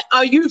 But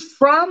are you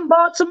from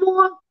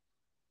Baltimore?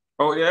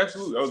 Oh yeah,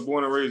 absolutely. I was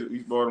born and raised in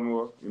East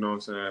Baltimore. You know what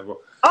I'm saying? But,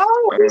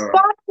 East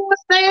Baltimore,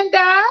 stand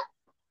up.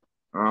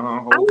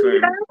 Whole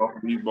family, all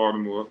from East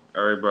Baltimore.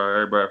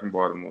 Everybody from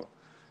Baltimore.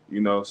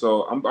 You know,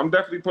 so I'm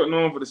definitely putting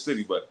on for the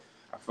city, but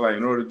I feel like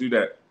in order to do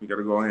that, we got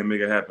to go ahead and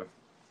make it happen.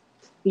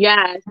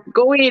 Yes,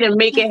 go ahead and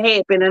make it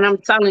happen. And I'm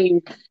telling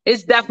you,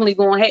 it's definitely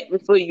gonna happen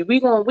for you. We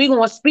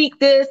gonna speak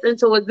this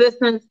into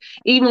existence,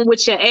 even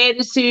with your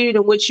attitude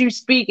and what you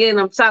speaking.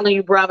 I'm telling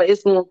you, brother,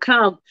 it's gonna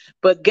come.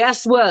 But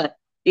guess what?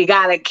 You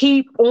gotta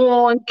keep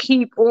on,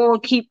 keep on,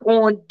 keep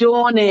on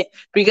doing it.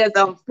 Because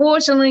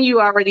unfortunately,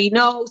 you already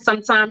know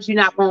sometimes you're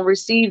not gonna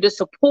receive the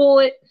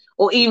support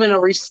or even a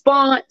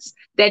response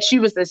that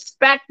you was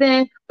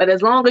expecting. But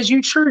as long as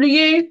you true to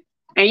you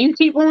and you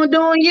keep on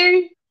doing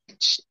you,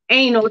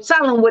 ain't no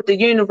telling what the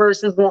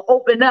universe is going to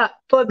open up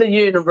for the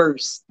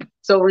universe.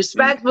 So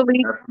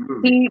respectfully,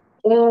 keep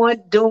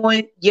on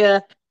doing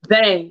your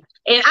thing.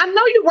 And I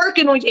know you're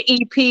working on your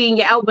EP and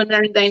your album and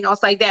everything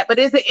else like that, but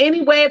is there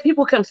any way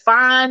people can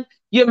find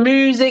your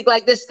music,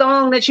 like this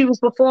song that you was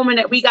performing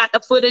that we got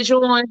the footage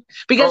on?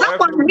 Because I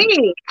want to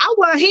hear it. I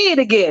want to hear it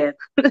again.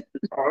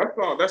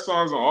 That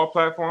song's on all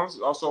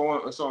platforms.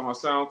 Also it's on my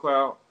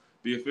SoundCloud,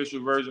 the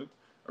official version.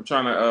 I'm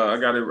trying to, I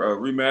got it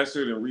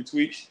remastered and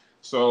retweaked.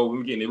 So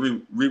we're getting it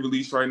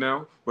re-released right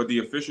now, but the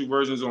official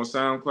version is on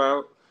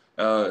SoundCloud,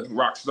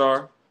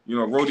 Rockstar,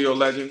 Rodeo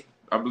Legend,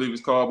 I believe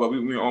it's called, but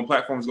we on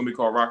platforms it's gonna be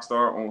called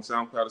Rockstar. On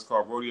SoundCloud it's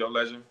called Rodeo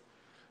Legend.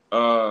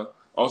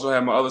 Also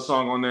have my other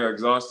song on there,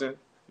 Exhausting.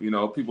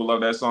 People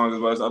love that song as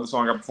well as the other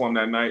song I performed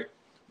that night.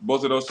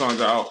 Both of those songs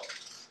are out.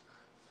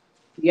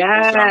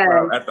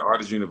 Yeah. At the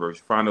Artist Universe.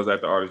 Find those at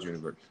the Artist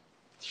Universe.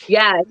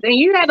 Yes, and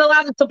you had a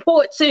lot of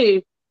support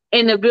too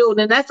in the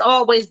building. That's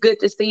always good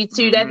to see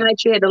too. That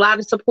night you had a lot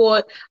of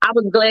support. I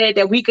was glad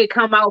that we could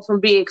come out from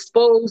being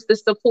exposed to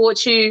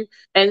support you.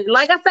 And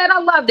like I said,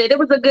 I loved it. It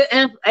was a good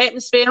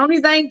atmosphere. Only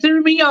thing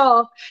threw me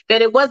off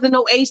that it wasn't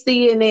no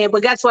AC in there.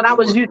 But guess what? I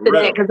was used to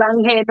that because I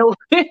ain't had no.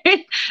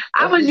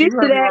 I was used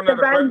to that because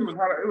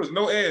it was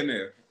no air in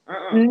there.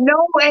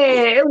 No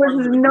air. It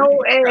was no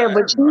air.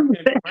 But you.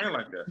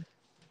 Like that.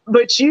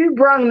 But you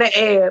brung the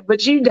air.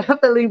 But you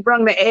definitely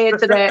brung the air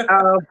to that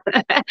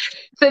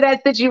to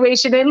that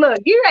situation. And look,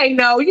 you ain't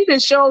know. You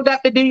just showed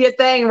up to do your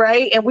thing,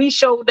 right? And we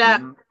showed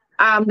up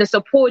to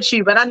support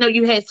you. But I know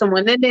you had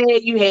someone in there.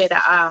 You had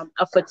a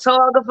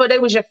photographer. They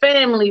was your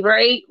family,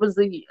 right? Was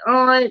the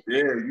aunt? Yeah,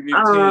 you need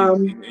a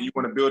team, and you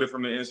want to build it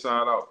from the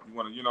inside out. You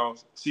want to,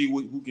 see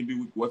who can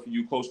do what for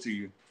you, close to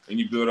you, and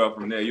you build up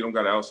from there. You don't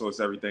got to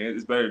outsource everything.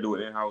 It's better to do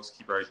it in house.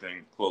 Keep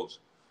everything close.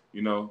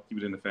 Keep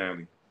it in the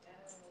family.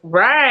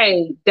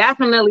 Right,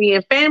 definitely.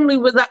 And family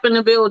was up in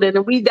the building,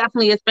 and we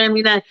definitely as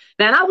family now.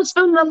 Now I was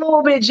feeling a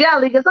little bit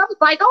jelly because I was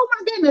like, "Oh my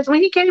goodness!"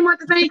 When he came out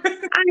the thing,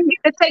 I didn't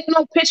get to take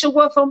no picture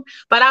with him,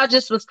 but I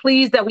just was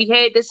pleased that we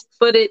had this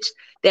footage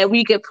that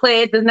we could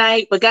play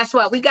tonight. But guess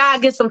what? We gotta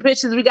get some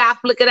pictures. We gotta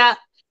flick it up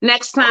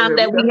next time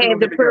that we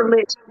have the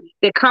privilege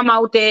to come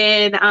out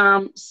there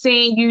and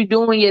seeing you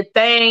doing your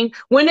thing.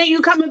 When are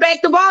you coming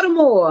back to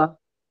Baltimore?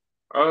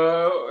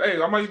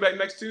 Hey, I might be back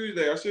next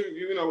Tuesday. I should,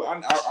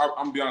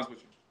 I'm be honest with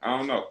you. I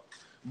don't know,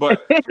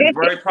 but it's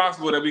very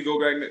possible that we go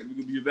back. We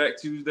could be back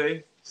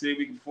Tuesday. See if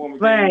we can perform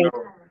again. Right.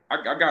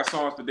 I got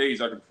songs for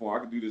days I can perform. I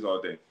can do this all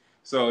day.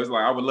 So it's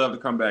like I would love to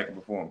come back and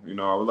perform.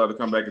 I would love to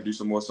come back and do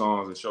some more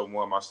songs and show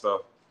more of my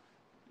stuff.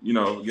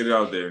 Get it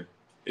out there.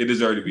 It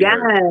deserves to be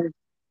heard.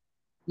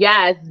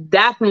 Yes,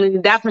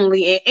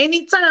 definitely. And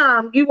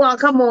anytime you want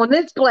to come on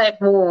this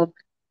platform,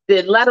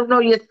 to let them know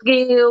your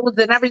skills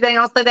and everything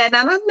else like that.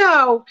 Now, I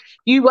know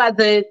you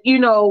wasn't,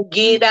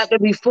 geared up to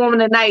be performing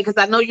tonight because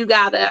I know you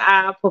got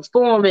a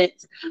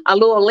performance a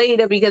little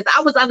later because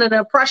I was under the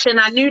impression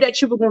I knew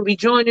that you were going to be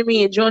joining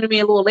me a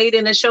little later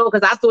in the show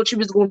because I thought you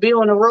was going to be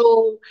on the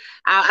road.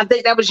 I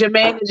think that was your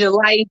manager,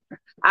 Life,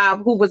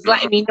 who was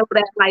letting me know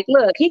that, like,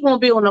 look, he's going to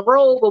be on the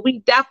road, but we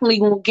definitely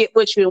going to get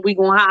with you and we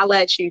going to holler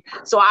at you.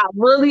 So I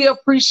really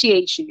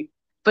appreciate you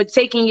for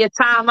taking your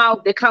time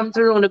out to come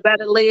through on the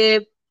Better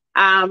Live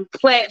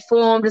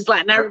platform, just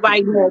letting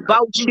everybody know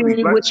about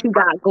you, what you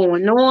got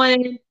going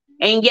on.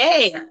 And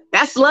yeah,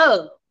 that's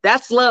love.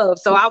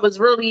 So I was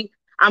really,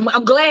 I'm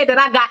glad that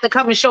I got to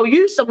come and show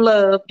you some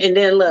love. And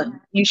then look,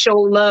 you show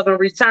love in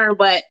return,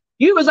 but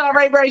you was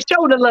already ready to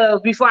show the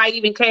love before I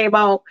even came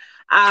out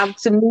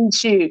to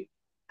meet you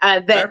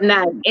that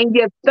night. And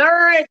your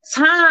third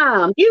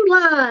time, you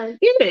lied.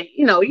 You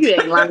ain't lying. You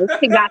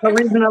ain't got no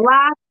reason to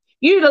lie.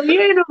 You the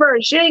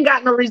universe. You ain't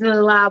got no reason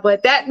to lie,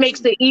 but that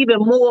makes it even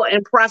more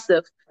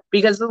impressive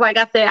because, like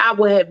I said, I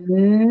would have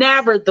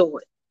never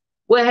thought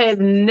that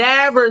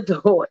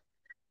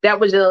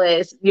was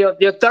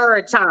your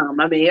third time.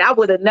 I mean, I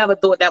would have never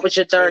thought that was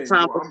your third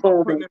time performing.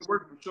 I'm putting in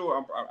work for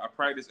sure. I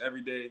practice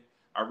every day.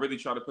 I really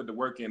try to put the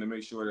work in to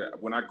make sure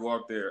that when I go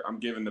out there, I'm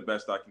giving the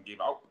best I can give.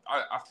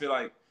 I feel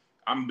like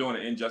I'm doing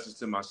an injustice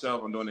to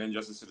myself. I'm doing an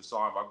injustice to the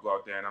song if I go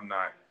out there and I'm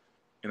not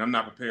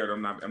prepared.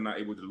 I'm not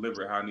able to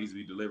deliver it how it needs to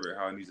be delivered,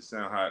 how it needs to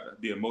sound, how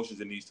the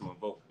emotions it needs to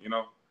invoke.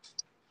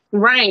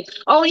 Right.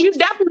 Oh, you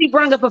definitely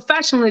bring it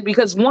professionally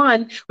because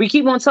one, we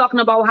keep on talking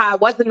about how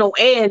it wasn't no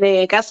air in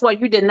there. Guess what?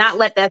 You did not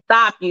let that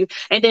stop you.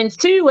 And then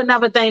two,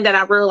 another thing that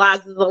I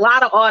realized is a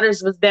lot of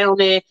artists was down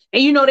there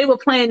and they were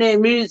playing their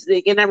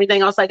music and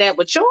everything else like that.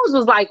 But yours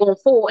was like on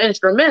full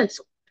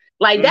instrumental.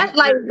 Like that,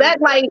 that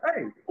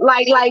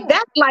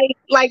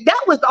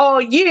was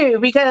all you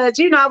because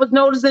I was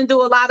noticing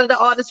through a lot of the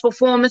artist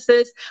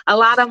performances, a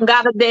lot of them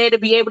got up there to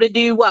be able to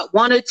do what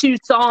one or two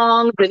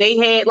songs, and they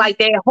had like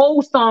their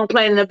whole song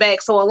playing in the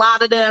back. So a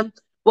lot of them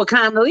were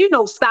kind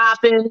of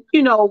stopping,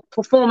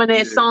 performing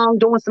their song,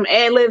 doing some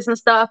ad libs and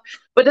stuff.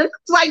 But it's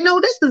like, no,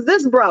 this is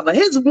this brother,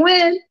 his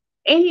win.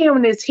 And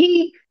him his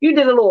heat. You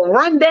did a little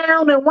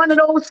rundown in one of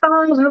those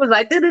songs, and it was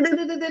like,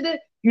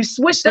 you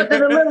switched up the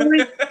delivery.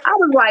 I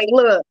was like,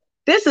 look,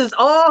 this is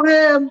all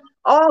him,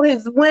 all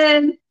his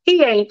win.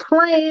 He ain't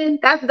playing.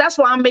 That's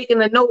why I'm making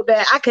a note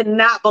that I could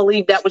not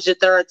believe that was your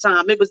third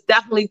time. It was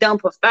definitely done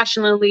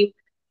professionally.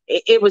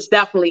 It was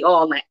definitely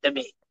all that to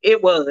me.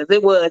 It was.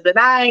 And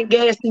I ain't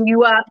gassing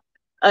you up.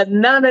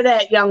 None of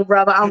that, young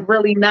brother. I'm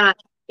really not.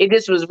 It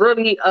just was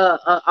really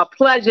a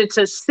pleasure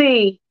to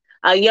see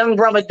a young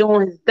brother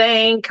doing his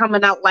thing,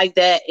 coming out like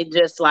that, and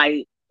just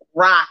like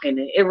rocking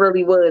it. It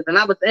really was. And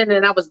I was in it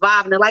and I was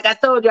vibing. And like I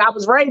told you, I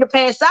was ready to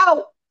pass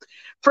out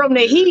from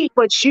the heat,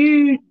 but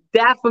you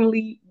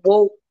definitely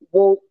woke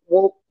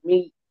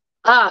me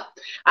up.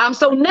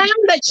 So now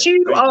that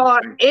you are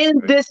in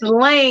this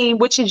lane,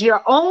 which is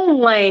your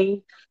own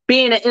lane,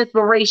 being an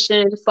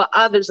inspiration for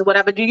others or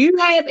whatever, do you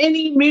have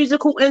any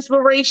musical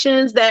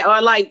inspirations that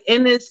are like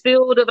in this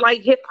field of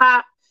like hip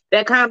hop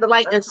that kind of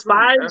like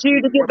inspired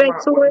you to get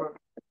back to it?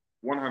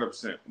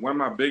 100%. One of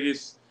my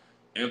biggest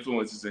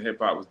influences in hip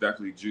hop was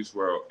definitely Juice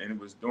WRLD, and it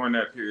was during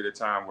that period of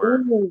time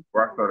where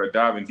I started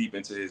diving deep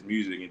into his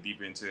music and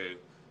deep into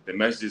the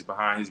messages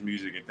behind his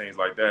music and things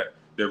like that.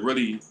 That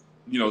really,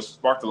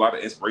 sparked a lot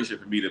of inspiration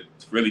for me to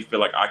really feel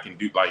like I can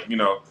do,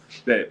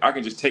 that I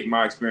can just take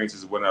my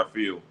experiences of what I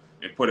feel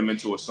and put them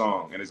into a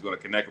song, and it's going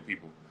to connect with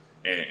people,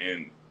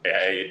 and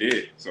it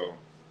did. So.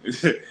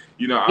 I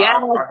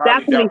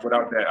highly doubt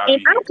without that.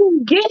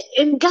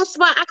 And guess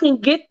what? I can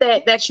get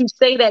that you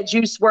say that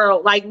Juice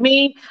WRLD. Like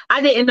me, I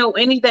didn't know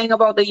anything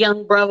about the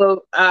young brother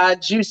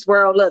Juice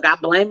WRLD. Look, I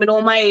blame it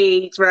on my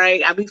age,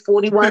 right? I'll be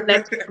 41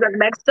 next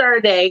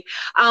Thursday.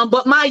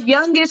 But my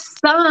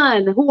youngest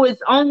son, who is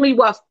only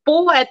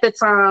 4 at the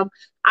time,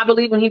 I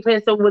believe when he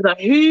passed away, was a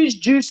huge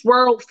Juice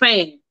WRLD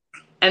fan.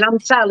 And I'm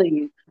telling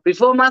you,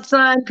 before my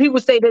son, people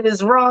say that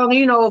it's wrong,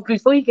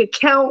 before he could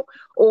count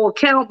or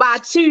count by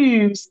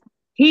twos,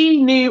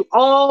 he knew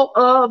all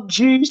of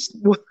Juice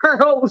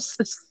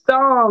WRLD's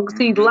songs.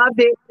 He loved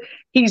it.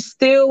 He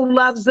still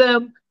loves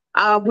them.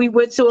 We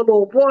went to a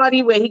little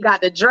party where he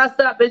got to dress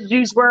up as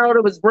Juice WRLD.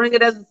 It was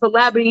bringing as a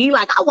celebrity. He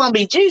like, I want to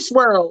be Juice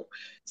WRLD.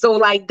 So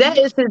like that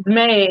is his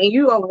man. And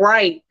you are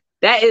right.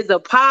 That is a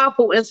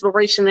powerful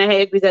inspiration to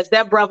have because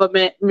that brother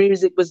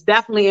music was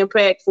definitely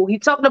impactful. He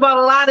talked about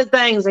a lot of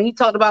things,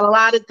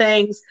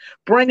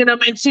 bringing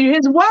them into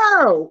his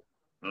world.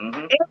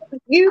 Mm-hmm.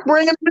 You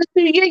bring them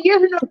into your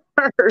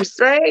universe,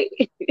 right?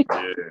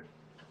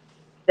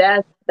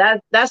 Yeah.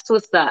 That's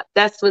what's up.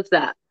 That's what's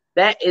up.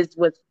 That is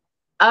what's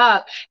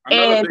up.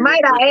 And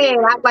might I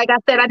add, like I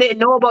said, I didn't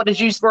know about the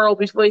Juice WRLD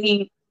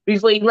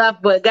before he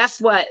left, but guess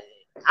what?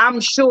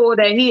 I'm sure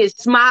that he is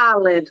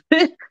smiling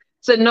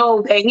to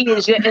know that he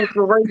is your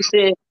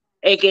inspiration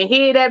and can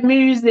hear that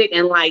music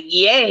and like,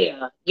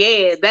 yeah,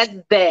 that's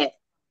that.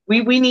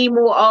 We need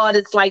more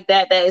artists like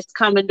that is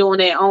coming doing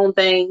their own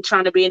thing,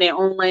 trying to be in their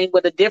own lane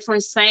with a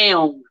different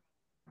sound.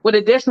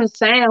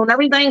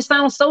 Everything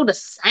sounds so the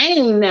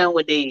same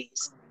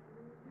nowadays.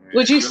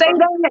 Would you say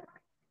that?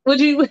 Would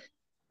you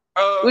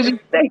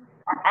say?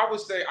 I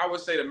would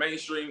say the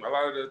mainstream. A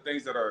lot of the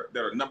things that are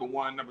number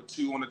 1, number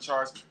 2 on the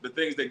charts, the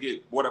things that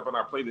get brought up on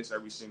our playlist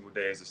every single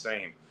day is the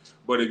same.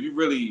 But if you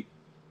really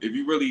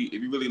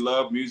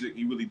love music,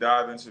 you really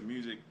dive into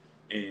music,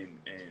 and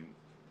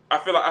I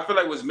feel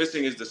like what's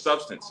missing is the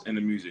substance in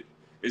the music.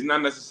 It's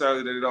not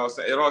necessarily that it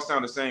all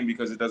sounds the same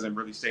because it doesn't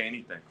really say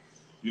anything.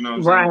 You know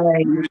what I'm saying?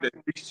 The music that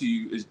speaks to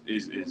you is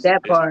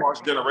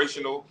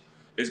generational.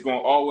 It's gonna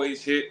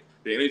always hit.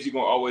 The energy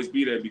gonna always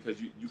be there because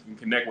you can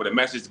connect with a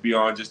message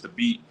beyond just a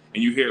beat,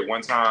 and you hear it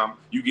one time,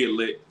 you get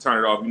lit,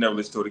 turn it off, you never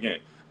listen to it again.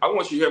 I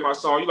want you to hear my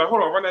song. You're like,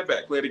 hold on, run that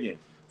back, play it again,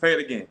 play it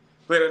again.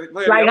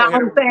 Like how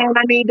I'm saying,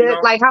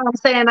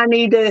 I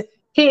need to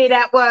hear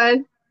that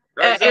one.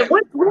 Exactly. And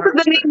what was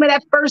the name of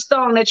that first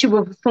song that you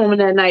were performing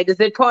that night? Is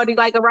it "Party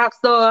Like a Rock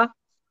Star"?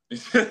 I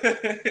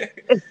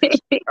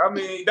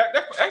mean,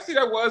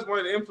 that was one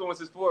of the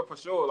influences for it for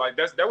sure. Like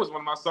that was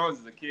one of my songs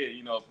as a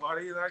kid.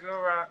 Party like a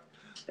rock.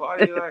 I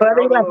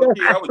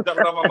was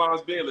jumping off my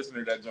mom's bed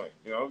listening to that joint.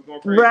 I was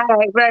going crazy.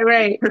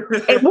 Right.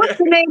 And what's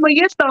the name of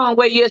your song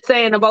where you're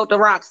saying about the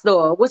rock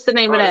star? What's the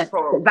name of that?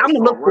 I'm gonna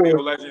look for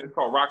Radio Legend. It's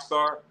called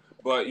Rockstar.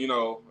 But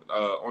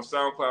on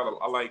SoundCloud,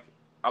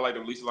 I like to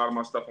release a lot of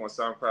my stuff on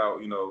SoundCloud.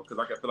 Because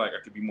I feel like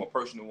I could be more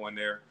personal on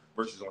there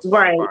versus on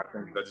Spotify. Right.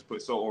 I just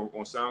put on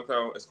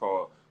SoundCloud. It's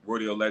called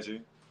Radio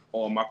Legend.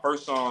 on my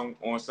first song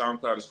on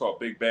SoundCloud is called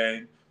Big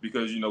Bang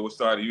because what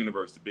started the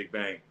universe, the Big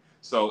Bang.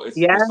 So it's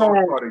the song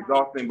is called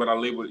Exhausting, but I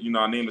labeled it,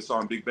 I named the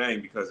song Big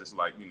Bang because it's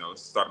like, it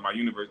started my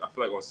universe. I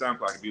feel like on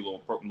SoundCloud it can be a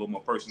little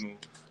more personal,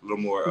 a little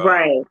more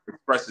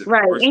expressive.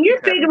 Right. And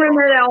you're figuring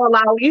it all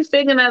out. You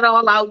figuring it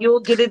all out. You'll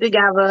get it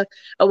together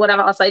or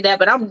whatever. I'll say that.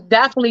 But I'm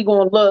definitely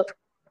going to look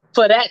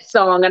for that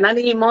song. And I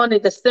need Monty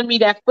to send me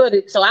that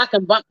footage so I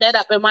can bump that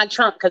up in my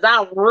trunk because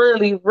I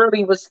really,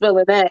 really was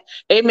feeling that.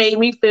 It made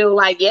me feel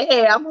like,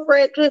 yeah, I'm a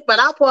red chick,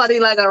 but I party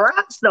like a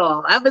rock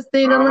star. I ever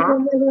seen a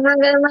little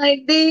nigga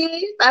like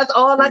this? That's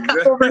all I can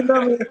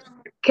remember.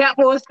 Cap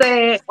was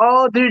saying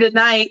all through the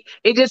night.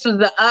 It just was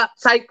the up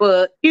type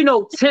of,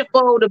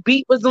 tempo. The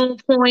beat was on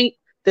point.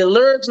 The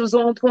lyrics was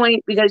on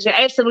point because you're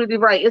absolutely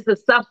right. It's the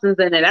substance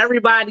in it.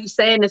 Everybody's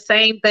saying the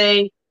same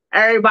thing.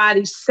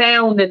 Everybody's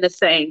sounding the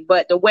same.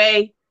 But the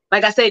way,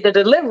 like I said, the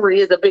delivery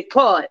is a big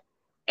part.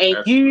 And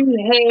you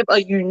have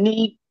a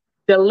unique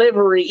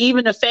delivery.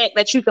 Even the fact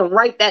that you can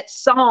write that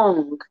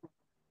song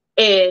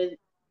and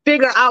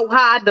figure out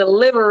how to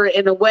deliver it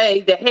in a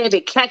way that have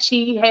it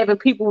catchy, having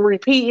people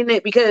repeating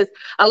it. Because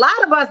a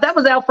lot of us, that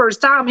was our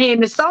first time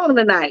hearing this song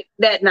that night.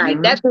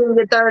 Mm-hmm. That's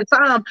really the third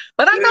time.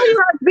 But I know you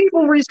heard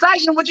people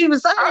reciting what you were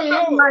saying.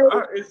 I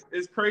know.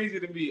 It's crazy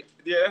to me.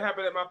 Yeah, it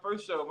happened at my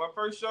first show. My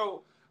first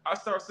show, I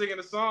start singing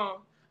the song.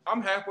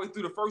 I'm halfway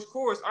through the first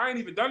chorus. I ain't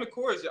even done the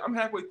chorus yet. I'm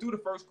halfway through the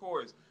first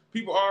chorus.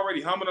 People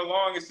already humming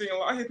along and singing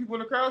along. I hear people in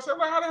the crowd say,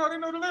 how the hell they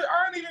know the lyrics?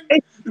 I ain't even...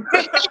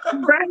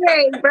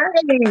 Right.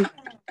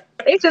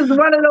 It's just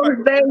one of those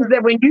things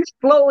that when you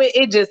flow it,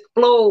 it just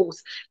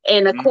flows.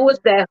 And of course,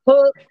 that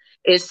hook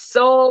is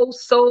so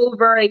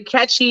very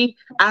catchy.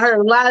 I heard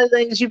a lot of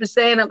things you were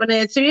saying up in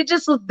there too. It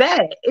just was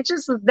that.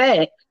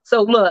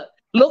 So look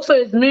for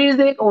his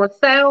music on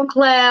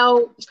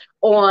SoundCloud,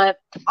 on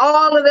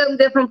all of them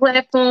different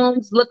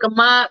platforms. Look him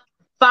up.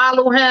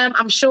 Follow him.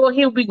 I'm sure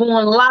he'll be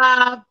going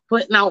live,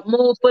 putting out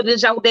more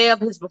footage out there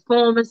of his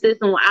performances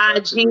on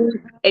IG.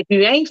 If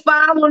you ain't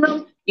following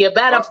him, you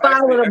better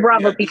follow the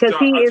brother because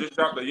I just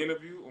dropped the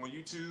interview on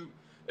YouTube.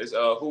 It's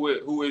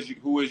Who is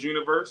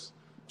Universe.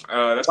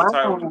 That's the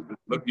title.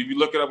 Look, if you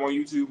look it up on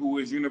YouTube, Who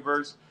is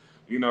Universe.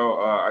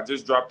 I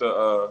just dropped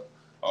an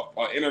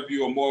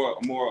interview, a long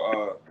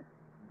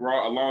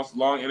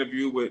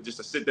interview with just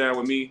a sit down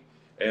with me,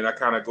 and I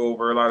kind of go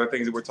over a lot of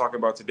things that we're talking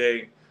about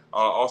today.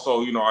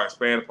 Also, I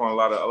expand upon a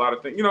lot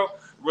of things.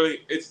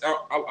 Really,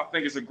 I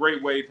think it's a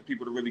great way for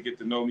people to really get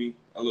to know me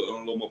on a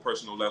little more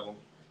personal level.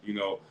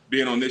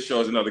 Being on this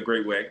show is another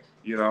great way.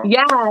 Yes,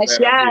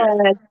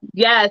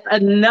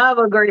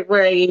 another great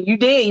way. You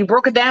did. You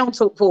broke it down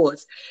for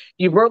us.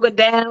 You broke it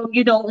down.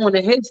 On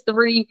the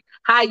history,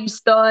 how you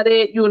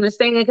started. You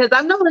understand? Because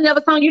I know in the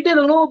other song you did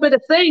a little bit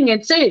of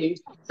singing too.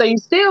 So you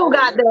still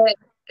got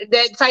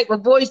that type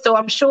of voice. So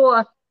I'm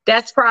sure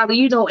that's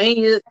probably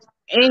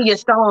in your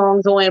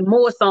songs or in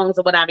more songs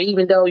or whatever,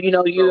 even though you're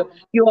a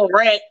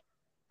rap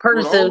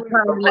person,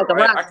 like a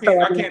rock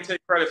star. I can't take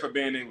credit for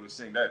being able to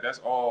sing. That's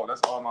all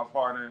my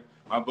partner,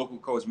 my vocal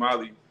coach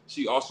Molly.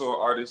 She also an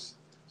artist.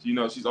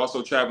 She's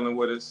also traveling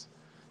with us.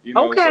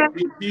 Okay.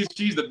 So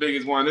she's the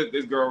biggest one.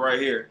 This girl right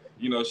here.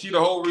 She the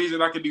whole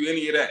reason I can do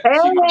any of that.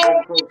 She my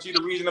vocal coach. She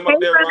the reason I'm up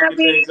there rocking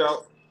things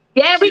out.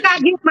 Yeah, we got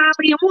to get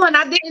Molly on.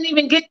 I didn't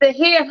even get to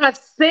hear her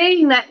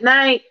sing that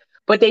night,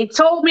 but they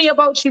told me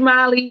about you,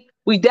 Molly.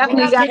 We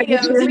definitely got to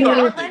get you in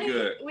here.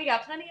 We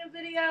got plenty of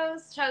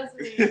videos. Trust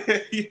me.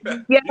 You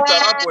thought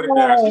I put it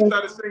down. She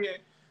started singing.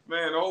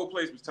 Man, the whole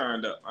place was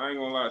turned up. I ain't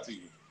gonna lie to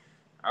you.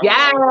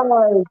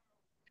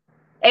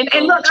 And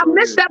look, I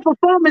missed that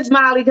performance,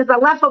 Molly, because I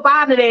left up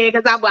out of there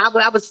because I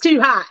was too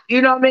hot.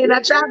 You know what I mean?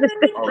 I tried to.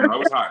 Oh, no, I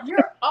was hot.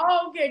 You're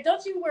all okay.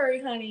 Don't you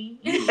worry, honey.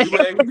 He was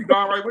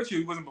gone right with you.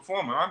 He wasn't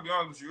performing. I'll be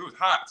honest with you. It was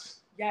hot.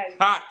 Yeah.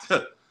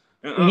 Hot.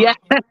 Yeah.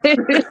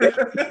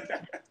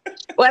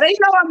 Well, they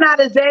know I'm not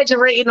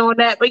exaggerating on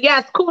that, but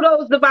yes,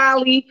 kudos to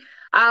Molly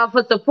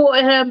for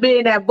supporting him,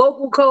 being that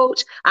vocal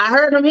coach. I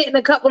heard him hitting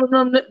a couple of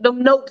them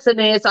notes in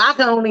there, so I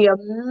can only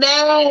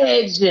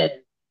imagine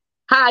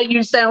how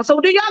you sound. So,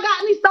 do y'all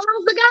got any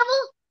songs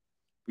together?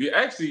 We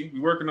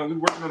working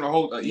on a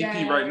whole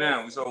EP right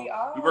now. So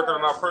we're working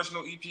on our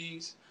personal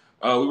EPs.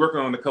 We're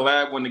working on the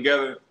collab one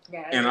together.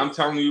 Yes. And I'm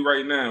telling you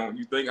right now,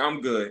 you think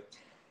I'm good?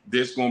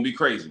 This gonna be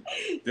crazy.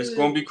 This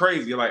gonna be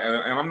crazy. Like, and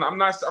I'm saying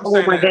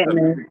that as a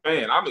music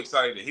fan. I'm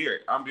excited to hear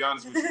it. I'll be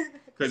honest with you,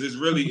 because it's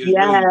really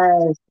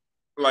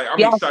like I'm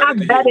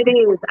excited to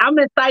hear it. I'm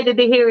excited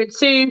to hear it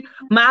too,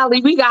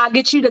 Molly. We gotta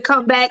get you to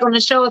come back on the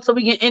show so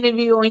we can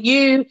interview on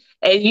you,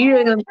 and you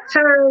in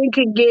turn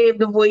can give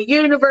the Boy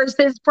Universe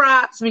his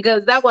props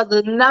because that was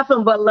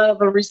nothing but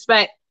love and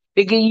respect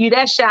to give you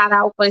that shout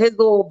out for his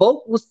little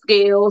vocal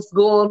skills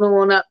going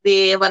on up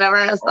there, whatever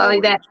else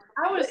like that.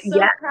 I was so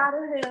proud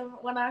of him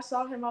when I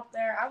saw him up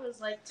there. I was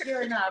like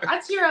tearing up. I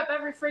tear up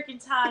every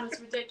freaking time. It's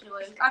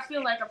ridiculous. I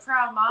feel like a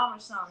proud mom or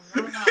something.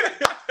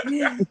 I don't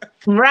know.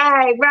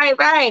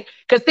 Right.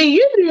 Because see,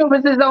 you knew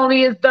this is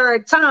only his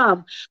third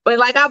time. But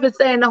like I've been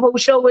saying, the whole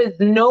show is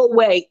no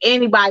way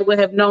anybody would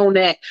have known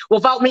that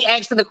without me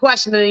asking the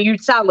question and you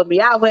telling me.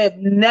 I would have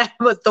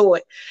never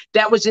thought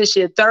that was just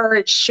your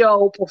third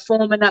show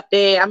performing up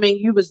there. I mean,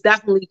 you was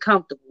definitely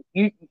comfortable.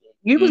 You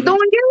was doing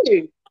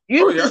good.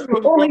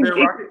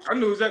 I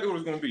knew exactly what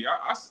it was going to be.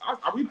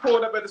 We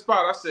pulled up at the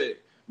spot. I said,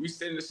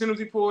 as soon as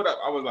he pulled up,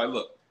 I was like,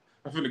 look,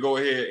 I'm finna go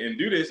ahead and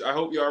do this. I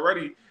hope y'all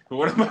ready for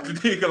what I'm about to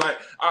do. Like,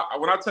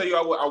 when I tell you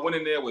I went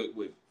in there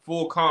with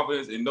full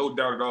confidence and no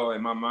doubt at all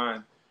in my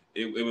mind,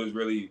 it was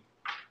really,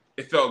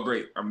 it felt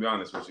great. I'm gonna be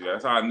honest with you.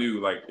 That's how I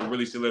knew, like, it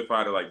really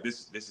solidified it. Like,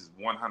 this is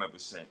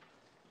 100%.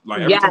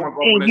 Like, every time I go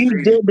on that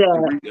stage, did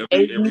that.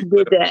 Every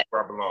did that.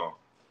 Where I belong.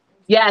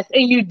 Yes,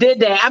 and you did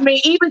that. I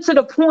mean, even to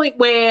the point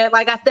where,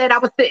 like I said, I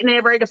was sitting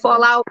there ready to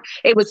fall out.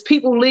 It was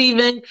people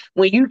leaving.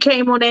 When you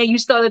came on there, you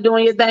started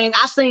doing your thing.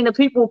 I seen the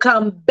people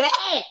come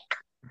back.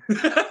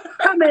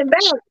 Coming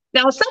back.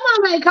 Now, some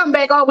of them ain't come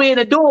back all the way in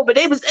the door, but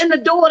they was in the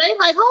door. They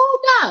like, hold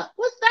up,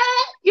 what's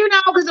that? You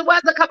know, because it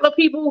was a couple of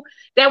people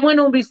that went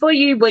on before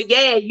you. But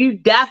yeah, you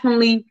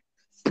definitely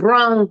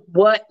brung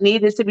what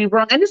needed to be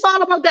brung. And it's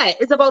all about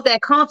that. It's about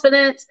that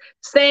confidence,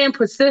 staying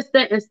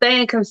persistent and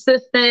staying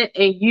consistent.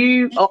 And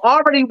you are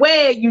already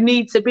where you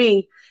need to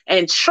be.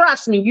 And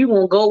trust me, you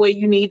won't go where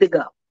you need to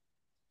go.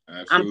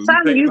 Absolutely. I'm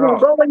telling you, gonna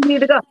go where you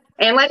need to go.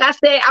 And like I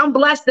said, I'm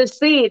blessed to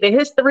see it, the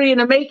history in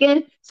the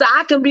making, so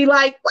I can be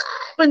like, what?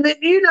 And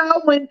you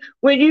know,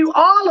 when you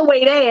all the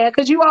way there,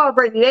 because you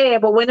already there,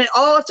 but when it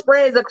all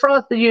spreads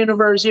across the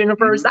universe, I can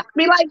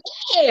be like,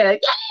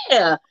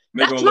 yeah.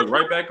 They're going to look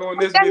right back on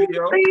this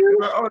video.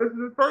 Like, oh, this is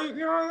the first,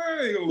 you know what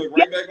I mean? They're going to look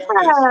right back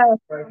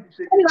on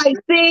this. Like,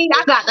 see,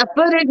 I got the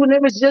footage when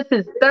it was just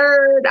his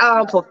third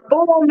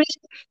performance.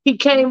 He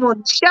came on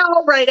the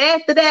show right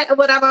after that or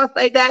whatever,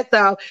 like that.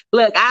 So,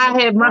 look, I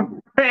had my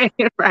friend,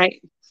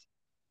 right?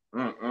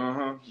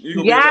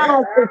 Yeah,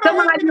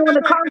 somebody on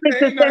the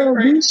comments is saying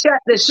you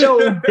shut the show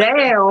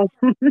down.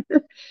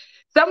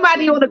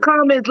 Somebody on the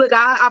comments, look,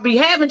 I'll be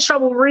having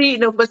trouble reading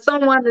them, but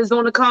someone is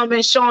on the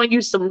comments showing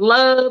you some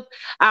love.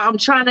 I'm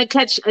trying to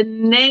catch a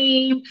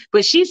name,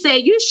 but she said,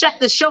 you shut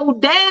the show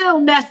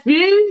down,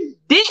 nephew.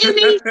 Didn't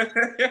he?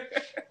 Didn't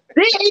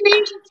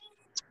he?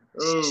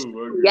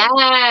 Oh,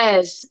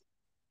 okay.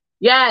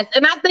 Yes.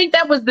 And I think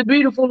that was the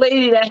beautiful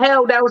lady that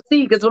held that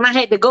seat, because when I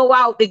had to go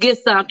out to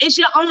get some, it's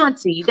your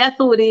auntie. That's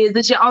who it is.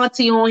 It's your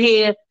auntie on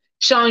here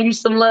showing you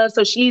some love.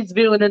 So she's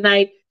viewing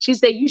tonight. She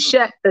said, you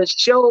shut the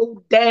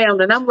show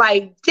down. And I'm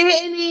like,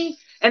 didn't he?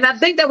 And I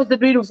think that was the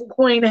beautiful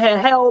queen that had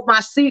held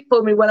my seat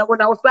for me when I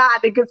went outside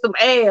to get some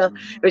air.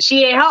 But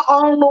she had her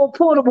own little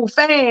portable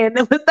fan.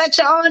 Was that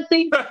your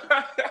auntie?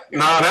 No,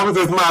 that was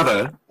his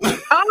mother.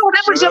 Oh,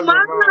 that was your mom.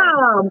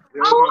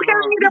 Oh, okay.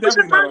 That was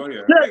your mom.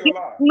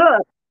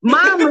 Look.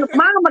 Mama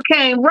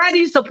came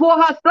ready to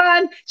support her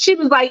son. She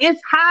was like,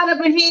 it's hot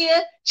up in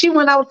here. She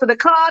went out to the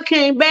car,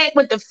 came back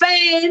with the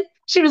fan.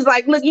 She was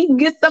like, look, you can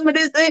get some of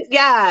this.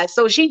 Yeah.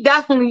 So she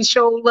definitely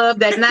showed love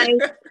that night.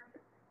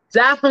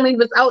 Definitely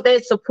was out there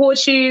to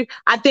support you.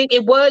 I think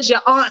it was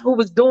your aunt who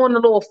was doing the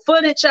little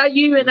footage of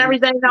you and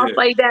everything else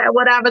like that or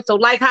whatever. So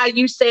like how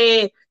you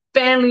said,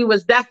 family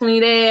was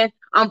definitely there.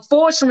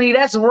 Unfortunately,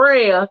 that's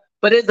rare,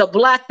 but it's a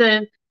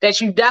blessing that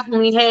you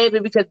definitely have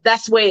it, because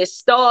that's where it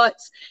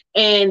starts.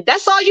 And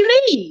that's all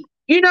you need.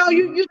 You know,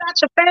 you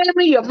got your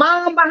family, your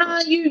mom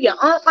behind you, your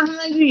aunt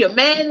behind you, your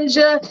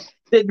manager,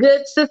 the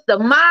good sister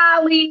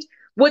Molly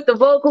with the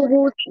vocal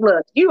booth.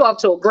 Look, you off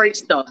to a great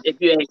start,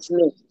 if you ask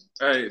me.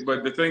 Hey,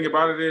 but the thing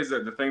about it is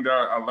that the thing that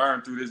I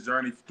learned through this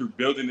journey, through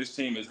building this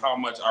team, is how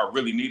much I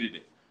really needed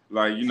it.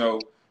 Like, you know,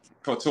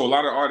 to a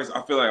lot of artists,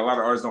 I feel like a lot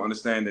of artists don't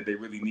understand that they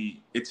really need,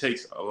 it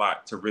takes a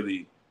lot to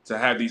really, to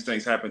have these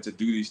things happen, to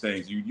do these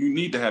things. You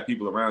need to have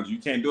people around you.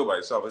 You can't do it by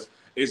yourself.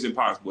 It's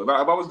impossible. If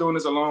I was doing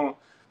this alone,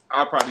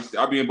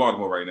 I'd be in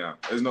Baltimore right now.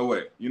 There's no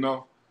way, you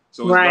know?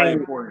 So it's very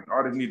important.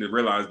 Artists need to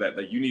realize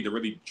that you need to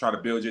really try to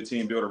build your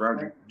team, build around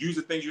you. Use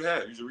the things you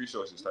have, use your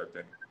resources type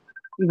thing.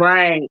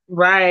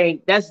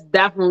 Right. That's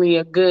definitely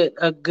a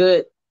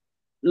good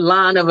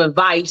line of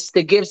advice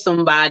to give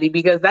somebody,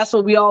 because that's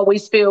what we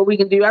always feel. We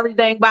can do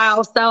everything by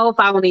ourselves.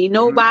 I don't need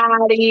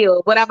nobody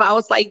or whatever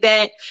else like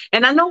that.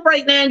 And I know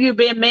right now you're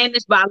being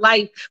managed by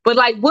life, but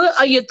like, what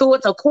are your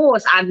thoughts? Of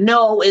course, I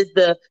know is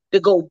to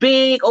go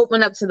big,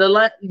 open up to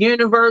the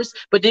universe.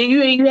 But do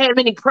you have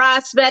any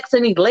prospects,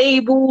 any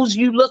labels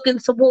you looking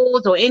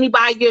towards, or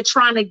anybody you're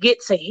trying to get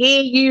to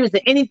hear you? Is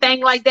there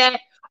anything like that?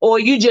 Or are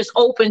you just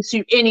open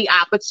to any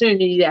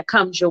opportunity that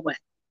comes your way?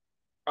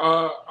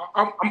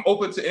 I'm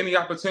open to any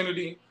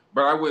opportunity,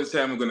 but I wouldn't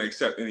say I'm going to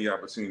accept any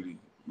opportunity.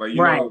 Like, you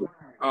know,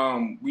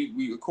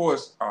 we of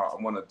course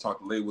want to talk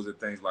to labels and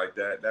things like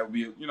that. That would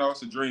be, you know,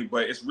 it's a dream,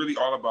 but it's really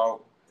all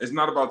about. It's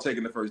not about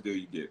taking the first deal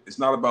you get. It's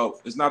not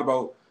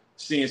about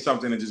seeing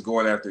something and just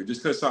going after it.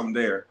 Just because something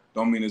there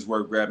don't mean it's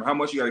worth grabbing. How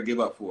much you got to give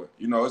up for it?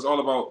 You know, it's all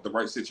about the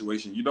right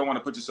situation. You don't want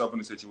to put yourself in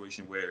a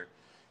situation where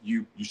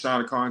you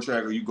sign a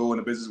contract or you go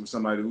into business with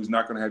somebody who's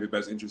not going to have your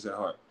best interests at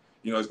heart.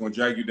 You know, it's going to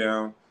drag you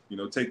down, you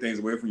know, take things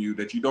away from you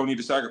that you don't need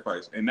to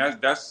sacrifice. And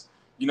that's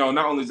you know,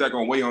 not only is that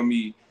going to weigh on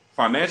me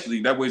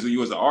financially, that weighs on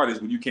you as an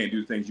artist when you can't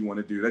do the things you want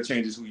to do. That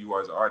changes who you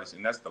are as an artist.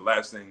 And that's the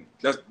last thing,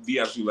 that's the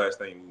absolute last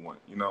thing we want,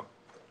 you know?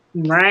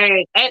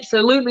 Right,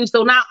 absolutely.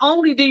 So not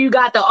only do you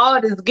got the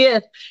artist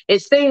gift,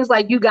 it seems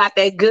like you got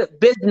that good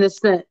business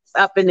sense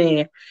up in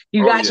there.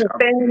 You got your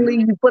family,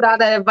 you put out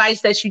that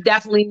advice that you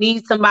definitely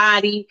need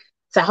somebody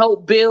to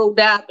help build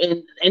up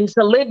and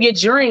to live your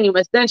dream,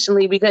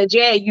 essentially, because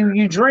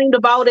you dreamed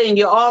about it and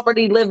you're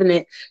already living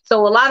it.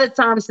 So a lot of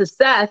times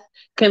success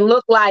can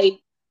look like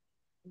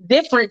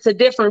different to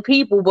different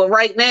people, but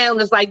right now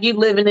it's like you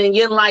living in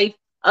your life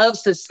of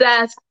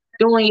success,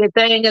 doing your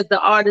thing as the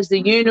artist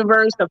of the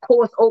universe. Of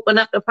course, open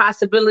up the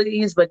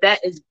possibilities, but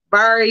that is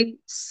very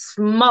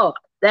smart.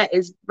 That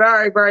is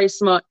very, very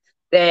smart.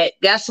 That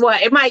guess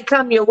what? It might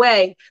come your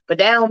way, but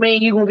that don't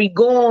mean you're gonna be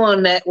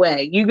going that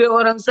way. You get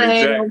what I'm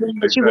saying? Exactly. Don't mean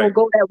that you're gonna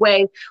go that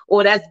way,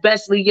 or that's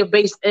bestly your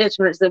base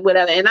interest and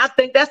whatever. And I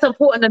think that's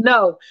important to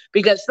know,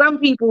 because some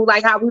people,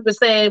 like how we were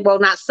saying, well,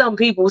 not some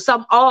people,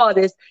 some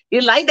artists,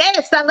 you're like,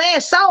 they sell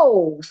their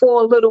soul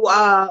for a little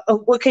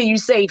what can you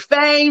say,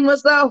 fame or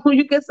something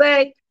you can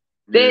say.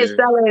 They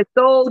sell their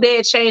soul,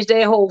 they change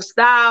their whole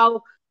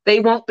style, they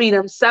won't be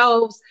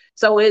themselves.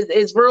 So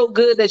it's real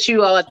good that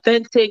you are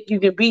authentic, you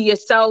can be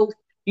yourself.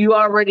 You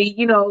already,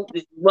 you know,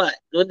 what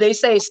they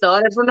say,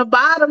 started from the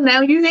bottom,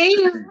 now you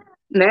here.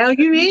 Now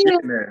you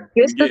here.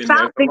 It's the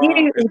top to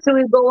get until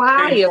we go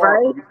higher,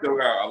 right? We still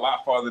got a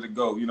lot farther to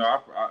go. You know,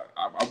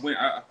 I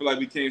feel like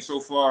we came so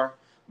far,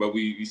 but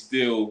we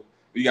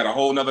got a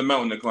whole nother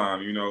mountain to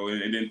climb, you know,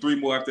 and then 3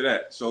 more after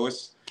that. So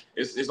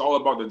it's all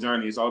about the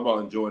journey. It's all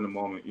about enjoying the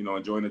moment, you know,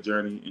 enjoying the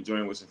journey,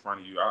 enjoying what's in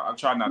front of you. I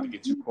try not to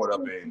get too caught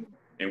up in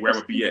where I'm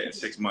gonna be at in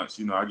 6 months.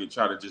 You know, I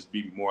try to just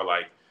be more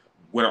like,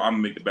 where I'm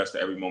gonna make the best of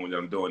every moment that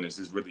I'm doing this.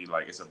 Is really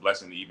like, it's a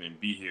blessing to even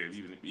be here,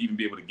 even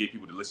be able to get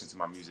people to listen to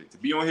my music, to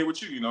be on here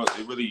with you. You know,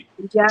 it really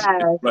it's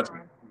a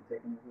blessing.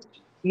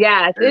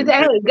 Yes. Hey,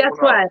 guess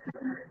what?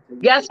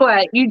 Guess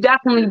what? You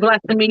definitely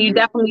blessing me. You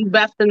definitely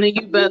blessing the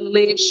You Better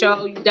Live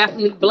show. You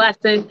definitely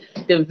blessing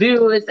the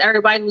viewers,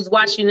 everybody who's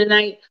watching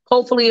tonight.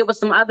 Hopefully it was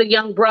some other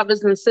young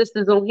brothers and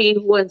sisters on here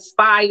who are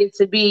inspired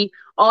to be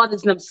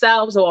artists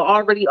themselves or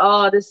already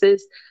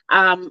artists.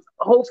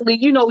 Hopefully,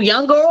 you know,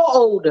 younger or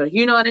older,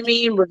 you know what I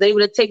mean? Was able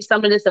to take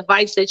some of this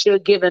advice that you're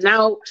giving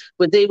out,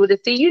 was able to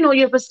see, you know,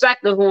 your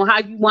perspective on how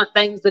you want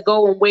things to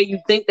go and where you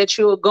think that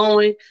you're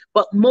going.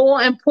 But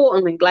more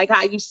importantly, like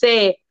how you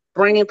said,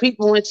 bringing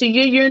people into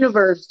your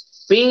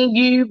universe, being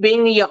you,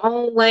 being in your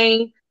own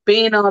lane,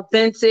 being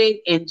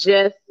authentic, and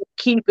just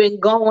keeping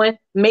going,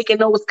 making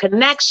those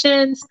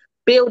connections,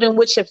 building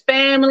with your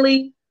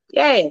family.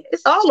 Yeah,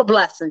 it's all a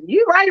blessing.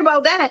 You're right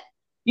about that.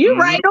 You're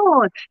right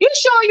on. You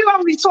sure you're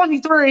only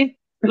 23?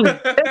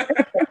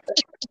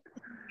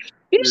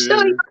 You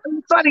sure you're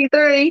only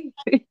 23?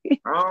 I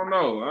don't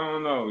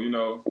know. You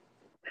know,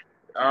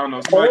 I don't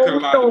know. Somebody could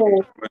have lied to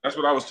me, but that's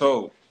what I was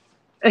told.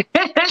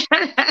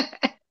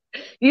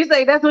 You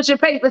say that's what your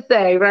papers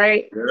say,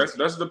 right? Yeah, that's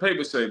what the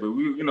papers say, but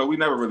we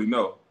never really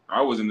know.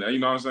 I wasn't there, you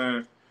know what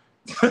I'm saying?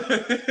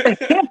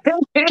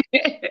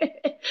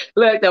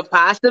 Look, the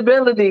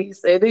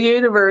possibilities in the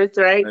universe,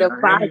 right? The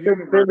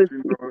possibilities.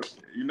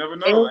 You never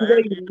know. In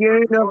the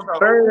universe. We don't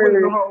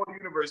know how old the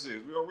universe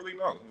is. We don't really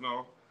know, you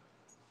know.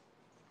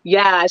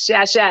 Yes.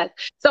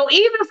 So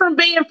even from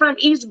being from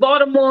East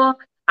Baltimore,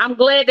 I'm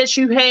glad that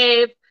you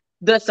have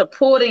the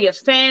support of your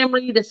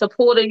family, the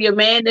support of your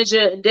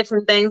manager, and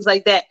different things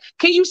like that.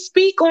 Can you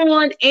speak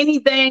on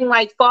anything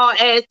like far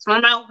as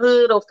from our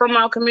hood or from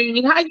our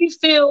community? How you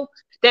feel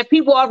that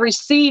people are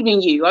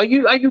receiving you? Are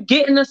you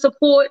getting the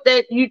support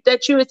that you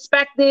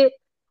expected,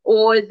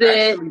 or is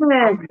it? Actually,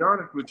 I'll be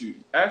honest with you.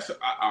 Actually,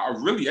 I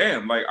really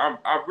am. Like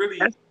I really.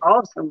 That's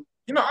awesome.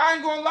 You know, I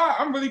ain't gonna lie.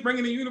 I'm really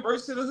bringing the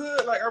universe to the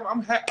hood. Like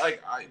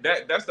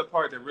that's the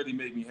part that really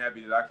made me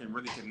happy, that I can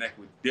really connect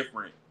with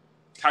different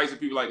types of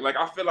people. Like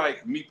I feel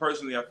like, me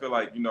personally, I feel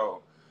like, you know,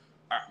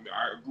 I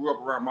grew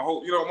up around my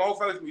whole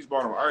family from East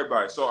Baltimore,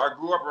 everybody. So I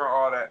grew up around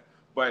all that,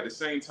 but at the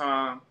same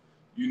time,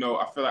 you know,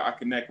 I feel like I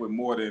connect with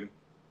more than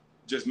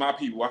just my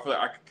people. I feel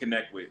like I can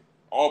connect with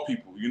all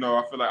people. You know,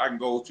 I feel like I can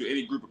go to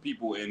any group of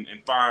people and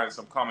find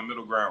some common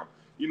middle ground.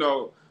 You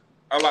know,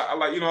 I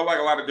like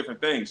a lot of different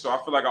things. So I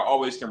feel like I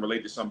always can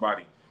relate to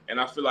somebody, and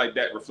I feel like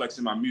that reflects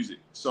in my music.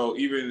 So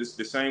even it's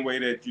the same way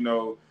that, you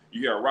know,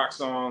 you hear a rock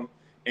song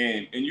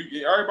and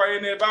everybody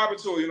in there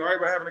vibing to it, you know,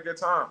 everybody having a good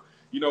time.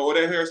 You know, or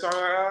they hear a song,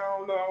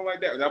 I don't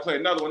like that. And I play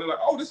another one, they're like,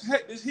 oh, this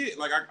hit.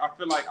 Like I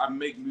feel like I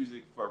make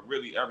music for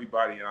really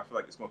everybody, and I feel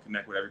like it's gonna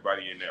connect with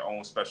everybody in their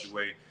own special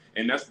way.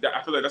 And I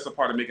feel like that's a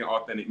part of making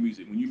authentic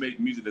music. When you make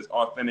music that's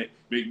authentic,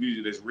 make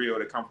music that's real,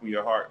 that come from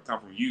your heart, come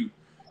from you,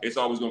 it's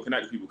always gonna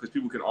connect with people, because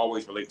people can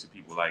always relate to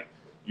people. Like,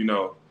 you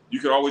know, you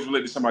can always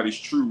relate to somebody's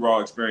true raw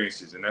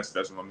experiences, and that's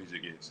what my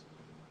music is.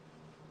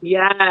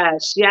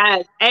 Yes,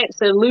 yes,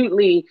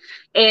 absolutely.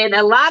 And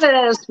a lot of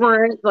that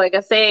experience, like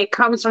I said,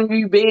 comes from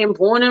you being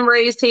born and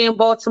raised here in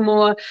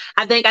Baltimore.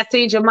 I think I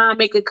seen your mom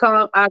make a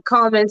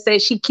comment say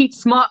she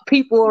keeps smart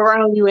people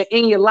around you and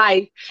in your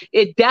life.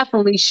 It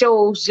definitely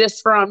shows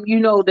just from,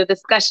 the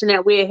discussion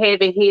that we're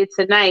having here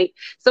tonight.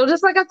 So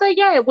just like I said,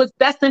 yeah, what's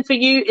destined for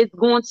you is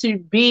going to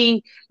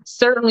be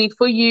certainly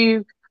for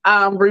you.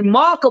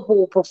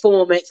 Remarkable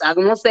performance. I'm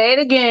gonna say it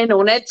again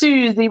on that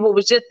Tuesday, but it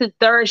was just his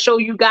third show,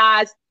 you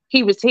guys.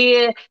 He was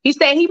here. He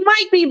said he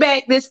might be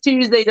back this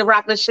Tuesday to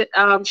rock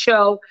the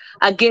show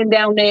again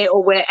down there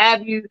or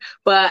wherever you.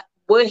 But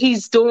what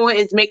he's doing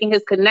is making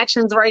his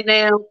connections right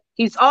now.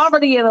 He's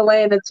already in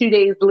Atlanta 2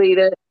 days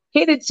later,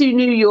 headed to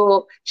New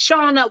York,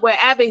 showing up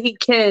wherever he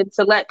can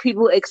to let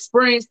people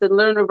experience the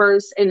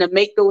Learniverse and to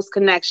make those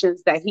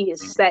connections that he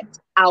is set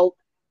out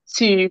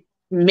to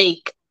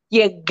make.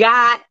 You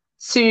got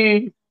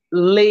to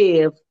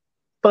live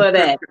for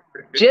that.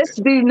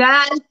 Just do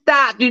not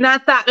stop. Do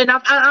not stop. And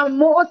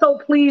I'm also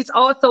pleased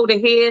also to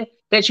hear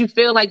that you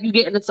feel like you're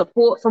getting the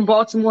support from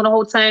Baltimore the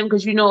whole time,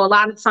 because a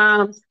lot of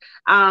times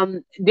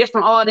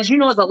different artists,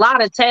 there's a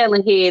lot of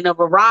talent here in a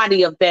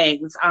variety of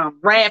things.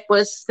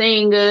 Rappers,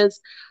 singers,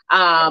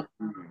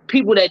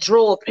 people that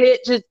draw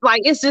pictures.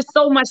 Like, it's just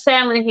so much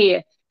talent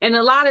here. And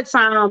a lot of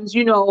times,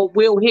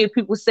 we'll hear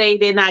people say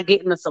they're not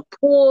getting the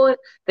support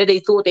that they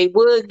thought they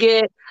would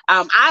get.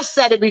 I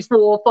said it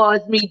before, as far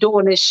as me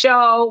doing this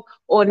show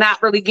or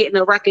not really getting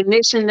the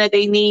recognition that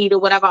they need or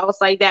whatever else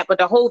like that. But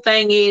the whole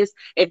thing is,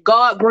 if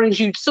God brings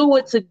you to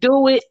it to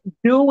do it,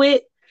 do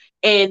it.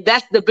 And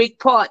that's the big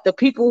part. The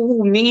people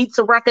who need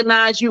to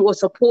recognize you or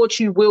support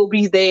you will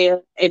be there,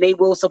 and they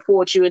will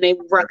support you and they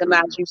will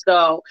recognize you.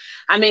 So,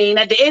 I mean,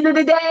 at the end of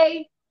the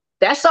day,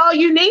 that's all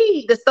you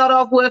need to start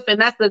off with,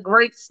 and that's a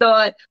great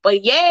start.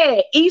 But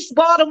yeah, East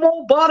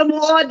Baltimore,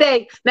 Baltimore all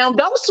day. Now,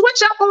 don't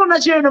switch up on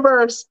us,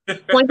 universe.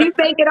 When you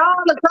take it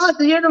all across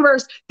the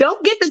universe,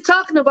 don't get to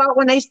talking about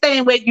when they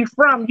staying where you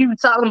from. You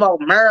talking about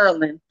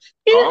Maryland.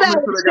 I'll make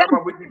sure they got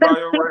my wiki bio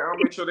right. I'll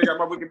make sure they got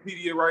my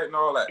Wikipedia right and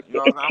all that.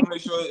 I'll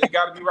make sure it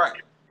got to be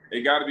right.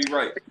 It got to be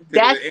right.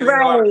 That's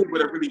right. A lot of people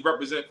that really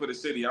represent for the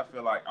city. I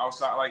feel like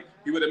outside, like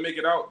people that make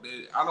it out.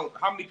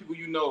 How many people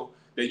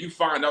that you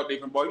find out they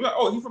from Baltimore? You're like,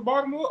 oh, he from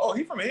Baltimore? Oh,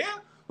 he from here?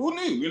 Who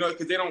knew?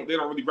 Because they don't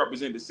really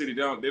represent the city. You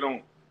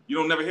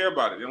don't never hear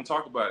about it. They don't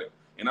talk about it.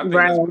 And I think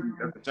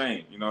that's a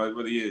shame. It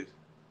really is.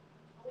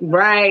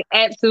 Right,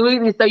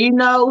 absolutely. So you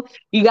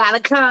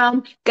gotta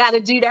come, gotta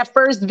do that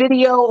first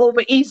video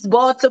over East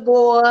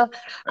Baltimore.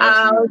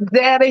 Down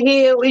the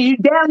hill. You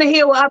down the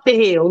hill or up the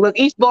hill? Look,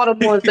 East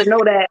Baltimore, so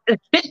know that.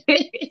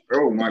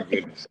 Oh my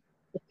goodness.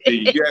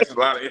 You asked a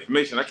lot of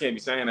information. I can't be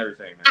saying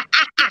everything, man.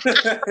 He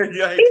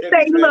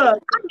said,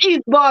 look, I'm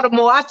East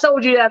Baltimore. I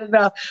told you that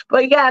enough.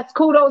 But yes,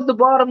 kudos to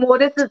Baltimore.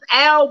 This is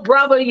Al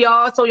brother,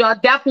 y'all. So y'all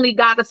definitely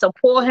gotta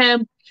support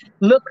him.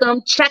 Look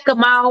them, check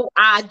them out.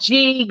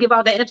 IG, give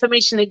out the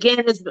information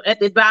again. It's at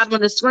the bottom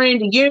of the screen.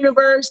 The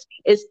universe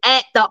is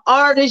at the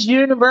Artist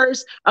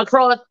Universe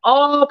across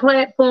all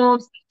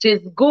platforms.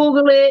 Just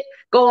Google it.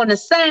 Go on to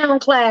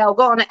SoundCloud.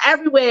 Go on to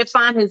everywhere.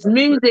 Find his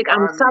music.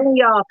 I'm telling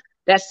y'all,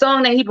 that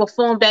song that he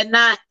performed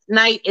that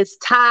night is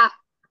top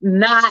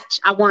notch.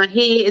 I want to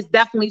hear. It's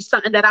definitely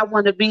something that I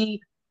want to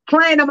be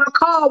playing in my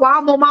car while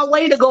I'm on my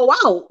way to go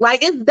out.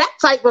 Like, it's that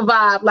type of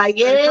vibe. Like,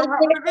 yeah. Come have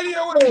a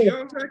video with me. You know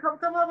what I'm saying?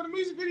 Come have a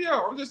music video.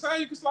 I'm just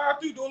saying you can slide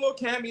through, do a little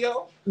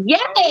cameo. Yeah,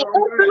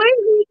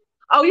 absolutely.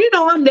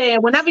 Oh, I'm there.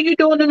 Whenever you're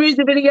doing the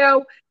music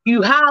video,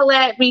 you holler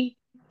at me,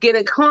 get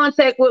in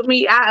contact with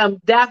me. I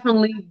am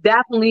definitely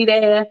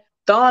there.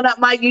 Throwing up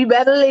my You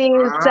Better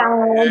Live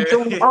sound,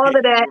 doing all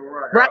of that,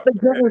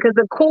 representing, because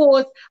of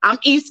course I'm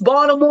East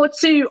Baltimore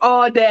too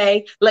all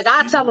day. Like,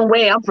 I tell him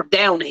where I'm from,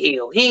 down the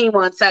hill. He ain't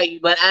want to tell you,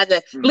 but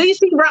at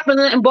least he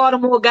representing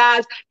Baltimore,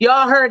 guys.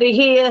 Y'all heard it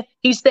here.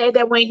 He said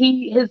that when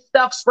his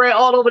stuff spread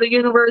all over the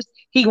universe,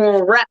 he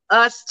gonna rep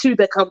us to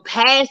the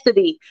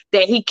capacity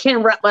that he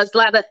can rep us.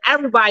 Let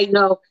everybody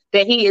know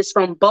that he is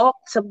from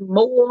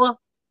Baltimore,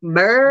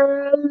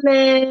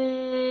 Maryland.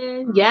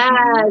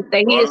 Yes,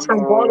 that he is from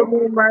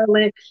Baltimore,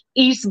 Maryland,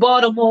 East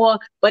Baltimore.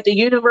 But the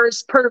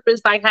universe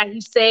purpose, like how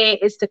he said,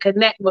 is to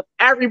connect with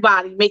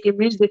everybody, making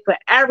music for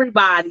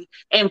everybody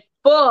and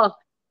for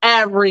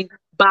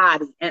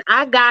everybody. And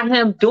I got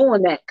him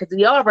doing that because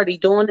he already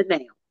doing it now.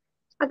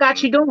 I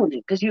got you doing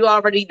it because you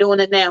already doing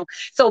it now.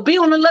 So be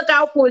on the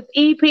lookout for his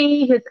EP,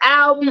 his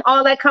album,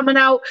 all that coming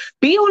out.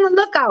 Be on the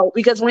lookout,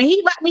 because when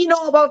he let me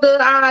know about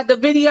the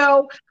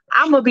video,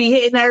 I'm going to be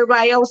hitting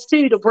everybody else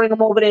too to bring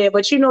them over there.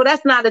 But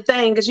that's not a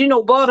thing, because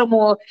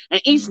Baltimore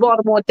and East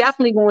Baltimore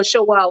definitely going to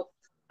show out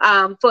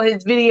for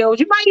his videos.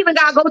 You might even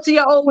got to go to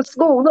your old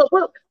school.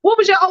 Look,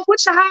 what's your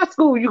high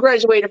school you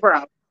graduated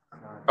from?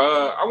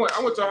 I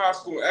went to high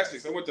school in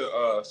Essex. I went to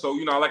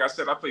like I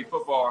said, I played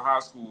football in high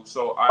school.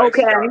 So I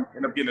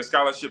ended up getting a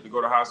scholarship to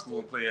go to high school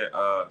and play at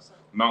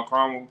Mount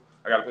Carmel.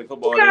 I got to play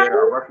football there.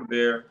 I wrestled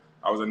there.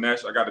 I was a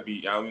national. I got to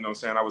be, I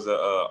was a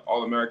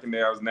All-American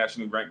there. I was a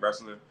nationally ranked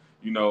wrestler.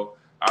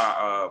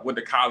 I went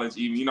to college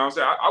even. You know what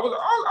I'm saying? I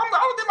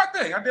did my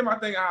thing. I did my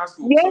thing in high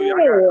school. Yeah. So yeah,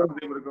 I was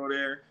able to go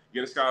there,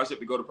 get a scholarship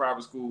to go to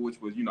private school, which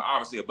was,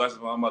 obviously a blessing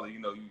for my mother.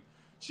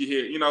 She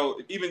here,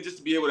 even just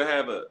to be able to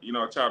have a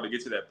child to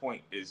get to that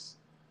point is,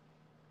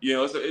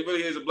 it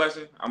really is a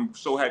blessing. I'm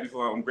so happy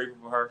for her. I'm grateful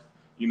for her.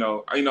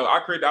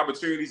 I create the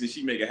opportunities and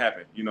she make it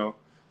happen.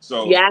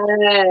 So yes,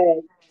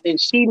 and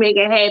she make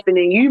it happen,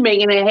 and you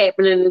making it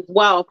happen as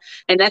well.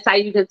 And that's how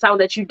you can tell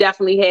that you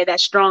definitely had that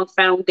strong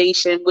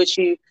foundation with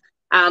you.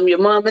 Your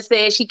mama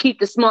said she keep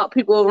the smart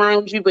people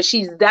around you, but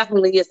she's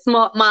definitely a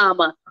smart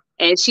mama,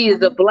 and she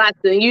is a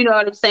blessing. You know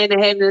what I'm saying? To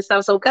having and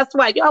stuff. So guess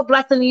what? Y'all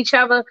blessing each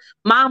other.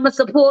 Mama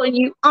supporting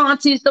you,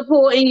 auntie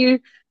supporting you,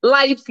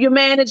 life, your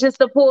manager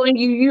supporting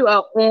you. You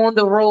are on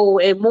the road,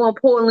 and more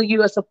importantly,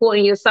 you are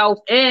supporting yourself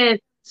and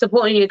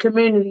supporting your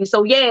community.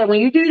 So yeah,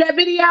 when you do that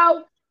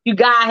video, you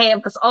gotta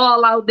have us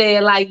all out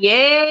there like,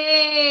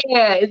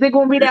 yeah. Is it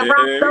gonna be that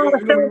rock star we're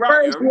gonna be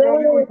first?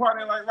 We're gonna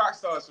party like rock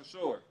stars for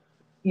sure.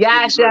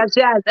 Yes.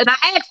 And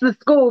I asked the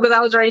school because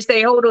I was ready to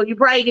say, hold on, you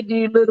probably could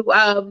do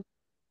little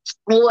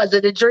what was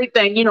it, the Drake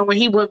thing, when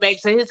he went back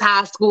to his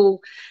high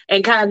school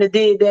and kind of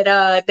did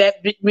that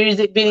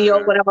music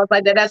video, whatever. I was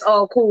like, that's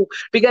all cool.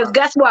 Because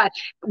guess what?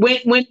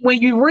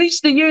 When you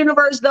reach the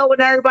universe though,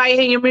 and everybody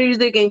hear your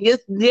music and your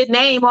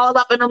name all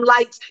up in them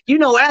lights,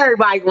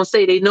 everybody gonna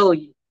say they know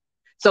you.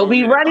 So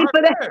be ready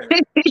for that. I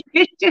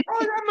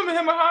remember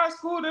him in high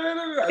school.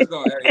 That's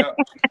going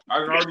I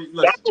already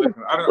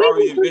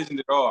envisioned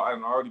it all. I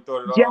already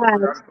thought it all. I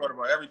thought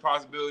about every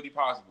possibility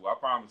possible. I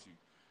promise you.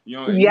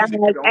 Yes,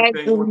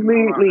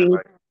 absolutely.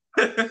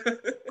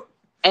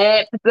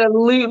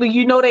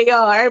 Absolutely. They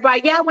are.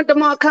 Everybody, I went to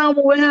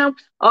Montgomery with him.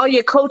 All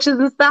your coaches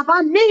and stuff.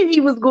 I knew he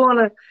was going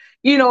to,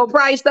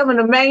 probably some of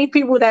the main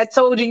people that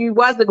told you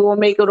wasn't going to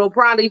make it or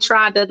probably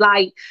tried to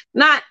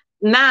not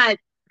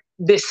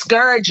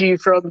discourage you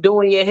from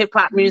doing your hip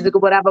hop music or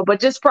whatever, but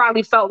just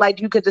probably felt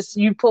like you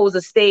pose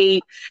a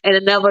stage in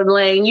another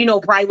lane,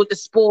 probably with the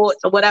sports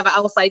or whatever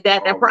else like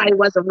that. That probably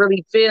wasn't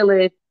really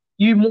feeling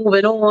you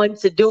moving on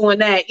to doing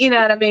that. You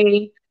know what I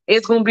mean?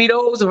 It's going to be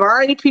those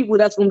variety people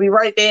that's going to be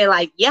right there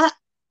like, yeah,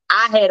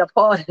 I had a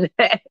part of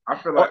that. I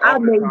feel like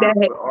oftentimes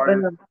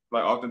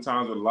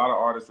with a lot of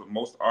artists, with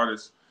most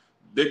artists,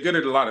 they're good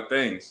at a lot of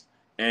things.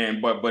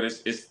 But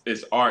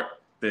it's art,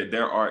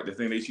 their art, the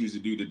thing they choose to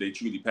do that they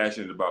truly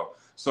passionate about.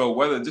 So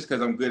whether just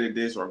because I'm good at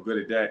this or I'm good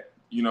at that,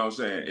 you know what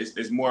I'm saying?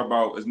 It's more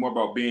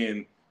about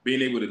being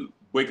able to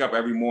wake up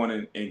every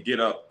morning and get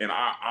up and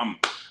I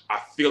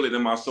feel it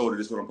in my soul that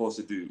this is what I'm supposed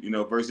to do,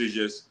 versus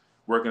just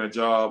working a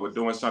job or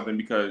doing something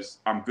because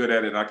I'm good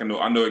at it and I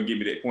know it can give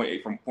me that point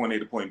A from point A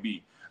to point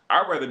B.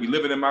 I'd rather be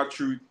living in my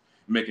truth,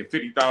 making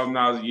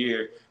 $50,000 a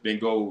year than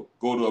go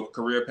to a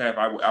career path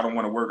I don't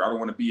want to work, I don't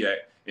want to be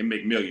at and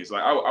make millions.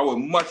 Like I would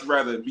much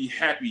rather be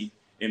happy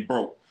and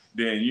broke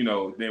than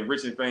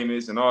rich and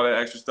famous and all that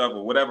extra stuff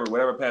or whatever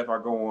path I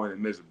go on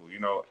and miserable.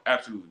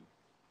 Absolutely.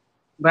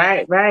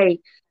 Right.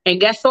 And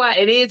guess what?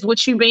 It is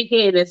what you make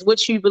it. It's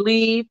what you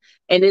believe,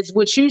 and it's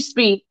what you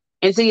speak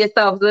into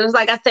yourself. So it's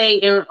like I say,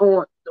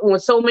 on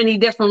so many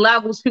different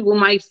levels, people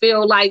might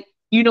feel like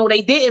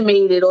they didn't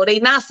make it or they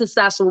not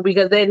successful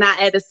because they're not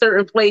at a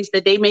certain place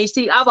that they may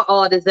see other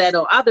artists at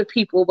or other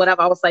people,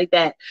 whatever else like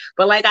that.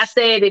 But like I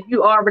said, if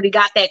you already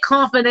got that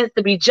confidence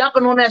to be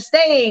jumping on that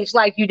stage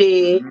like you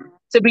did,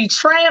 to be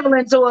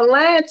traveling to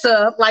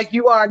Atlanta like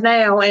you are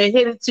now and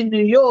headed to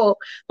New York,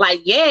 like,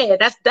 yeah,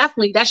 that's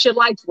your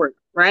life's work,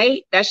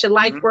 right? That's your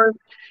life work.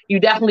 You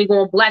definitely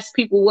going to bless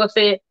people with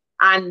it.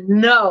 I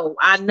know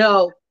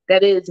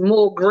that it's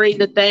more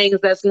greater things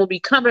that's going to be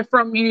coming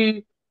from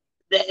you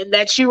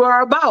that you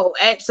are about.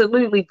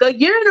 Absolutely. The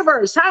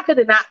universe, how could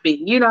it not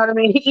be? You know what I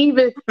mean?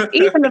 Even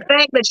the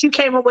fact that you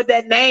came up with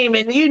that name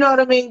and you know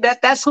what I mean,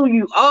 that's who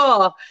you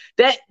are,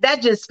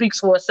 that just speaks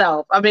for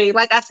itself. I mean,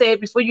 like I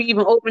said, before you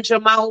even opened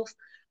your mouth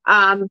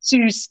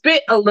to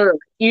spit alert,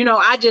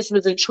 I just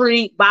was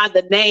intrigued by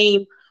the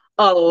name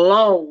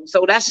alone.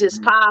 So that's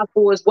just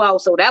powerful as well.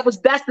 So that was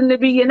destined to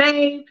be your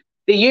name,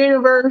 the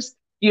universe.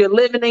 You're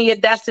living in your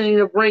destiny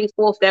to bring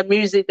forth that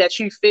music that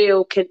you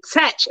feel can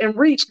touch and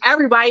reach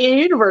everybody in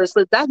the universe.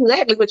 But that's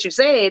exactly what you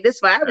said. This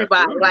for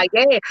everybody. Absolutely. Like,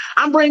 yeah,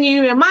 I'm bringing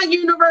you in my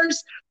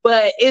universe,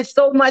 but it's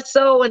so much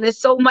so, and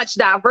there's so much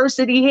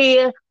diversity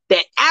here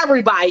that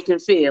everybody can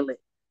feel it.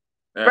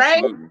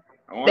 Absolutely.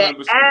 Right? That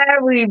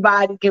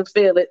everybody can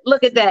feel it.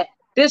 Look at that.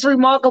 This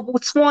remarkable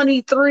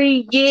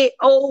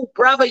 23-year-old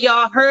brother,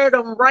 y'all heard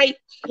him right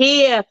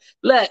here.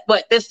 Look,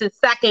 but this is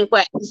second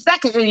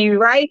interview,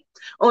 right?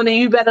 On the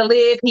You Better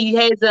Live, he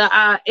has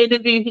an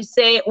interview. He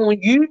said on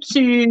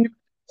YouTube,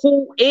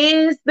 "Who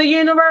is the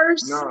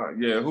universe?"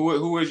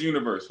 Who is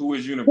universe? Who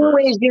is universe? Who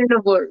is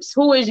universe?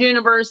 Who is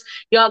universe?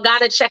 Y'all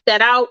gotta check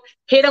that out.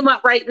 Hit him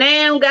up right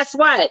now. Guess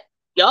what?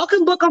 Y'all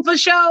can book him for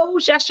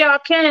shows. Yes, y'all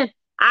can.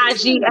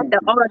 IG at the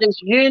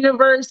Artist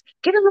Universe.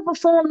 Get him to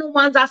perform the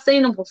ones I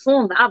seen him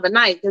perform the other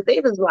night because they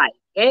was like,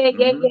 yeah. I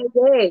can't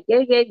wait for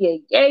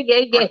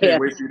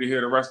you to hear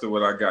the rest of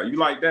what I got. You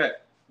like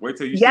that? Wait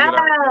till you see what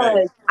I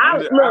Yes, I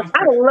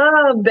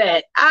love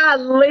that. I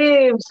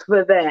lived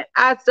for that.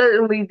 I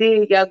certainly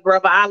did, young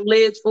brother. I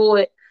lived for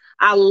it.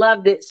 I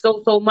loved it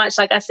so much.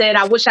 Like I said,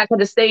 I wish I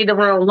could have stayed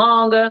around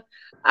longer,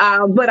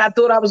 but I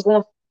thought I was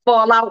going to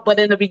fall out. But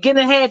in the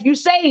beginning half, you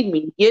saved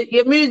me.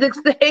 Your music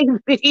saved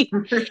me.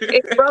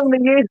 It from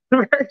the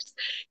universe.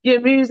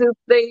 Your music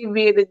saved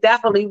me, and it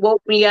definitely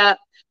woke me up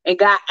and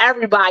got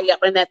everybody up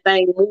in that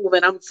thing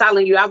moving. I'm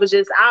telling you, I was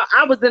in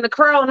the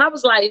crowd and I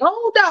was like,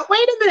 hold up,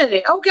 wait a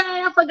minute. Okay,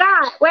 I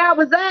forgot where I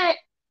was at.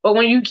 But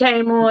when you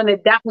came on,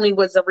 it definitely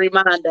was a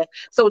reminder.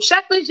 So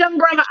check this young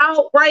brother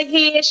out right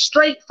here,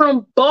 straight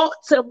from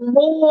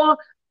Baltimore,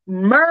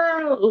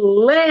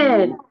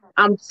 Maryland.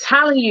 I'm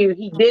telling you,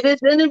 he did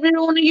his interview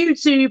on the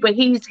YouTube, but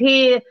he's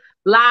here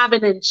live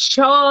and in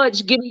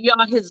charge, giving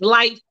y'all his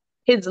life,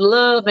 his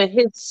love, and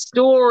his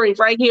story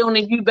right here on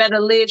the You Better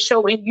Live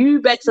show. And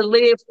you better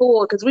live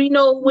for it, because we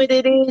know what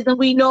it is and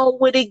we know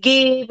what it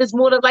gives. It's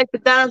more than life to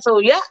done. So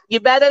yeah,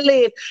 you better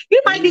live.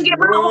 You might even get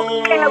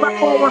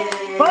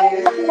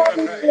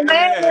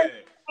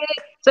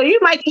so you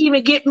might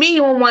even get me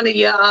on one of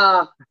your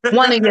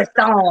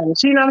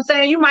songs. You know what I'm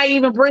saying? You might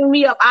even bring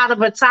me up out of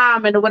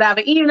retirement or whatever.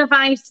 Even if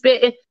I ain't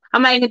spitting, I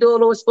might even do a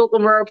little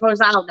spoken word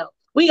person. I don't know.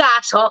 We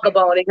gotta talk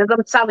about it, because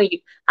I'm telling you,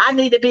 I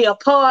need to be a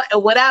part or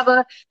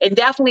whatever. And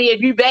definitely, if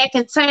you back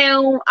in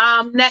town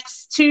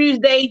next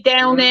Tuesday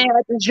down there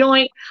at the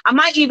joint, I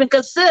might even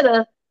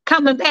consider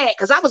coming back,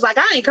 because I was like,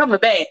 I ain't coming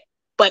back.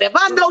 But if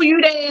I know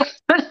you there,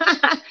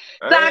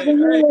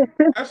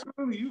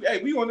 absolutely.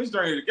 We on this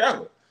journey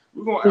together.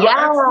 We're going.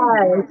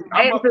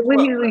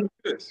 Absolutely.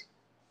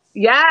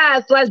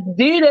 Yes, let's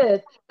do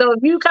this. So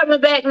if you coming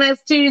back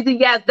next Tuesday,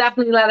 yes,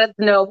 definitely let us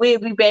know. We'll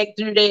be back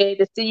through there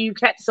to see you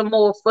catch some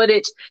more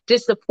footage,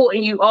 just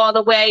supporting you all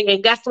the way.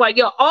 And guess what?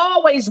 You're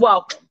always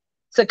welcome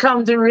to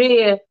come through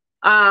here,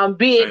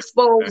 be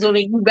exposed on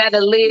the You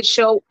Better Live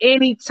show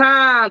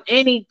anytime.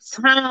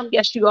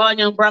 Yes, you are,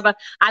 young brother.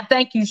 I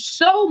thank you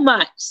so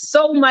much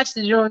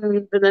to join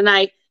me for the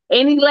night.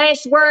 Any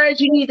last words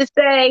you need to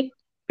say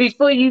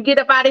before you get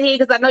up out of here?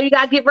 Because I know you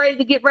got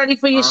to get ready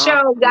for your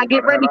show. You got to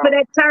get ready for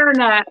that turn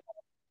up.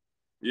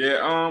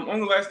 Yeah,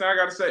 only last thing I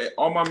got to say,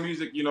 all my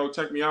music,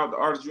 check me out, The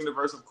Artist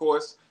Universe, of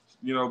course.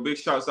 Big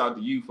shouts out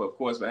to you, for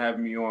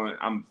having me on.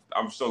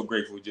 I'm so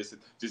grateful just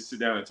to sit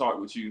down and talk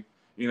with you.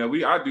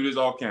 I do this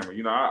off camera.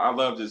 I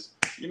love this.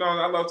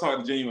 I love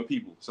talking to genuine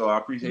people. So I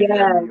appreciate you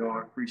having me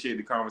on. Appreciate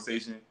the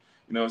conversation.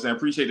 You know what I'm saying?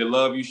 Appreciate the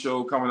love you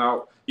show coming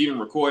out, even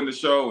recording the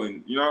show,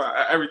 and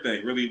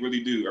everything. Really,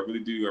 really do. I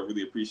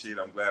really appreciate it.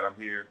 I'm glad I'm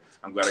here.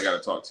 I'm glad I got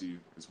to talk to you.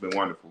 It's been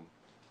wonderful.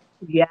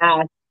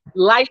 Yeah.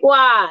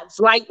 Likewise.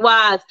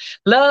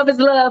 Love is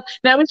love.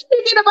 Now, when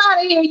you get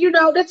about it here,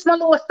 that's my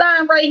little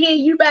sign right here.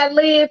 You better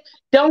live.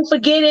 Don't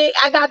forget it.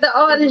 I got the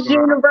Artist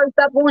Universe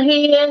up on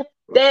here.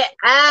 That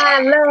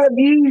I love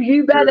you.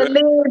 You better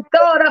live.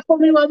 Throw it up for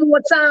me one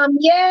more time.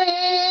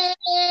 Yeah.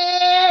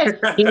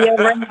 He a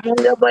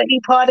regular, but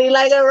he party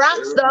like a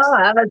rock star.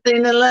 I haven't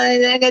seen a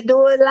line that can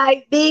do it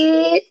like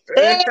this.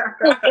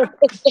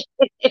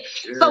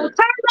 So turn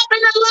up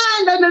in the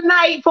line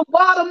tonight for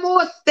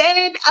Baltimore.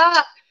 Stand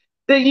up.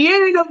 The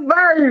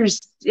universe.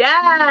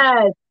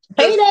 Yes.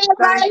 Hey there,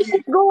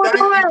 everybody. What's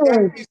going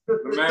on?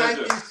 Thank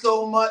you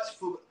so much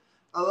for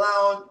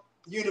allowing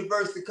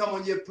Universe to come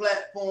on your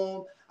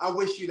platform. I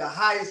wish you the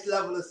highest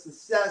level of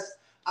success.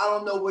 I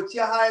don't know what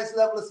your highest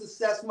level of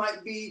success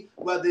might be,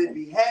 whether it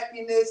be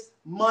happiness,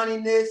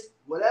 moneyness,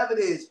 whatever it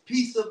is,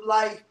 peace of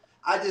life.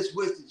 I just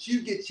wish that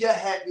you get your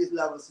happiest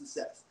level of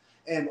success.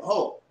 And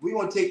we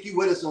want to take you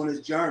with us on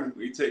this journey.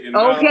 We taking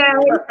okay.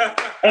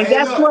 And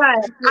guess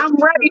what? I'm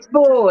ready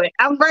for it.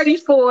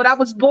 I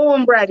was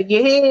born ready.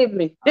 You hear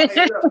me?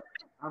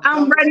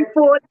 I'm ready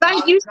for it.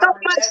 Thank you so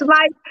much.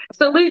 Like,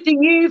 salute to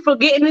you for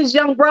getting this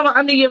young brother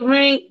under your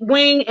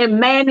wing and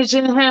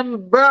managing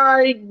him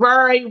very,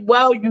 very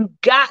well. You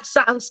got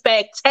something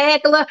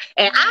spectacular,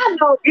 and I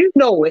know you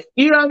know it.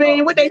 You know what I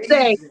mean? What they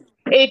say?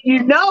 If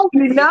you know,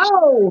 you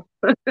know.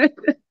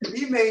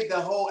 He made the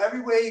whole,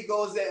 everywhere he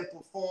goes there and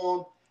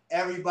perform,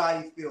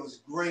 everybody feels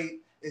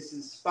great. It's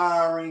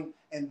inspiring.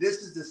 And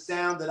this is the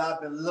sound that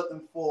I've been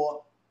looking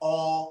for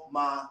all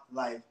my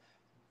life.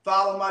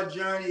 Follow my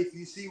journey. If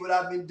you see what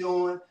I've been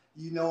doing,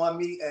 I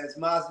meet as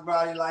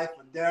Maserati Life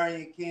for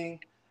Darian King.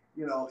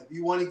 If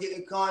you want to get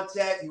in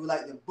contact, you would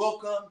like to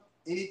book him,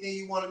 anything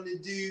you want him to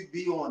do,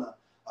 be on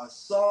a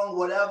song,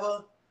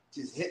 whatever,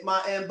 just hit my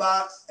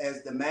inbox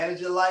as the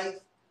Manager Life,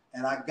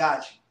 and I got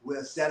you.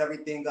 We'll set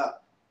everything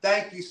up.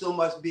 Thank you so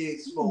much, Be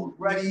Exposed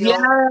Radio.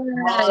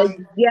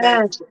 Yes.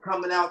 Thank you for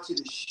coming out to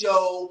the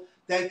show.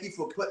 Thank you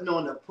for putting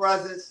on the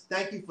presence.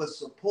 Thank you for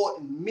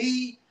supporting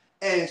me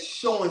and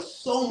showing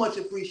so much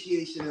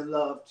appreciation and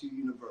love to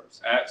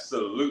Universe.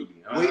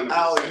 Absolutely. 100%. We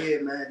out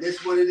here, man. This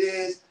is what it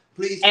is.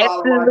 Please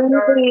follow my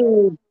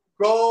journey.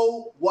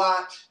 Go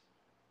watch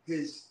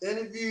his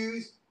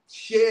interviews.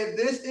 Share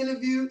this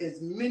interview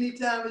as many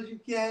times as you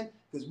can,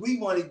 because we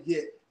want to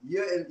get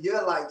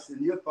your likes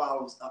and your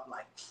followers up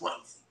like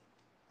crazy.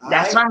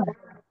 That's right.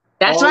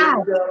 That's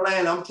right.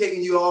 Atlanta. I'm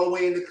taking you all the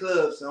way in the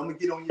club, so I'm gonna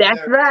get on you.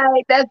 That's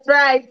right. That's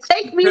right.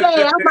 Take me there.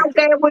 I'm out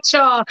there with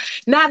y'all.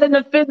 Not in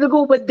the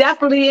physical, but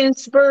definitely in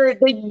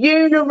spirit. The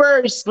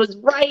universe was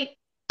right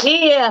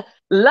here.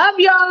 Love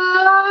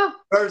y'all.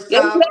 First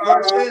time,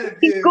 first interview.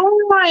 Keep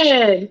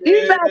going.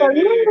 You better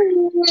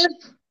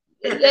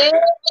live.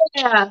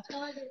 Yeah.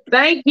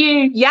 Thank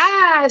you.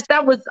 Yes,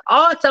 that was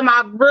awesome.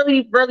 I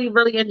really, really,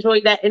 really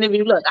enjoyed that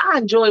interview. Look, I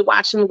enjoyed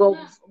watching him go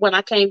when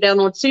I came down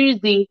on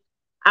Tuesday.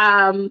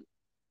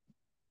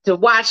 To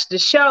watch the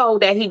show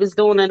that he was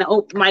doing in the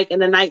open mic in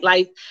the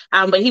nightlife.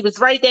 But he was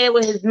right there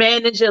with his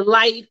manager,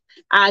 Life,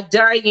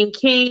 Darian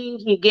King.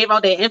 He gave all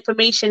their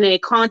information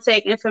and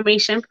contact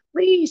information.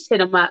 Please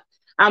hit him up.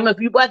 If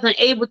you wasn't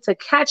able to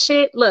catch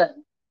it, look,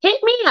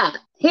 hit me up.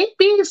 Hit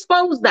Be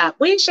Exposed up.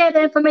 We share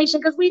the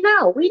information because we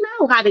know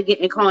how to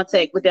get in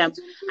contact with them.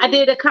 I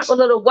did a couple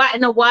of the what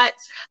in the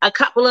whats, a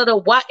couple of the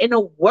what in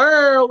the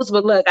worlds,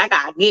 but look, I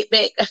gotta get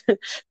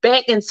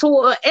back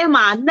into it. Am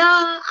I? Nah,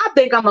 I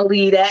think I'm gonna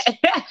leave that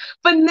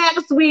for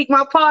next week.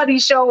 My party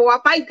show. I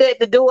might get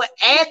to do it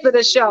after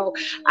the show.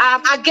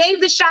 I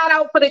gave the shout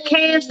out for the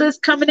cancers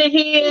coming in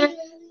here.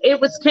 It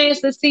was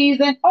cancer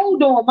season.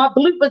 Hold on. My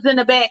bloopers in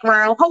the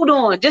background. Hold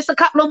on. Just a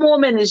couple of more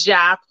minutes,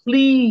 y'all.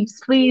 Please,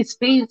 please,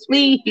 please,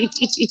 please.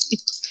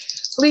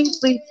 Please,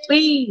 please,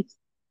 please.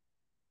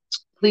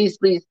 Please,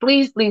 please,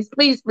 please, please,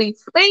 please,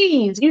 please,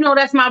 please. You know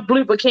that's my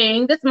blooper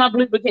king. This is my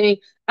blooper king.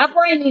 I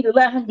probably need to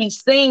let him be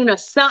seen or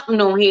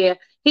something on here.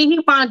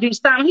 He gonna do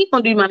something. He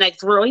gonna do my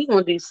next reel. He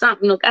gonna do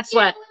something. Look, that's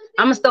what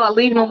I'm gonna start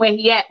leaving him where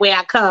he at, where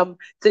I come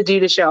to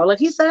do the show. Like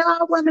he said,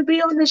 I want to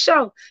be on the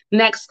show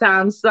next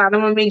time, so I'm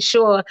gonna make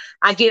sure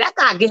I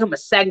gotta get him a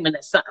segment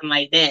or something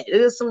like that.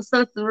 There's some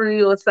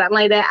sensory or something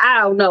like that.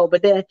 I don't know,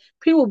 but then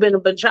people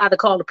been trying to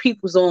call the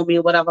peoples on me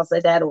or whatever. Say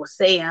that or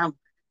say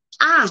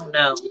I don't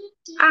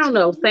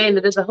know, saying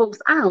that it's a hoax.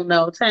 I don't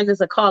know, saying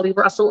it's a Carly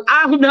Russell.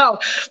 I don't know.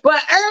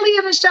 But early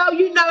in the show,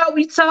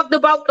 we talked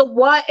about the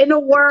what in the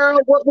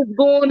world, what was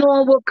going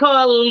on with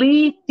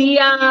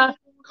Carlithia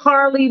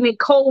Carly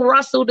Nicole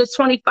Russell, the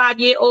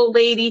 25-year-old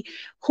lady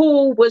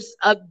who was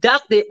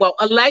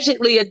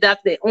allegedly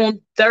abducted on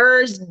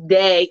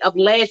Thursday of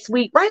last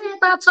week. Right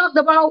after I talked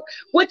about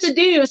what to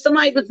do if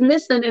somebody was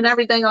missing and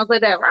everything else like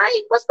that,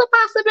 right? What's the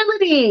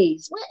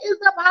possibilities? What is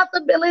the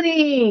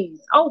possibilities?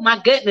 Oh my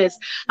goodness.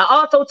 I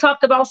also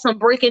talked about some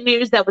breaking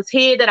news that was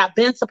here that I've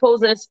been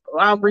supposed to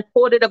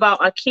reported about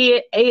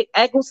Akia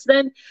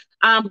Eggleston,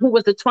 who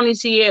was a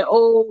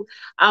 22-year-old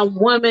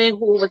woman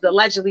who was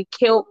allegedly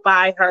killed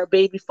by her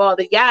baby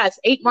father. Yes,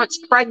 8 months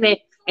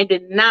pregnant and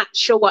did not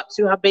show up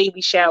to her baby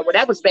shower.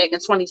 That was back in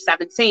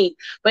 2017.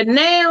 But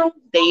now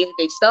they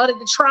started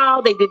the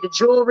trial. They did the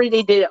jewelry.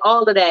 They did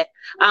all of that.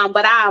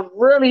 But I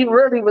really,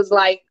 really was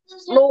like,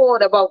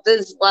 Lord, about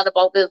this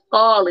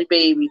Carly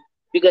baby.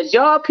 Because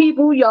y'all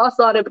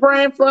started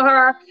praying for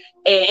her.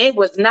 And it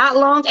was not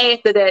long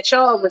after that.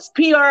 Y'all was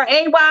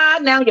P-R-A-Y.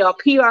 Now y'all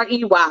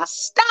P-R-E-Y.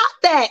 Stop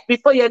that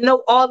before you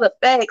know all the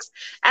facts.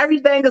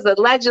 Everything is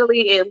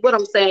allegedly. And what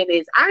I'm saying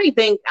is, I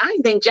didn't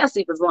think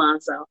Jesse was lying.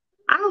 So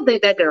I don't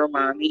think that girl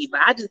lying either.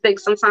 I just think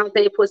sometimes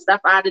they put stuff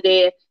out of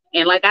there.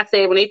 And like I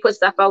said, when they put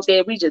stuff out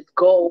there, we just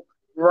go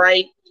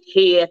right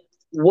here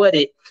with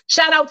it.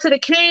 Shout out to the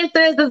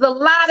cancers. There's a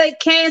lot of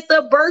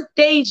cancer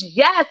birthdays.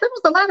 Yes, there was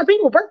a lot of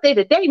people's birthday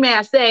today, may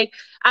I say.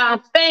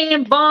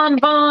 Fam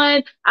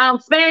Bonbon,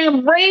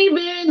 Fam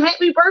Raven,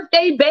 happy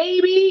birthday,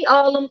 baby.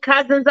 All them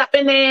cousins up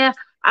in there.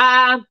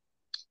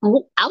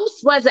 Who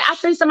else was it? I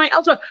think somebody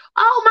else was.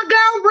 Oh, my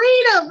girl,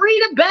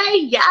 Rita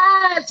Bay.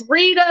 Yes,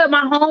 Rita,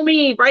 my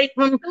homie, right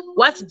from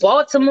West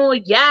Baltimore.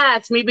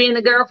 Yes, me being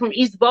the girl from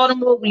East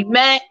Baltimore. We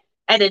met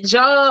at a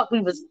job. We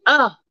was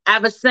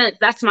ever since.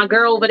 That's my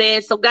girl over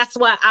there. So guess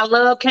what? I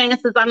love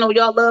cancers. I know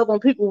y'all love when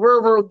people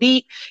real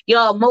deep,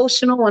 y'all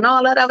emotional and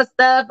all that other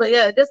stuff. But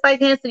yeah, just like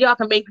cancer, y'all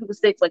can make people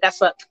sick. But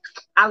guess what?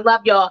 I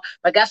love y'all.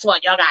 But guess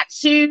what? Y'all got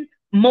 2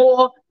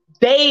 more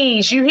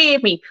days, you hear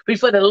me,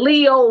 before the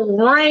Leo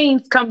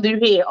rains come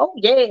through here. Oh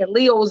yeah,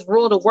 Leos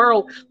rule the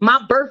world.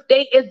 My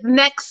birthday is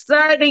next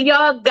Saturday,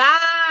 y'all.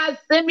 Guys,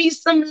 send me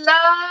some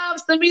love,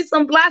 send me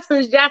some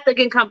blessings. Jessica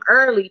can come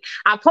early.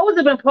 I supposed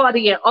to been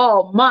partying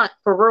all month,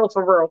 for real.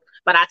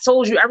 But I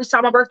told you, every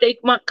time my birthday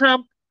month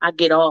come, I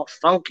get all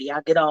funky.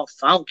 But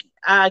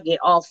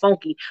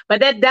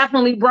that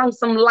definitely brought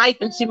some life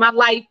into my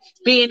life,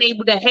 being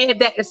able to have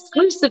that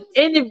exclusive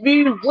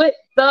interview with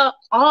the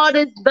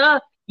artist, the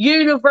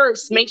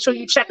universe. Make sure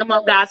you check him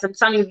out, guys. I'm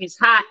telling you, he's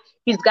hot.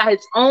 He's got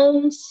his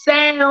own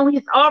sound.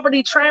 He's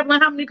already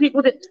traveling. How many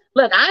people did?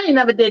 Look, I ain't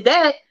never did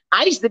that.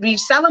 I used to be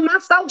selling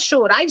myself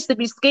short. I used to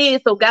be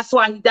scared. So that's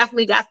why he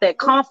definitely got that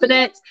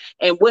confidence.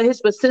 And with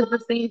his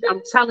persistency, I'm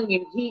telling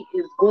you, he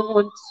is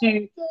going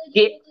to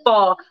get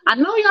far. I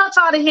know y'all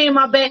tired of hearing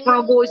my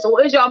background voice,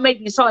 or is y'all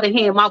making me tired of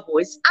hearing my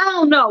voice? I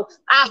don't know.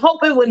 I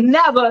hope it would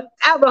never,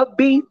 ever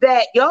be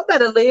that. Y'all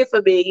better live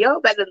for me. Y'all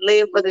better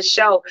live for the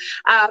show.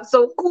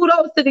 So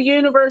kudos to the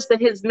universe and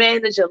his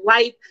manager,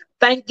 Life,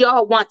 Thank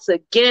y'all once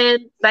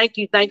again. Thank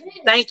you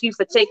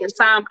for taking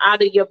time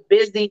out of your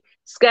busy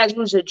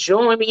schedules to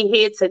join me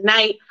here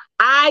tonight.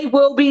 I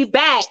will be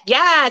back.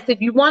 Yes,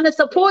 if you want to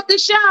support the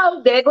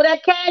show, there go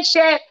that Cash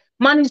App.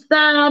 Money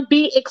Sign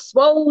Be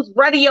Exposed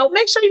Radio.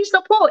 Make sure you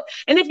support.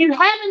 And if you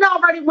haven't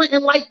already went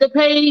and liked the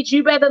page,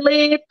 You Better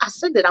Live. I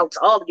send it out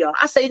to all of y'all.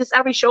 I say this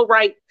every show,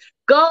 right?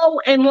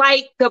 Go and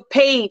like the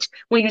page.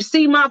 When you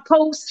see my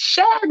posts,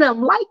 share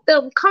them, like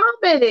them,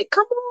 comment it.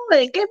 Come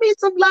on, give me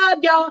some love,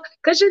 y'all,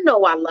 because you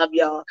know I love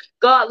y'all.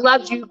 God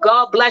loves you.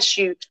 God bless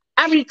you.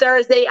 Every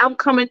Thursday, I'm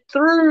coming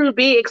through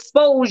Be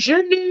Exposed.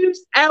 Your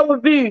news, our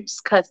views,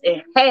 because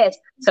it has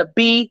to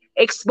be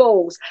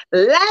exposed.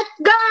 Let's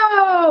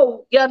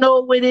go. Y'all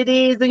know what it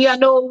is, and y'all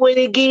know what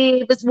it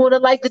gives. It's more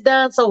than like the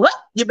done, so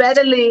you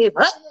better live.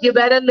 You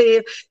better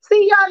live.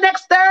 See y'all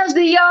next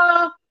Thursday,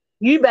 y'all.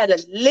 You better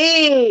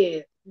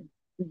live.